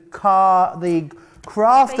for the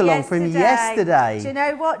craft along from yesterday? Do you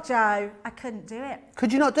know what, Joe? I couldn't do it.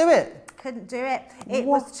 Could you not do it? Couldn't do it. It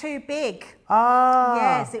was too big. Ah.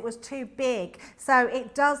 Yes, it was too big. So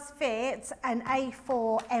it does fit an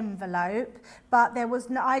A4 envelope, but there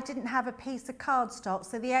was no, I didn't have a piece of cardstock,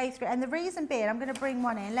 so the A3, and the reason being, I'm going to bring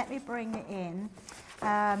one in. Let me bring it in.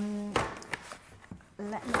 I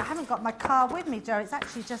haven't got my card with me, Joe. It's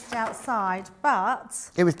actually just outside, but...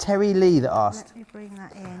 It was Terry Lee that asked. Let me bring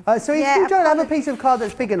that in. So if you don't have a piece of card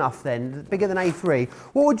that's big enough then, bigger than A3,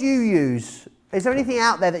 what would you use? Is there anything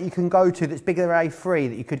out there that you can go to that's bigger than A3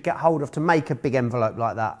 that you could get hold of to make a big envelope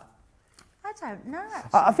like that? I don't know,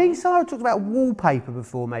 actually. I think Sarah talked about wallpaper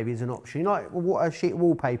before, maybe as an option. You know, like a sheet of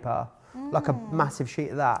wallpaper, like a massive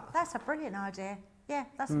sheet of that. That's a brilliant idea. Yeah,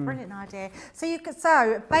 that's a brilliant idea. So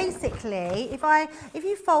so basically, if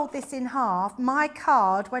you fold this in half, my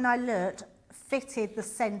card, when I looked, fitted the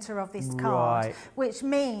centre of this card, right. Which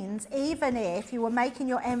means even if you were making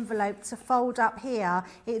your envelope to fold up here,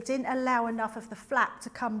 it didn't allow enough of the flap to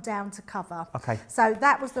come down to cover. Okay. So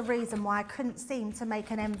that was the reason why I couldn't seem to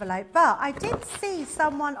make an envelope. But I did see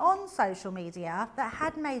someone on social media that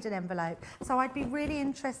had made an envelope. So I'd be really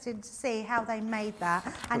interested to see how they made that.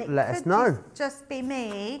 And it could just be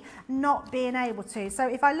me not being able to. So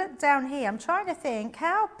if I look down here, I'm trying to think,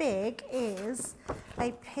 how big is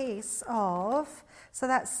a piece of, so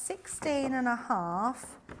that's 16 and a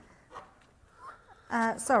half,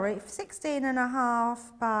 16 and a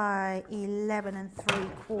half by 11 and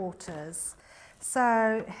 3/4.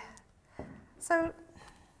 So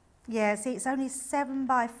yeah, see, it's only 7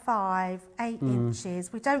 by 5, 8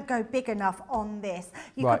 inches. We don't go big enough on this.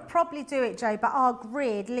 You could probably do it, Joe, but our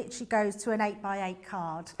grid literally goes to an 8 by 8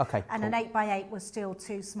 card. Okay, and an 8 by 8 was still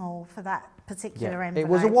too small for that particular envelope. It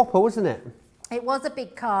was a whopper, wasn't it? It was a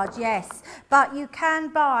big card, yes, but you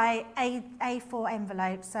can buy A4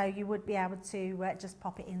 envelopes, so you would be able to just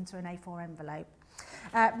pop it into an A4 envelope.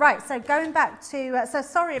 Right, so going back to, so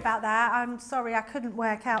sorry about that, I'm sorry I couldn't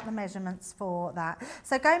work out the measurements for that.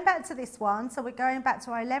 So going back to this one, so we're going back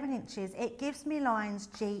to our 11 inches, it gives me lines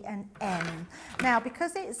G and M. Now,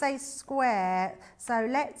 because it's a square, so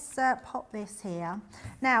let's pop this here.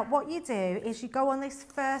 Now, what you do is you go on this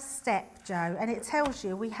first step, Joe, and it tells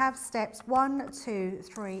you we have steps 1, 2,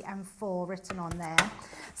 3 and 4 written on there.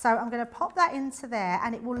 So I'm going to pop that into there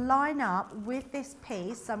and it will line up with this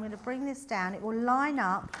piece. So I'm going to bring this down. It will line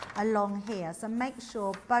up along here. So make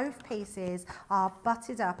sure both pieces are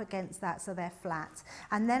butted up against that so they're flat.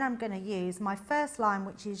 And then I'm going to use my first line,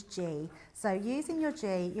 which is G. So using your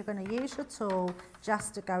G, you're going to use your tool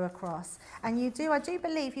just to go across. And you do, I do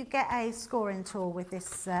believe you get a scoring tool with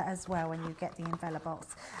this as well when you get the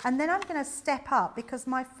Envelobox. And then I'm going to step up because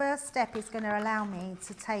my first step is going to allow me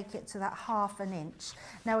to take it to that 1/2 inch.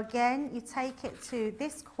 Now again, you take it to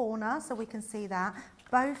this corner so we can see that.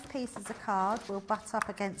 Both pieces of card will butt up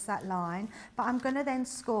against that line, but I'm going to then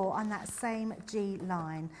score on that same G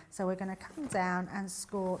line. So we're going to come down and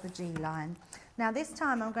score the G line. Now this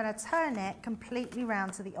time I'm going to turn it completely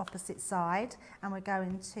round to the opposite side and we're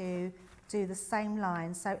going to do the same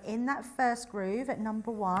line. So in that first groove at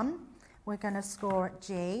number 1, we're going to score at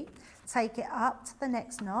G, take it up to the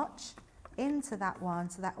next notch, into that one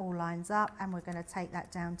so that all lines up, and we're going to take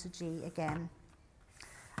that down to G again.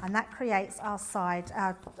 And that creates our side,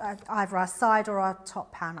 either our side or our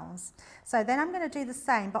top panels. So then I'm going to do the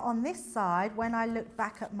same, but on this side, when I look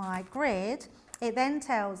back at my grid, it then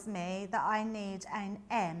tells me that I need an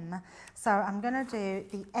M. So I'm going to do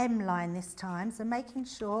the M line this time. So making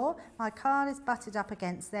sure my card is butted up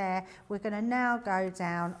against there, we're going to now go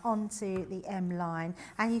down onto the M line.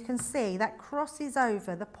 And you can see that crosses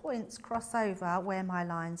over, the points cross over where my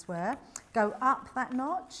lines were. Go up that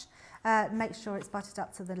notch. Make sure it's butted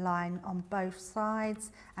up to the line on both sides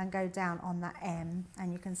and go down on that M.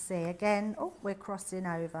 And you can see again, oh, we're crossing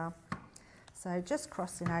over. So just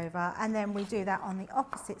crossing over, and then we do that on the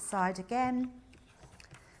opposite side again,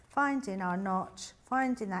 finding our notch,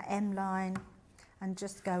 finding that M line, and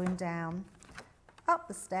just going down, up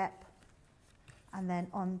the step, and then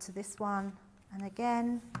onto this one, and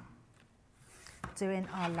again, doing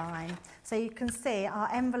our line. So you can see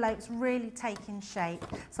our envelope's really taking shape.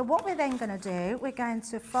 So what we're then going to do, we're going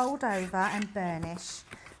to fold over and burnish.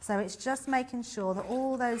 So it's just making sure that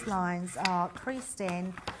all those lines are creased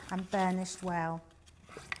in and burnished well.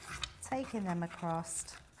 Taking them across.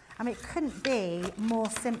 I mean, it couldn't be more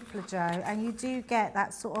simpler, Joe, and you do get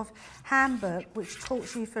that sort of handbook which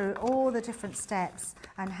talks you through all the different steps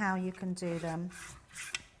and how you can do them.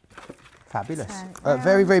 Fabulous.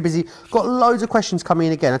 Very, very busy. Got loads of questions coming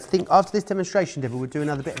in again. I think after this demonstration, Deborah, we'll do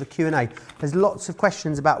another bit of a Q&A. There's lots of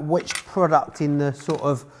questions about which product in the sort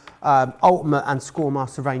of Ultimate and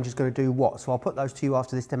Scoremaster range is going to do what. So I'll put those to you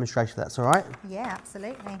after this demonstration, if that's all right. Yeah,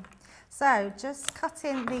 absolutely. So just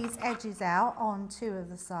cutting these edges out on two of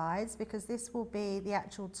the sides, because this will be the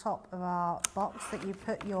actual top of our box that you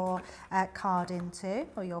put your card into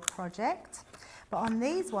or your project. But on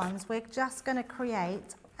these ones, we're just going to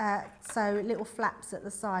create so little flaps at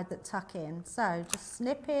the side that tuck in. So just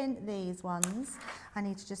snipping these ones, I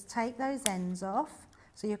need to just take those ends off.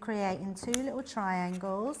 So you're creating two little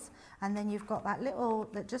triangles, and then you've got that little,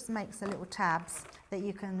 that just makes the little tabs that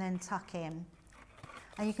you can then tuck in.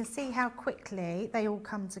 And you can see how quickly they all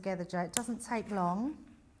come together, Joe. It doesn't take long.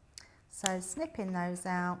 So snipping those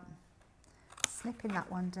out, snipping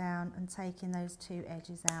that one down and taking those two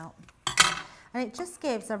edges out. And it just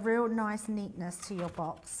gives a real nice neatness to your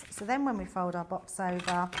box. So then when we fold our box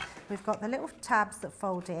over, we've got the little tabs that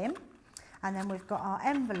fold in, and then we've got our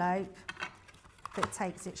envelope that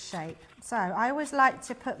takes its shape. So I always like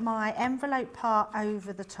to put my envelope part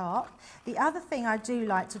over the top. The other thing I do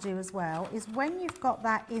like to do as well is when you've got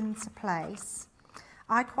that into place,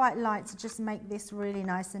 I quite like to just make this really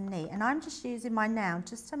nice and neat. And I'm just using my nail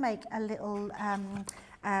just to make a little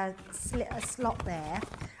a slot there.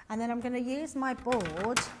 And then I'm going to use my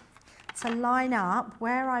board to line up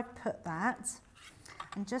where I put that,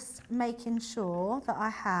 and just making sure that I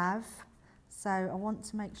have, so I want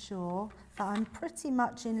to make sure that I'm pretty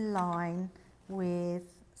much in line with,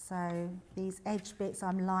 so these edge bits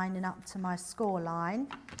I'm lining up to my score line,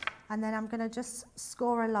 and then I'm going to just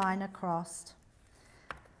score a line across.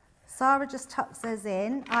 Sarah just tucks those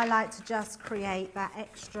in. I like to just create that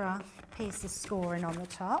extra piece of scoring on the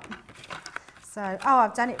top. So, oh,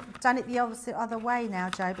 I've done it the opposite other way now,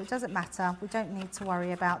 Joe, but it doesn't matter. We don't need to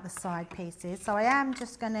worry about the side pieces. So I am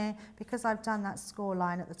just going to, because I've done that score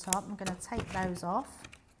line at the top, I'm going to take those off.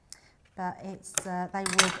 But it's they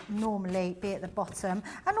would normally be at the bottom.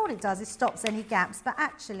 And all it does is stops any gaps. But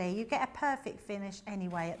actually, you get a perfect finish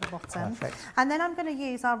anyway at the bottom. Perfect. And then I'm going to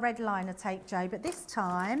use our red liner tape, Joe. But this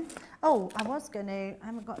time, oh, I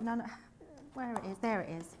haven't got none. Where it is? There it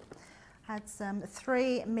is. Had some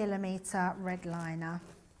 3mm red liner.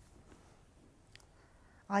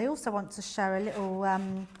 I also want to show a little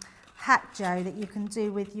hack, Joe, that you can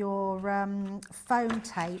do with your foam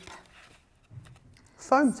tape.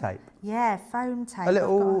 Foam tape? Yeah, foam tape. A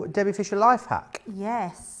little Debbie Fisher life hack?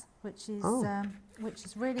 Yes, which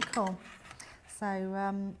is really cool. So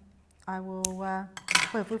I will, well,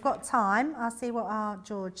 if we've got time, I'll see what our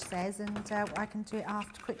George says, and I can do it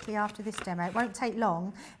quickly after this demo. It won't take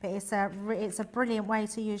long, but it's a brilliant way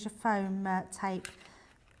to use your foam tape.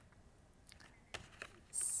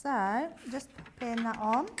 So just popping that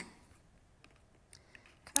on,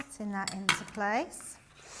 cutting that into place.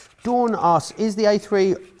 Dawn asks, is the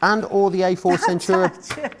A3 and or the A4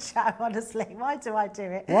 Centura... Joe, honestly, why do I do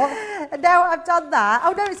it? What? No, I've done that.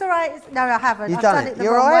 Oh, no, it's all right. No, I haven't. I've done it the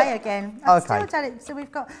wrong way again. I've still done it. So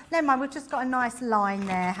we've got, never mind, we've just got a nice line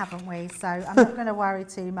there, haven't we? So I'm not going to worry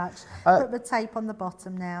too much. Put the tape on the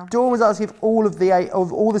bottom now. Dawn was asking if all of the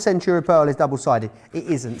Centura Pearl is double-sided. It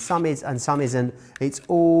isn't. Some is and some isn't. It's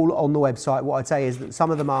all on the website. What I'd say is that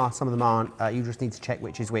some of them are, some of them aren't. You just need to check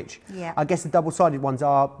which is which. Yeah. I guess the double-sided ones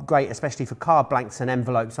are great, especially for card blanks and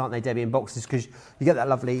envelopes, aren't they, Debbie, in boxes, because you get that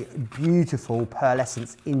lovely, beautiful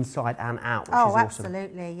pearlescence inside and out, which is awesome.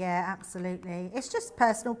 Absolutely, yeah, absolutely. It's just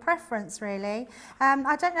personal preference, really.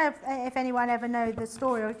 I don't know if anyone ever knows the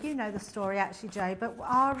story, or if you know the story, actually, Joe, but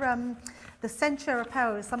our the Centura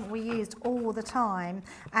pearl is something we used all the time,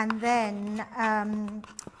 and then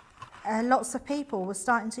lots of people were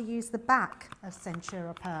starting to use the back of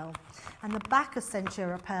Centura pearl, and the back of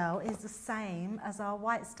Centura pearl is the same as our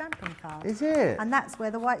white stamping card. Is it? And that's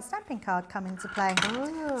where the white stamping card come into play.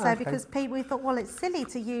 So okay. because we thought, well, it's silly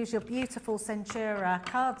to use your beautiful Centura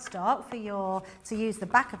cardstock to use the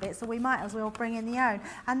back of it, so we might as well bring in the own.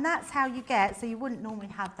 And that's how you get, so you wouldn't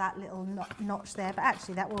normally have that little notch there, but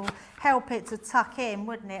actually that will help it to tuck in,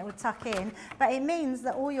 wouldn't it? It would tuck in. But it means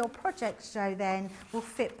that all your projects, Joe, then will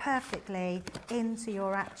fit perfectly into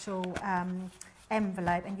your actual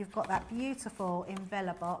envelope, and you've got that beautiful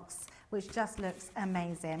Envelobox, which just looks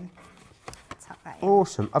amazing. Tuck that in.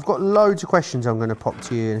 Awesome. I've got loads of questions I'm going to pop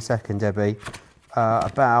to you in a second, Debbie,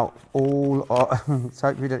 about all so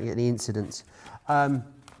hope we don't get any incidents.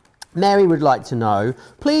 Mary would like to know,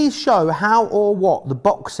 please show how or what the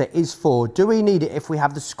box set is for. Do we need it if we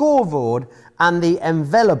have the scoreboard and the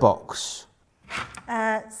Envelobox?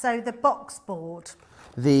 So the box board.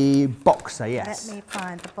 The boxer, yes. Let me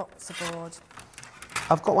find the boxer board.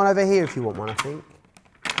 I've got one over here if you want one, I think.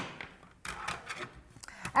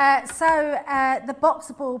 The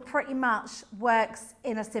boxer board pretty much works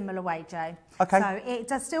in a similar way, Joe. Okay. So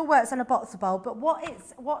it still works on a boxer bowl, but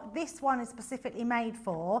what this one is specifically made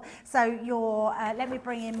for, so your, let me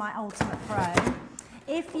bring in my Ultimate Pro.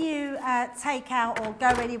 If you take out or go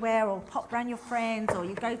anywhere or pop around your friends, or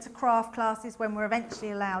you go to craft classes when we're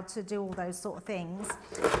eventually allowed to do all those sort of things,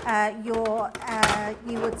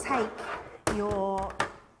 you would take your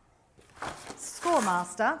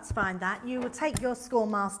Scoremaster, to find that, you will take your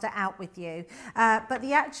Scoremaster out with you, but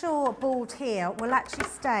the actual board here will actually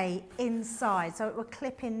stay inside, so it will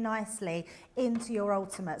clip in nicely into your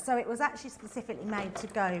Ultimate. So it was actually specifically made to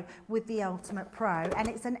go with the Ultimate Pro, and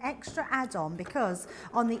it's an extra add-on because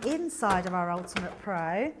on the inside of our Ultimate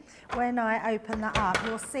Pro, when I open that up,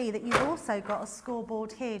 you'll see that you've also got a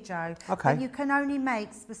scoreboard here, Joe. Okay. But you can only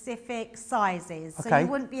make specific sizes, so okay. you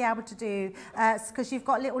wouldn't be able to do, because you've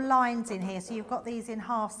got little lines in here, so you've got these in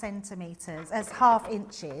half centimetres, as half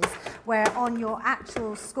inches, where on your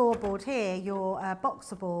actual scoreboard here, your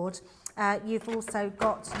boxer board, you've also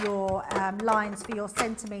got your lines for your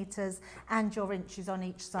centimetres and your inches on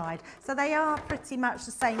each side. So they are pretty much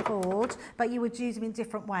the same board, but you would use them in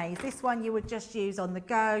different ways. This one you would just use on the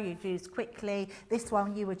go, you'd use quickly. This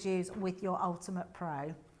one you would use with your Ultimate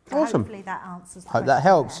Pro. So awesome. Hopefully that answers the Hope that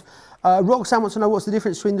helps. Roxanne wants to know what's the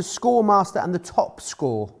difference between the Scoremaster and the Top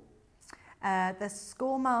Score. The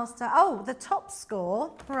Scoremaster, the Top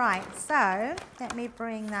Score. Right, so let me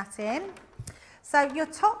bring that in. So your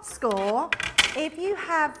Top Score, if you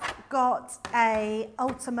have got a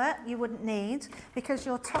Ultimate, you wouldn't need, because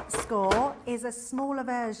your Top Score is a smaller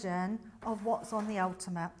version of what's on the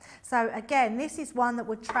Ultimate. So again, this is one that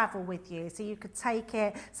would travel with you, so you could take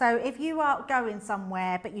it. So if you are going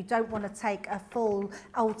somewhere but you don't want to take a full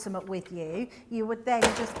Ultimate with you, you would then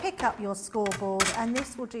just pick up your scoreboard, and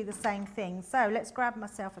this will do the same thing. So let's grab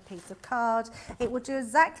myself a piece of card. It will do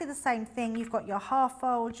exactly the same thing. You've got your half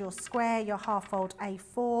fold, your square, your half fold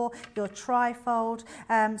A4, your tri-fold.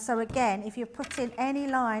 So again, if you're putting any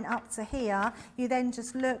line up to here, you then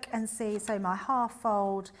just look and see, so my half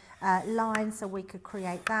fold line, so we could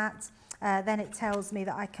create that. Then it tells me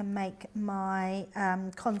that I can make my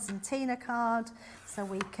concertina card, so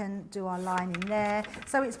we can do our line in there.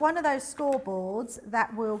 So it's one of those scoreboards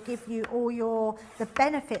that will give you all the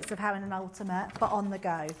benefits of having an Ultimate, but on the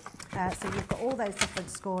go. So you've got all those different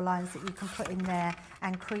score lines that you can put in there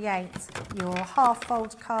and create your half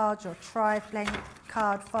fold card, your tri-blend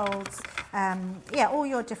card folds, all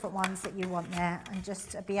your different ones that you want there, and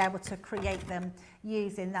just to be able to create them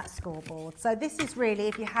using that scoreboard. So this is really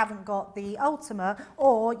if you haven't got the Ultimate,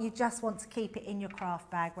 or you just want to keep it in your craft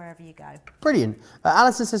bag wherever you go. Brilliant.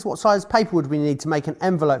 Alison says, what size paper would we need to make an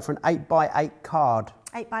envelope for an 8x8 card?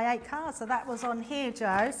 8x8 card, so that was on here,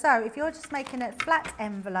 Joe. So if you're just making a flat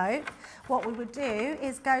envelope, what we would do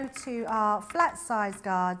is go to our flat size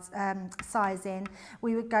guards sizing.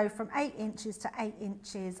 We would go from 8 inches to 8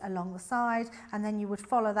 inches along the side, and then you would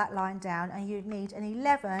follow that line down, and you'd need an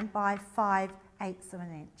 11 by 5/8 of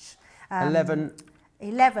an inch.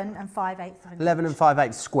 11 and 5/8 of an inch. 11 and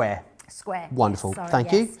 5/8 square. Square. Wonderful. Yes,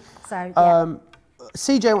 Thank you. So, yeah.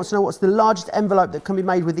 CJ wants to know what's the largest envelope that can be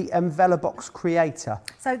made with the Envelobox Creator.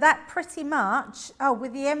 So that pretty much,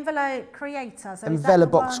 with the envelope creator. So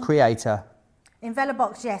Envelobox Creator.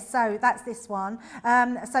 Envelobox, yes, so that's this one.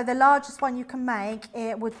 So the largest one you can make,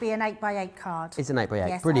 it would be an 8x8 card. It's an 8x8,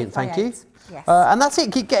 yes, brilliant, 8x8. thank you. Yes. And that's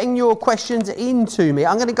it, keep getting your questions into me.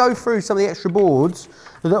 I'm going to go through some of the extra boards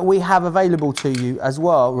that we have available to you as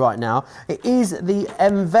well right now. It is the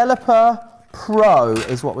Enveloper Pro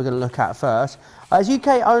is what we're going to look at first. It's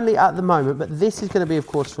UK only at the moment, but this is going to be, of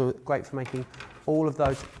course, great for making all of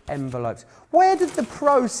those envelopes. Where does the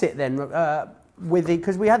Pro sit then?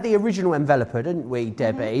 Because we had the original enveloper, didn't we,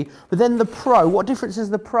 Debbie? But then the Pro, what difference does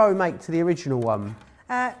the Pro make to the original one?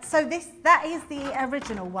 So that is the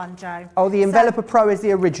original one, Joe. Oh, the Enveloper Pro is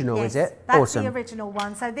the original, yes, is it? That's awesome. the original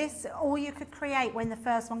one. So this, all you could create when the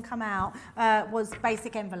first one came out was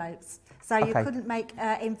basic envelopes. So you couldn't make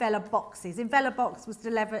Enveloboxes. Envelobox was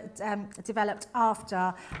developed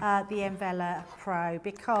after the Enveloper Pro,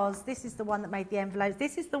 because this is the one that made the envelopes.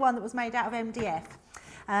 This is the one that was made out of MDF.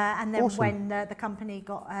 And then when the company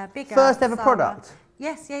got bigger... First ever product?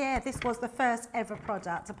 Yes, yeah, this was the first ever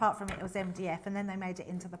product. Apart from it was MDF, and then they made it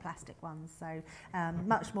into the plastic ones, so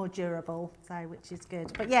much more durable, so which is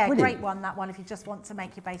good. But yeah, brilliant. Great one, that one, if you just want to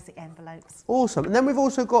make your basic envelopes. Awesome. And then we've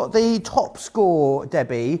also got the top score,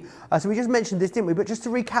 Debbie. So we just mentioned this, didn't we? But just to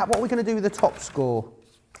recap, what we're going to do with the top score.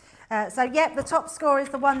 So yeah, the top score is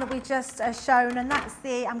the one that we just shown, and that's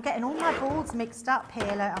the, I'm getting all my boards mixed up here,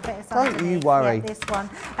 look, I bet it's Don't you worry. Yeah, this one.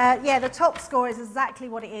 Yeah, the top score is exactly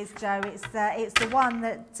what it is, Joe. It's the one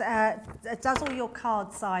that does all your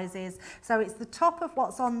card sizes. So it's the top of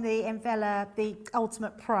what's on the Envelope, the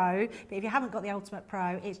Ultimate Pro, but if you haven't got the Ultimate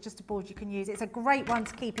Pro, it's just a board you can use. It's a great one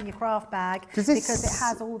to keep in your craft bag because it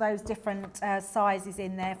has all those different sizes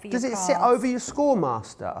in there for your cards. Does it sit over your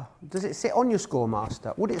Scoremaster? Does it sit on your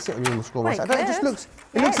Scoremaster? Would it sit on your Scoremaster? Well, it just looks,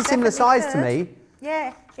 it looks a similar size to me.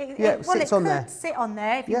 Yeah, it sits on there. Sit on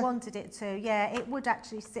there if you wanted it to. Yeah, it would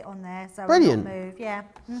actually sit on there, so brilliant. It would move. Yeah,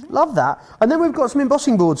 love that. And then we've got some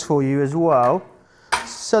embossing boards for you as well.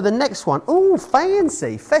 So the next one, oh,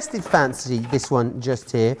 fancy, festive fancy, this one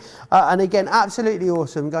just here. And again, absolutely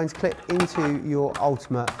awesome. Going to clip into your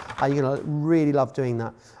Ultimate. You're going to really love doing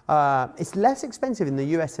that. It's less expensive in the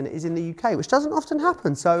US than it is in the UK, which doesn't often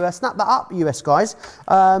happen. So snap that up, US guys.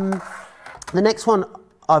 The next one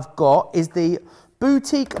I've got is the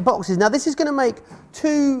boutique boxes. Now this is going to make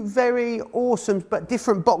two very awesome but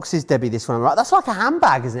different boxes, Debbie, this one, right? That's like a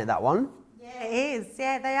handbag, isn't it, that one? Yeah, it is.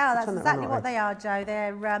 Yeah, they are. That's exactly what they are, Joe.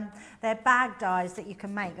 They're bag dies that you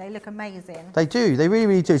can make. They look amazing. They do. They really,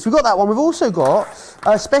 really do. So we've got that one. We've also got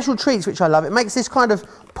special treats, which I love. It makes this kind of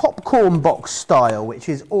popcorn box style, which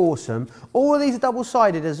is awesome. All of these are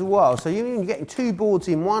double-sided as well. So you're getting two boards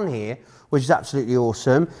in one here, which is absolutely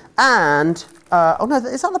awesome. And, oh no,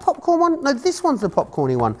 is that the popcorn one? No, this one's the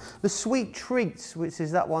popcorny one. The sweet treats, which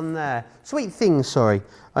is that one there. Sweet things, sorry.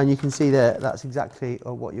 And you can see there, that's exactly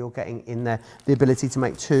what you're getting in there. The ability to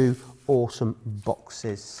make two awesome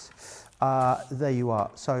boxes. There you are.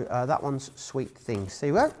 So that one's sweet things. There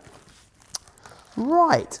you go.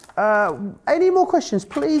 Right. Any more questions?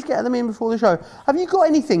 Please get them in before the show. Have you got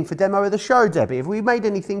anything for demo of the show, Debbie? Have we made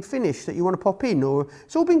anything finished that you want to pop in? Or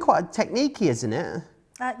it's all been quite techniquey, isn't it?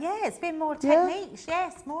 Yeah, it's been more techniques.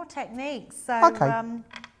 Yes, more techniques. So, okay.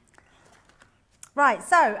 Right,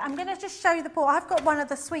 so I'm going to just show you the board. I've got one of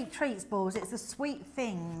the sweet treats boards. It's the Sweet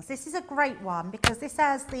Things. This is a great one because this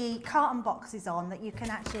has the carton boxes on that you can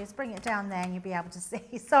actually just bring it down there and you'll be able to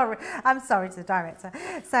see. Sorry, I'm sorry to the director.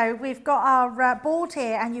 So we've got our board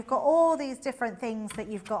here and you've got all these different things that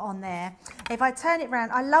you've got on there. If I turn it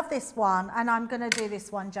around, I love this one and I'm going to do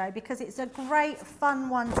this one, Joe, because it's a great fun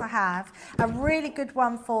one to have, a really good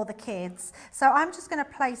one for the kids. So I'm just going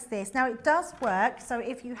to place this. Now it does work, so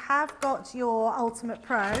if you have got your Ultimate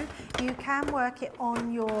Pro, you can work it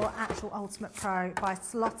on your actual Ultimate Pro by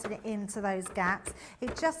slotting it into those gaps.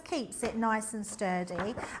 It just keeps it nice and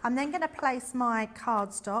sturdy. I'm then going to place my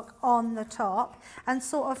cardstock on the top and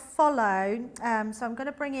sort of follow, so I'm going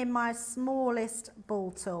to bring in my smallest ball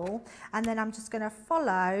tool and then I'm just going to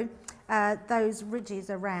follow those ridges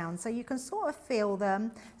around. So you can sort of feel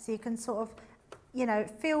them, so you can sort of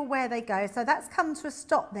feel where they go. So that's come to a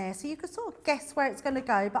stop there. So you can sort of guess where it's going to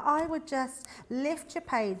go, but I would just lift your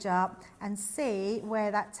page up and see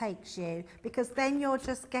where that takes you, because then you'll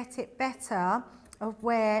just get it better of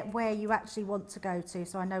where you actually want to go to.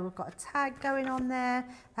 So I know we've got a tag going on there.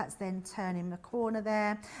 That's then turning the corner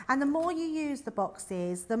there. And the more you use the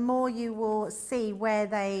boxes, the more you will see where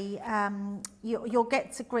they, you'll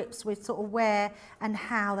get to grips with sort of where and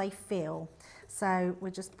how they feel. So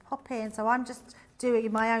we just pop in. So I'm just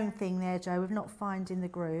doing my own thing there, Joe, with not finding the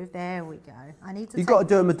groove. There we go. I need to. You've got to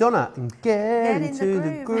do a Madonna and get into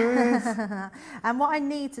the groove. And what I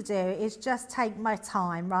need to do is just take my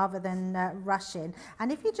time rather than rushing.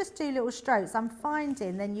 And if you just do little strokes, I'm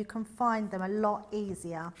finding then you can find them a lot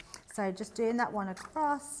easier. So just doing that one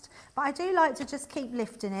across. But I do like to just keep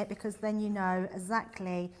lifting it because then you know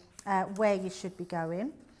exactly where you should be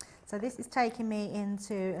going. So this is taking me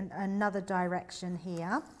into another direction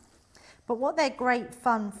here. But what they're great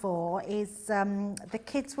fun for is the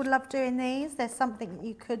kids would love doing these. There's something that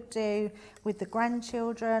you could do with the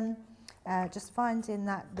grandchildren. Just finding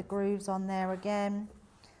that the grooves on there again,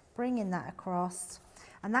 bringing that across.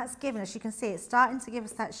 And that's given us, you can see it's starting to give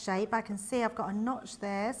us that shape. I can see I've got a notch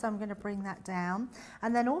there, so I'm going to bring that down.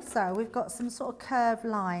 And then also we've got some sort of curved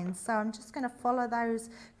lines. So I'm just going to follow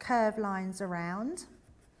those curved lines around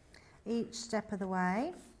each step of the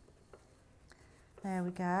way. There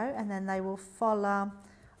we go. And then they will follow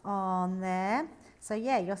on there. So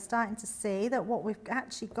yeah, you're starting to see that what we've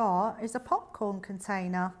actually got is a popcorn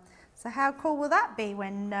container. So how cool will that be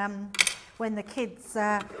when the kids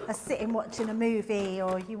are sitting watching a movie,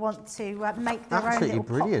 or you want to make their own little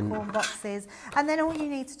popcorn boxes. And then all you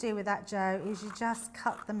need to do with that, Joe, is you just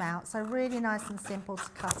cut them out. So really nice and simple to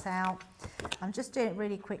cut out. I'm just doing it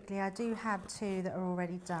really quickly. I do have two that are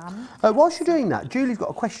already done. Whilst you're doing that, Julie's got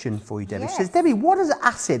a question for you, Debbie. Yes. She says, Debbie, what does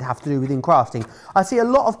acid have to do within crafting? I see a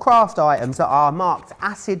lot of craft items that are marked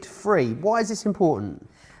acid-free. Why is this important?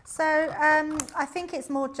 So I think it's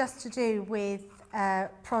more just to do with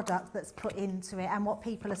product that's put into it and what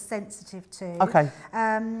people are sensitive to. Okay.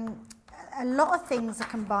 A lot of things are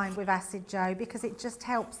combined with acid, Joe, because it just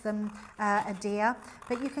helps them adhere.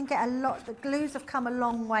 But you can get a lot, the glues have come a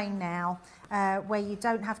long way now where you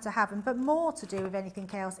don't have to have them, but more to do with anything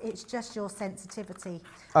else, it's just your sensitivity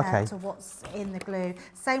to what's in the glue.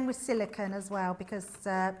 Same with silicone as well, because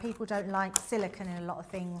people don't like silicone in a lot of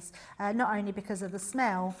things, not only because of the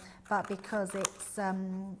smell, but because it's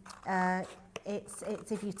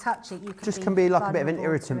if you touch it, you can be like a bit of an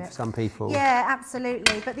irritant for some people. Yeah,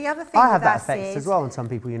 absolutely. But the other thing I have that effect as well on some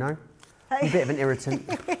people, you know. A bit of an irritant.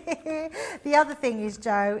 The other thing is,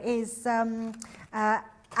 Joe, is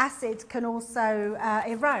acid can also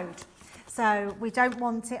erode. So we don't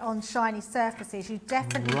want it on shiny surfaces. You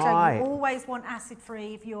definitely don't. You always want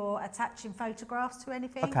acid-free if you're attaching photographs to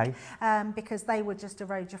anything, because they would just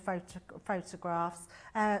erode your photographs.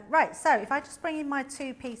 Right, so if I just bring in my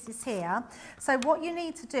two pieces here, so what you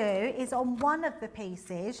need to do is on one of the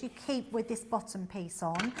pieces, you keep with this bottom piece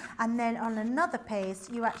on, and then on another piece,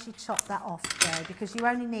 you actually chop that off, Joe, because you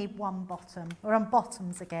only need one bottom. We're on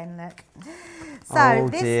bottoms again, look. So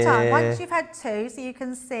this time, once you've had two, so you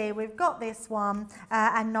can see we've got this one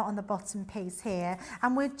and not on the bottom piece here,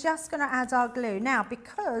 and we're just going to add our glue. Now,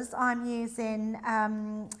 because I'm using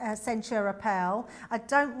Centura Pearl, I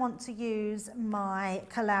don't want to use my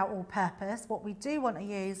Collao All-Purpose. What we do want to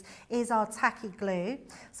use is our tacky glue.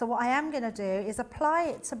 So what I am going to do is apply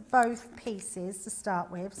it to both pieces to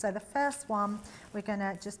start with. So the first one, we're going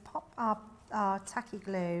to just pop our tacky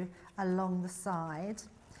glue along the side.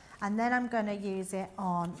 And then I'm going to use it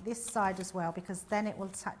on this side as well, because then it will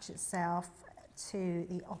attach itself to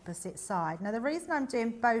the opposite side. Now, the reason I'm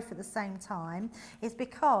doing both at the same time is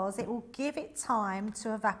because it will give it time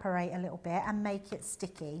to evaporate a little bit and make it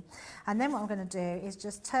sticky. And then what I'm going to do is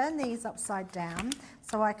just turn these upside down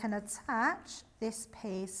so I can attach this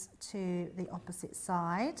piece to the opposite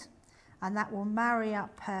side, and that will marry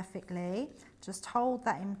up perfectly. Just hold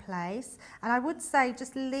that in place, and I would say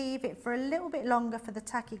just leave it for a little bit longer for the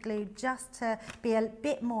tacky glue just to be a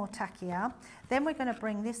bit more tackier. Then we're going to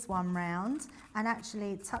bring this one round and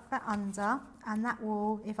actually tuck that under, and that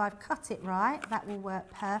will, if I've cut it right, that will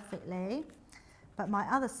work perfectly. But my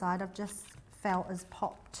other side I've just felt has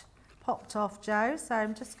popped off, Joe, so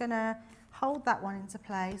I'm just going to hold that one into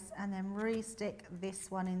place and then re-stick this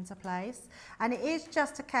one into place. And it is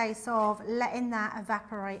just a case of letting that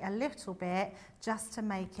evaporate a little bit just to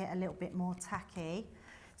make it a little bit more tacky.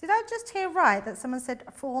 Did I just hear right that someone said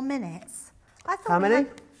 4 minutes? I thought How many?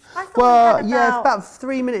 Well, yeah, it's about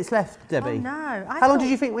 3 minutes left, Debbie. Oh no. How long did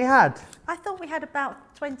you think we had? I thought we had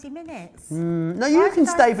about 20 minutes. No, you can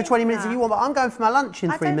stay for 20 minutes if you want, but I'm going for my lunch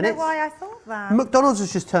in 3 minutes. I don't know why I thought that. McDonald's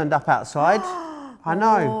has just turned up outside. I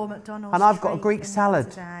know. Oh, McDonald's and I've got a Greek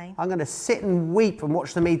salad. Today. I'm going to sit and weep and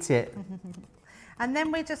watch them eat it. And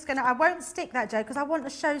then we're just gonna, I won't stick that, Joe, because I want to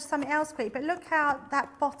show something else quick, but look how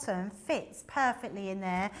that bottom fits perfectly in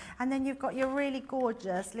there. And then you've got your really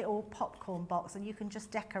gorgeous little popcorn box, and you can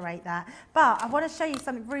just decorate that. But I want to show you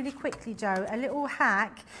something really quickly, Joe, a little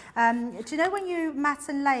hack. Do you know when you mat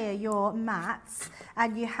and layer your mats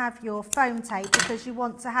and you have your foam tape because you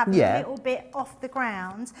want to have a little bit off the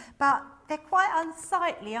ground, but they're quite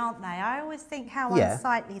unsightly, aren't they? I always think how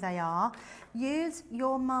unsightly they are. Use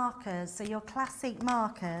your markers, so your classic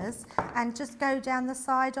markers, and just go down the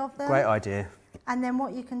side of them. Great idea. And then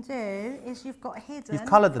what you can do is you've got hidden You've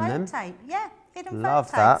coloured them foam then? tape. Yeah, hidden Love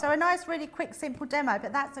foam that. tape. So a nice, really quick, simple demo,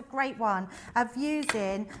 but that's a great one of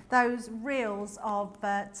using those reels of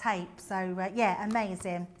tape. So yeah,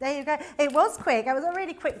 amazing. There you go. It was quick. It was a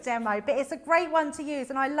really quick demo, but it's a great one to use.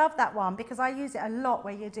 And I love that one because I use it a lot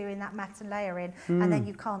where you're doing that mat and layering and then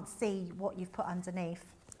you can't see what you've put underneath.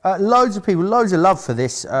 Loads of people, loads of love for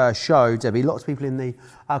this show, Debbie. Lots of people in the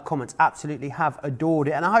comments absolutely have adored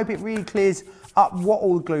it. And I hope it really clears up what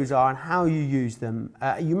all the glues are and how you use them.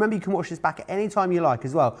 You remember you can watch this back at any time you like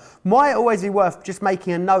as well. Might always be worth just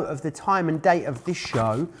making a note of the time and date of this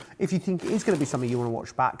show if you think it is going to be something you want to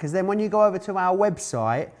watch back. Because then when you go over to our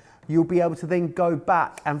website, you'll be able to then go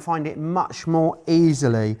back and find it much more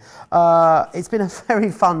easily. It's been a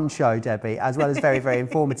very fun show, Debbie, as well as very, very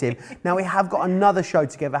informative. Now, we have got another show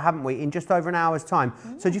together, haven't we, in just over an hour's time.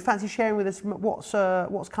 So do you fancy sharing with us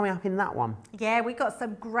what's coming up in that one? Yeah, we've got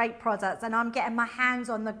some great products, and I'm getting my hands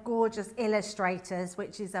on the gorgeous illustrators,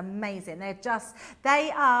 which is amazing.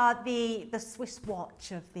 They are the Swiss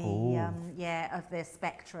watch of the of the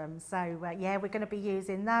spectrum. So yeah, we're going to be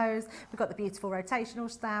using those. We've got the beautiful rotational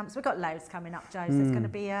stamps. We've got loads coming up, Joe, so it's going to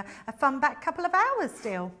be a fun back couple of hours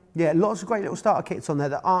still. Yeah, lots of great little starter kits on there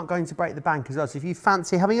that aren't going to break the bank as well. So if you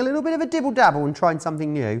fancy having a little bit of a dibble-dabble and trying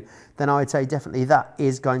something new, then I would say definitely that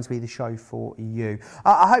is going to be the show for you.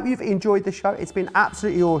 I hope you've enjoyed the show. It's been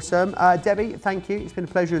absolutely awesome. Debbie, thank you. It's been a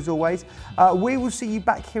pleasure as always. We will see you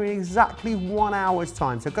back here in exactly 1 hour's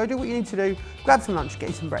time. So go do what you need to do. Grab some lunch, get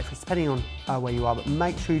you some breakfast, depending on where you are. But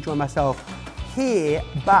make sure you join myself here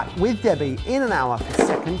back with Debbie in an hour for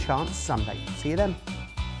Second Chance Sunday. See you then.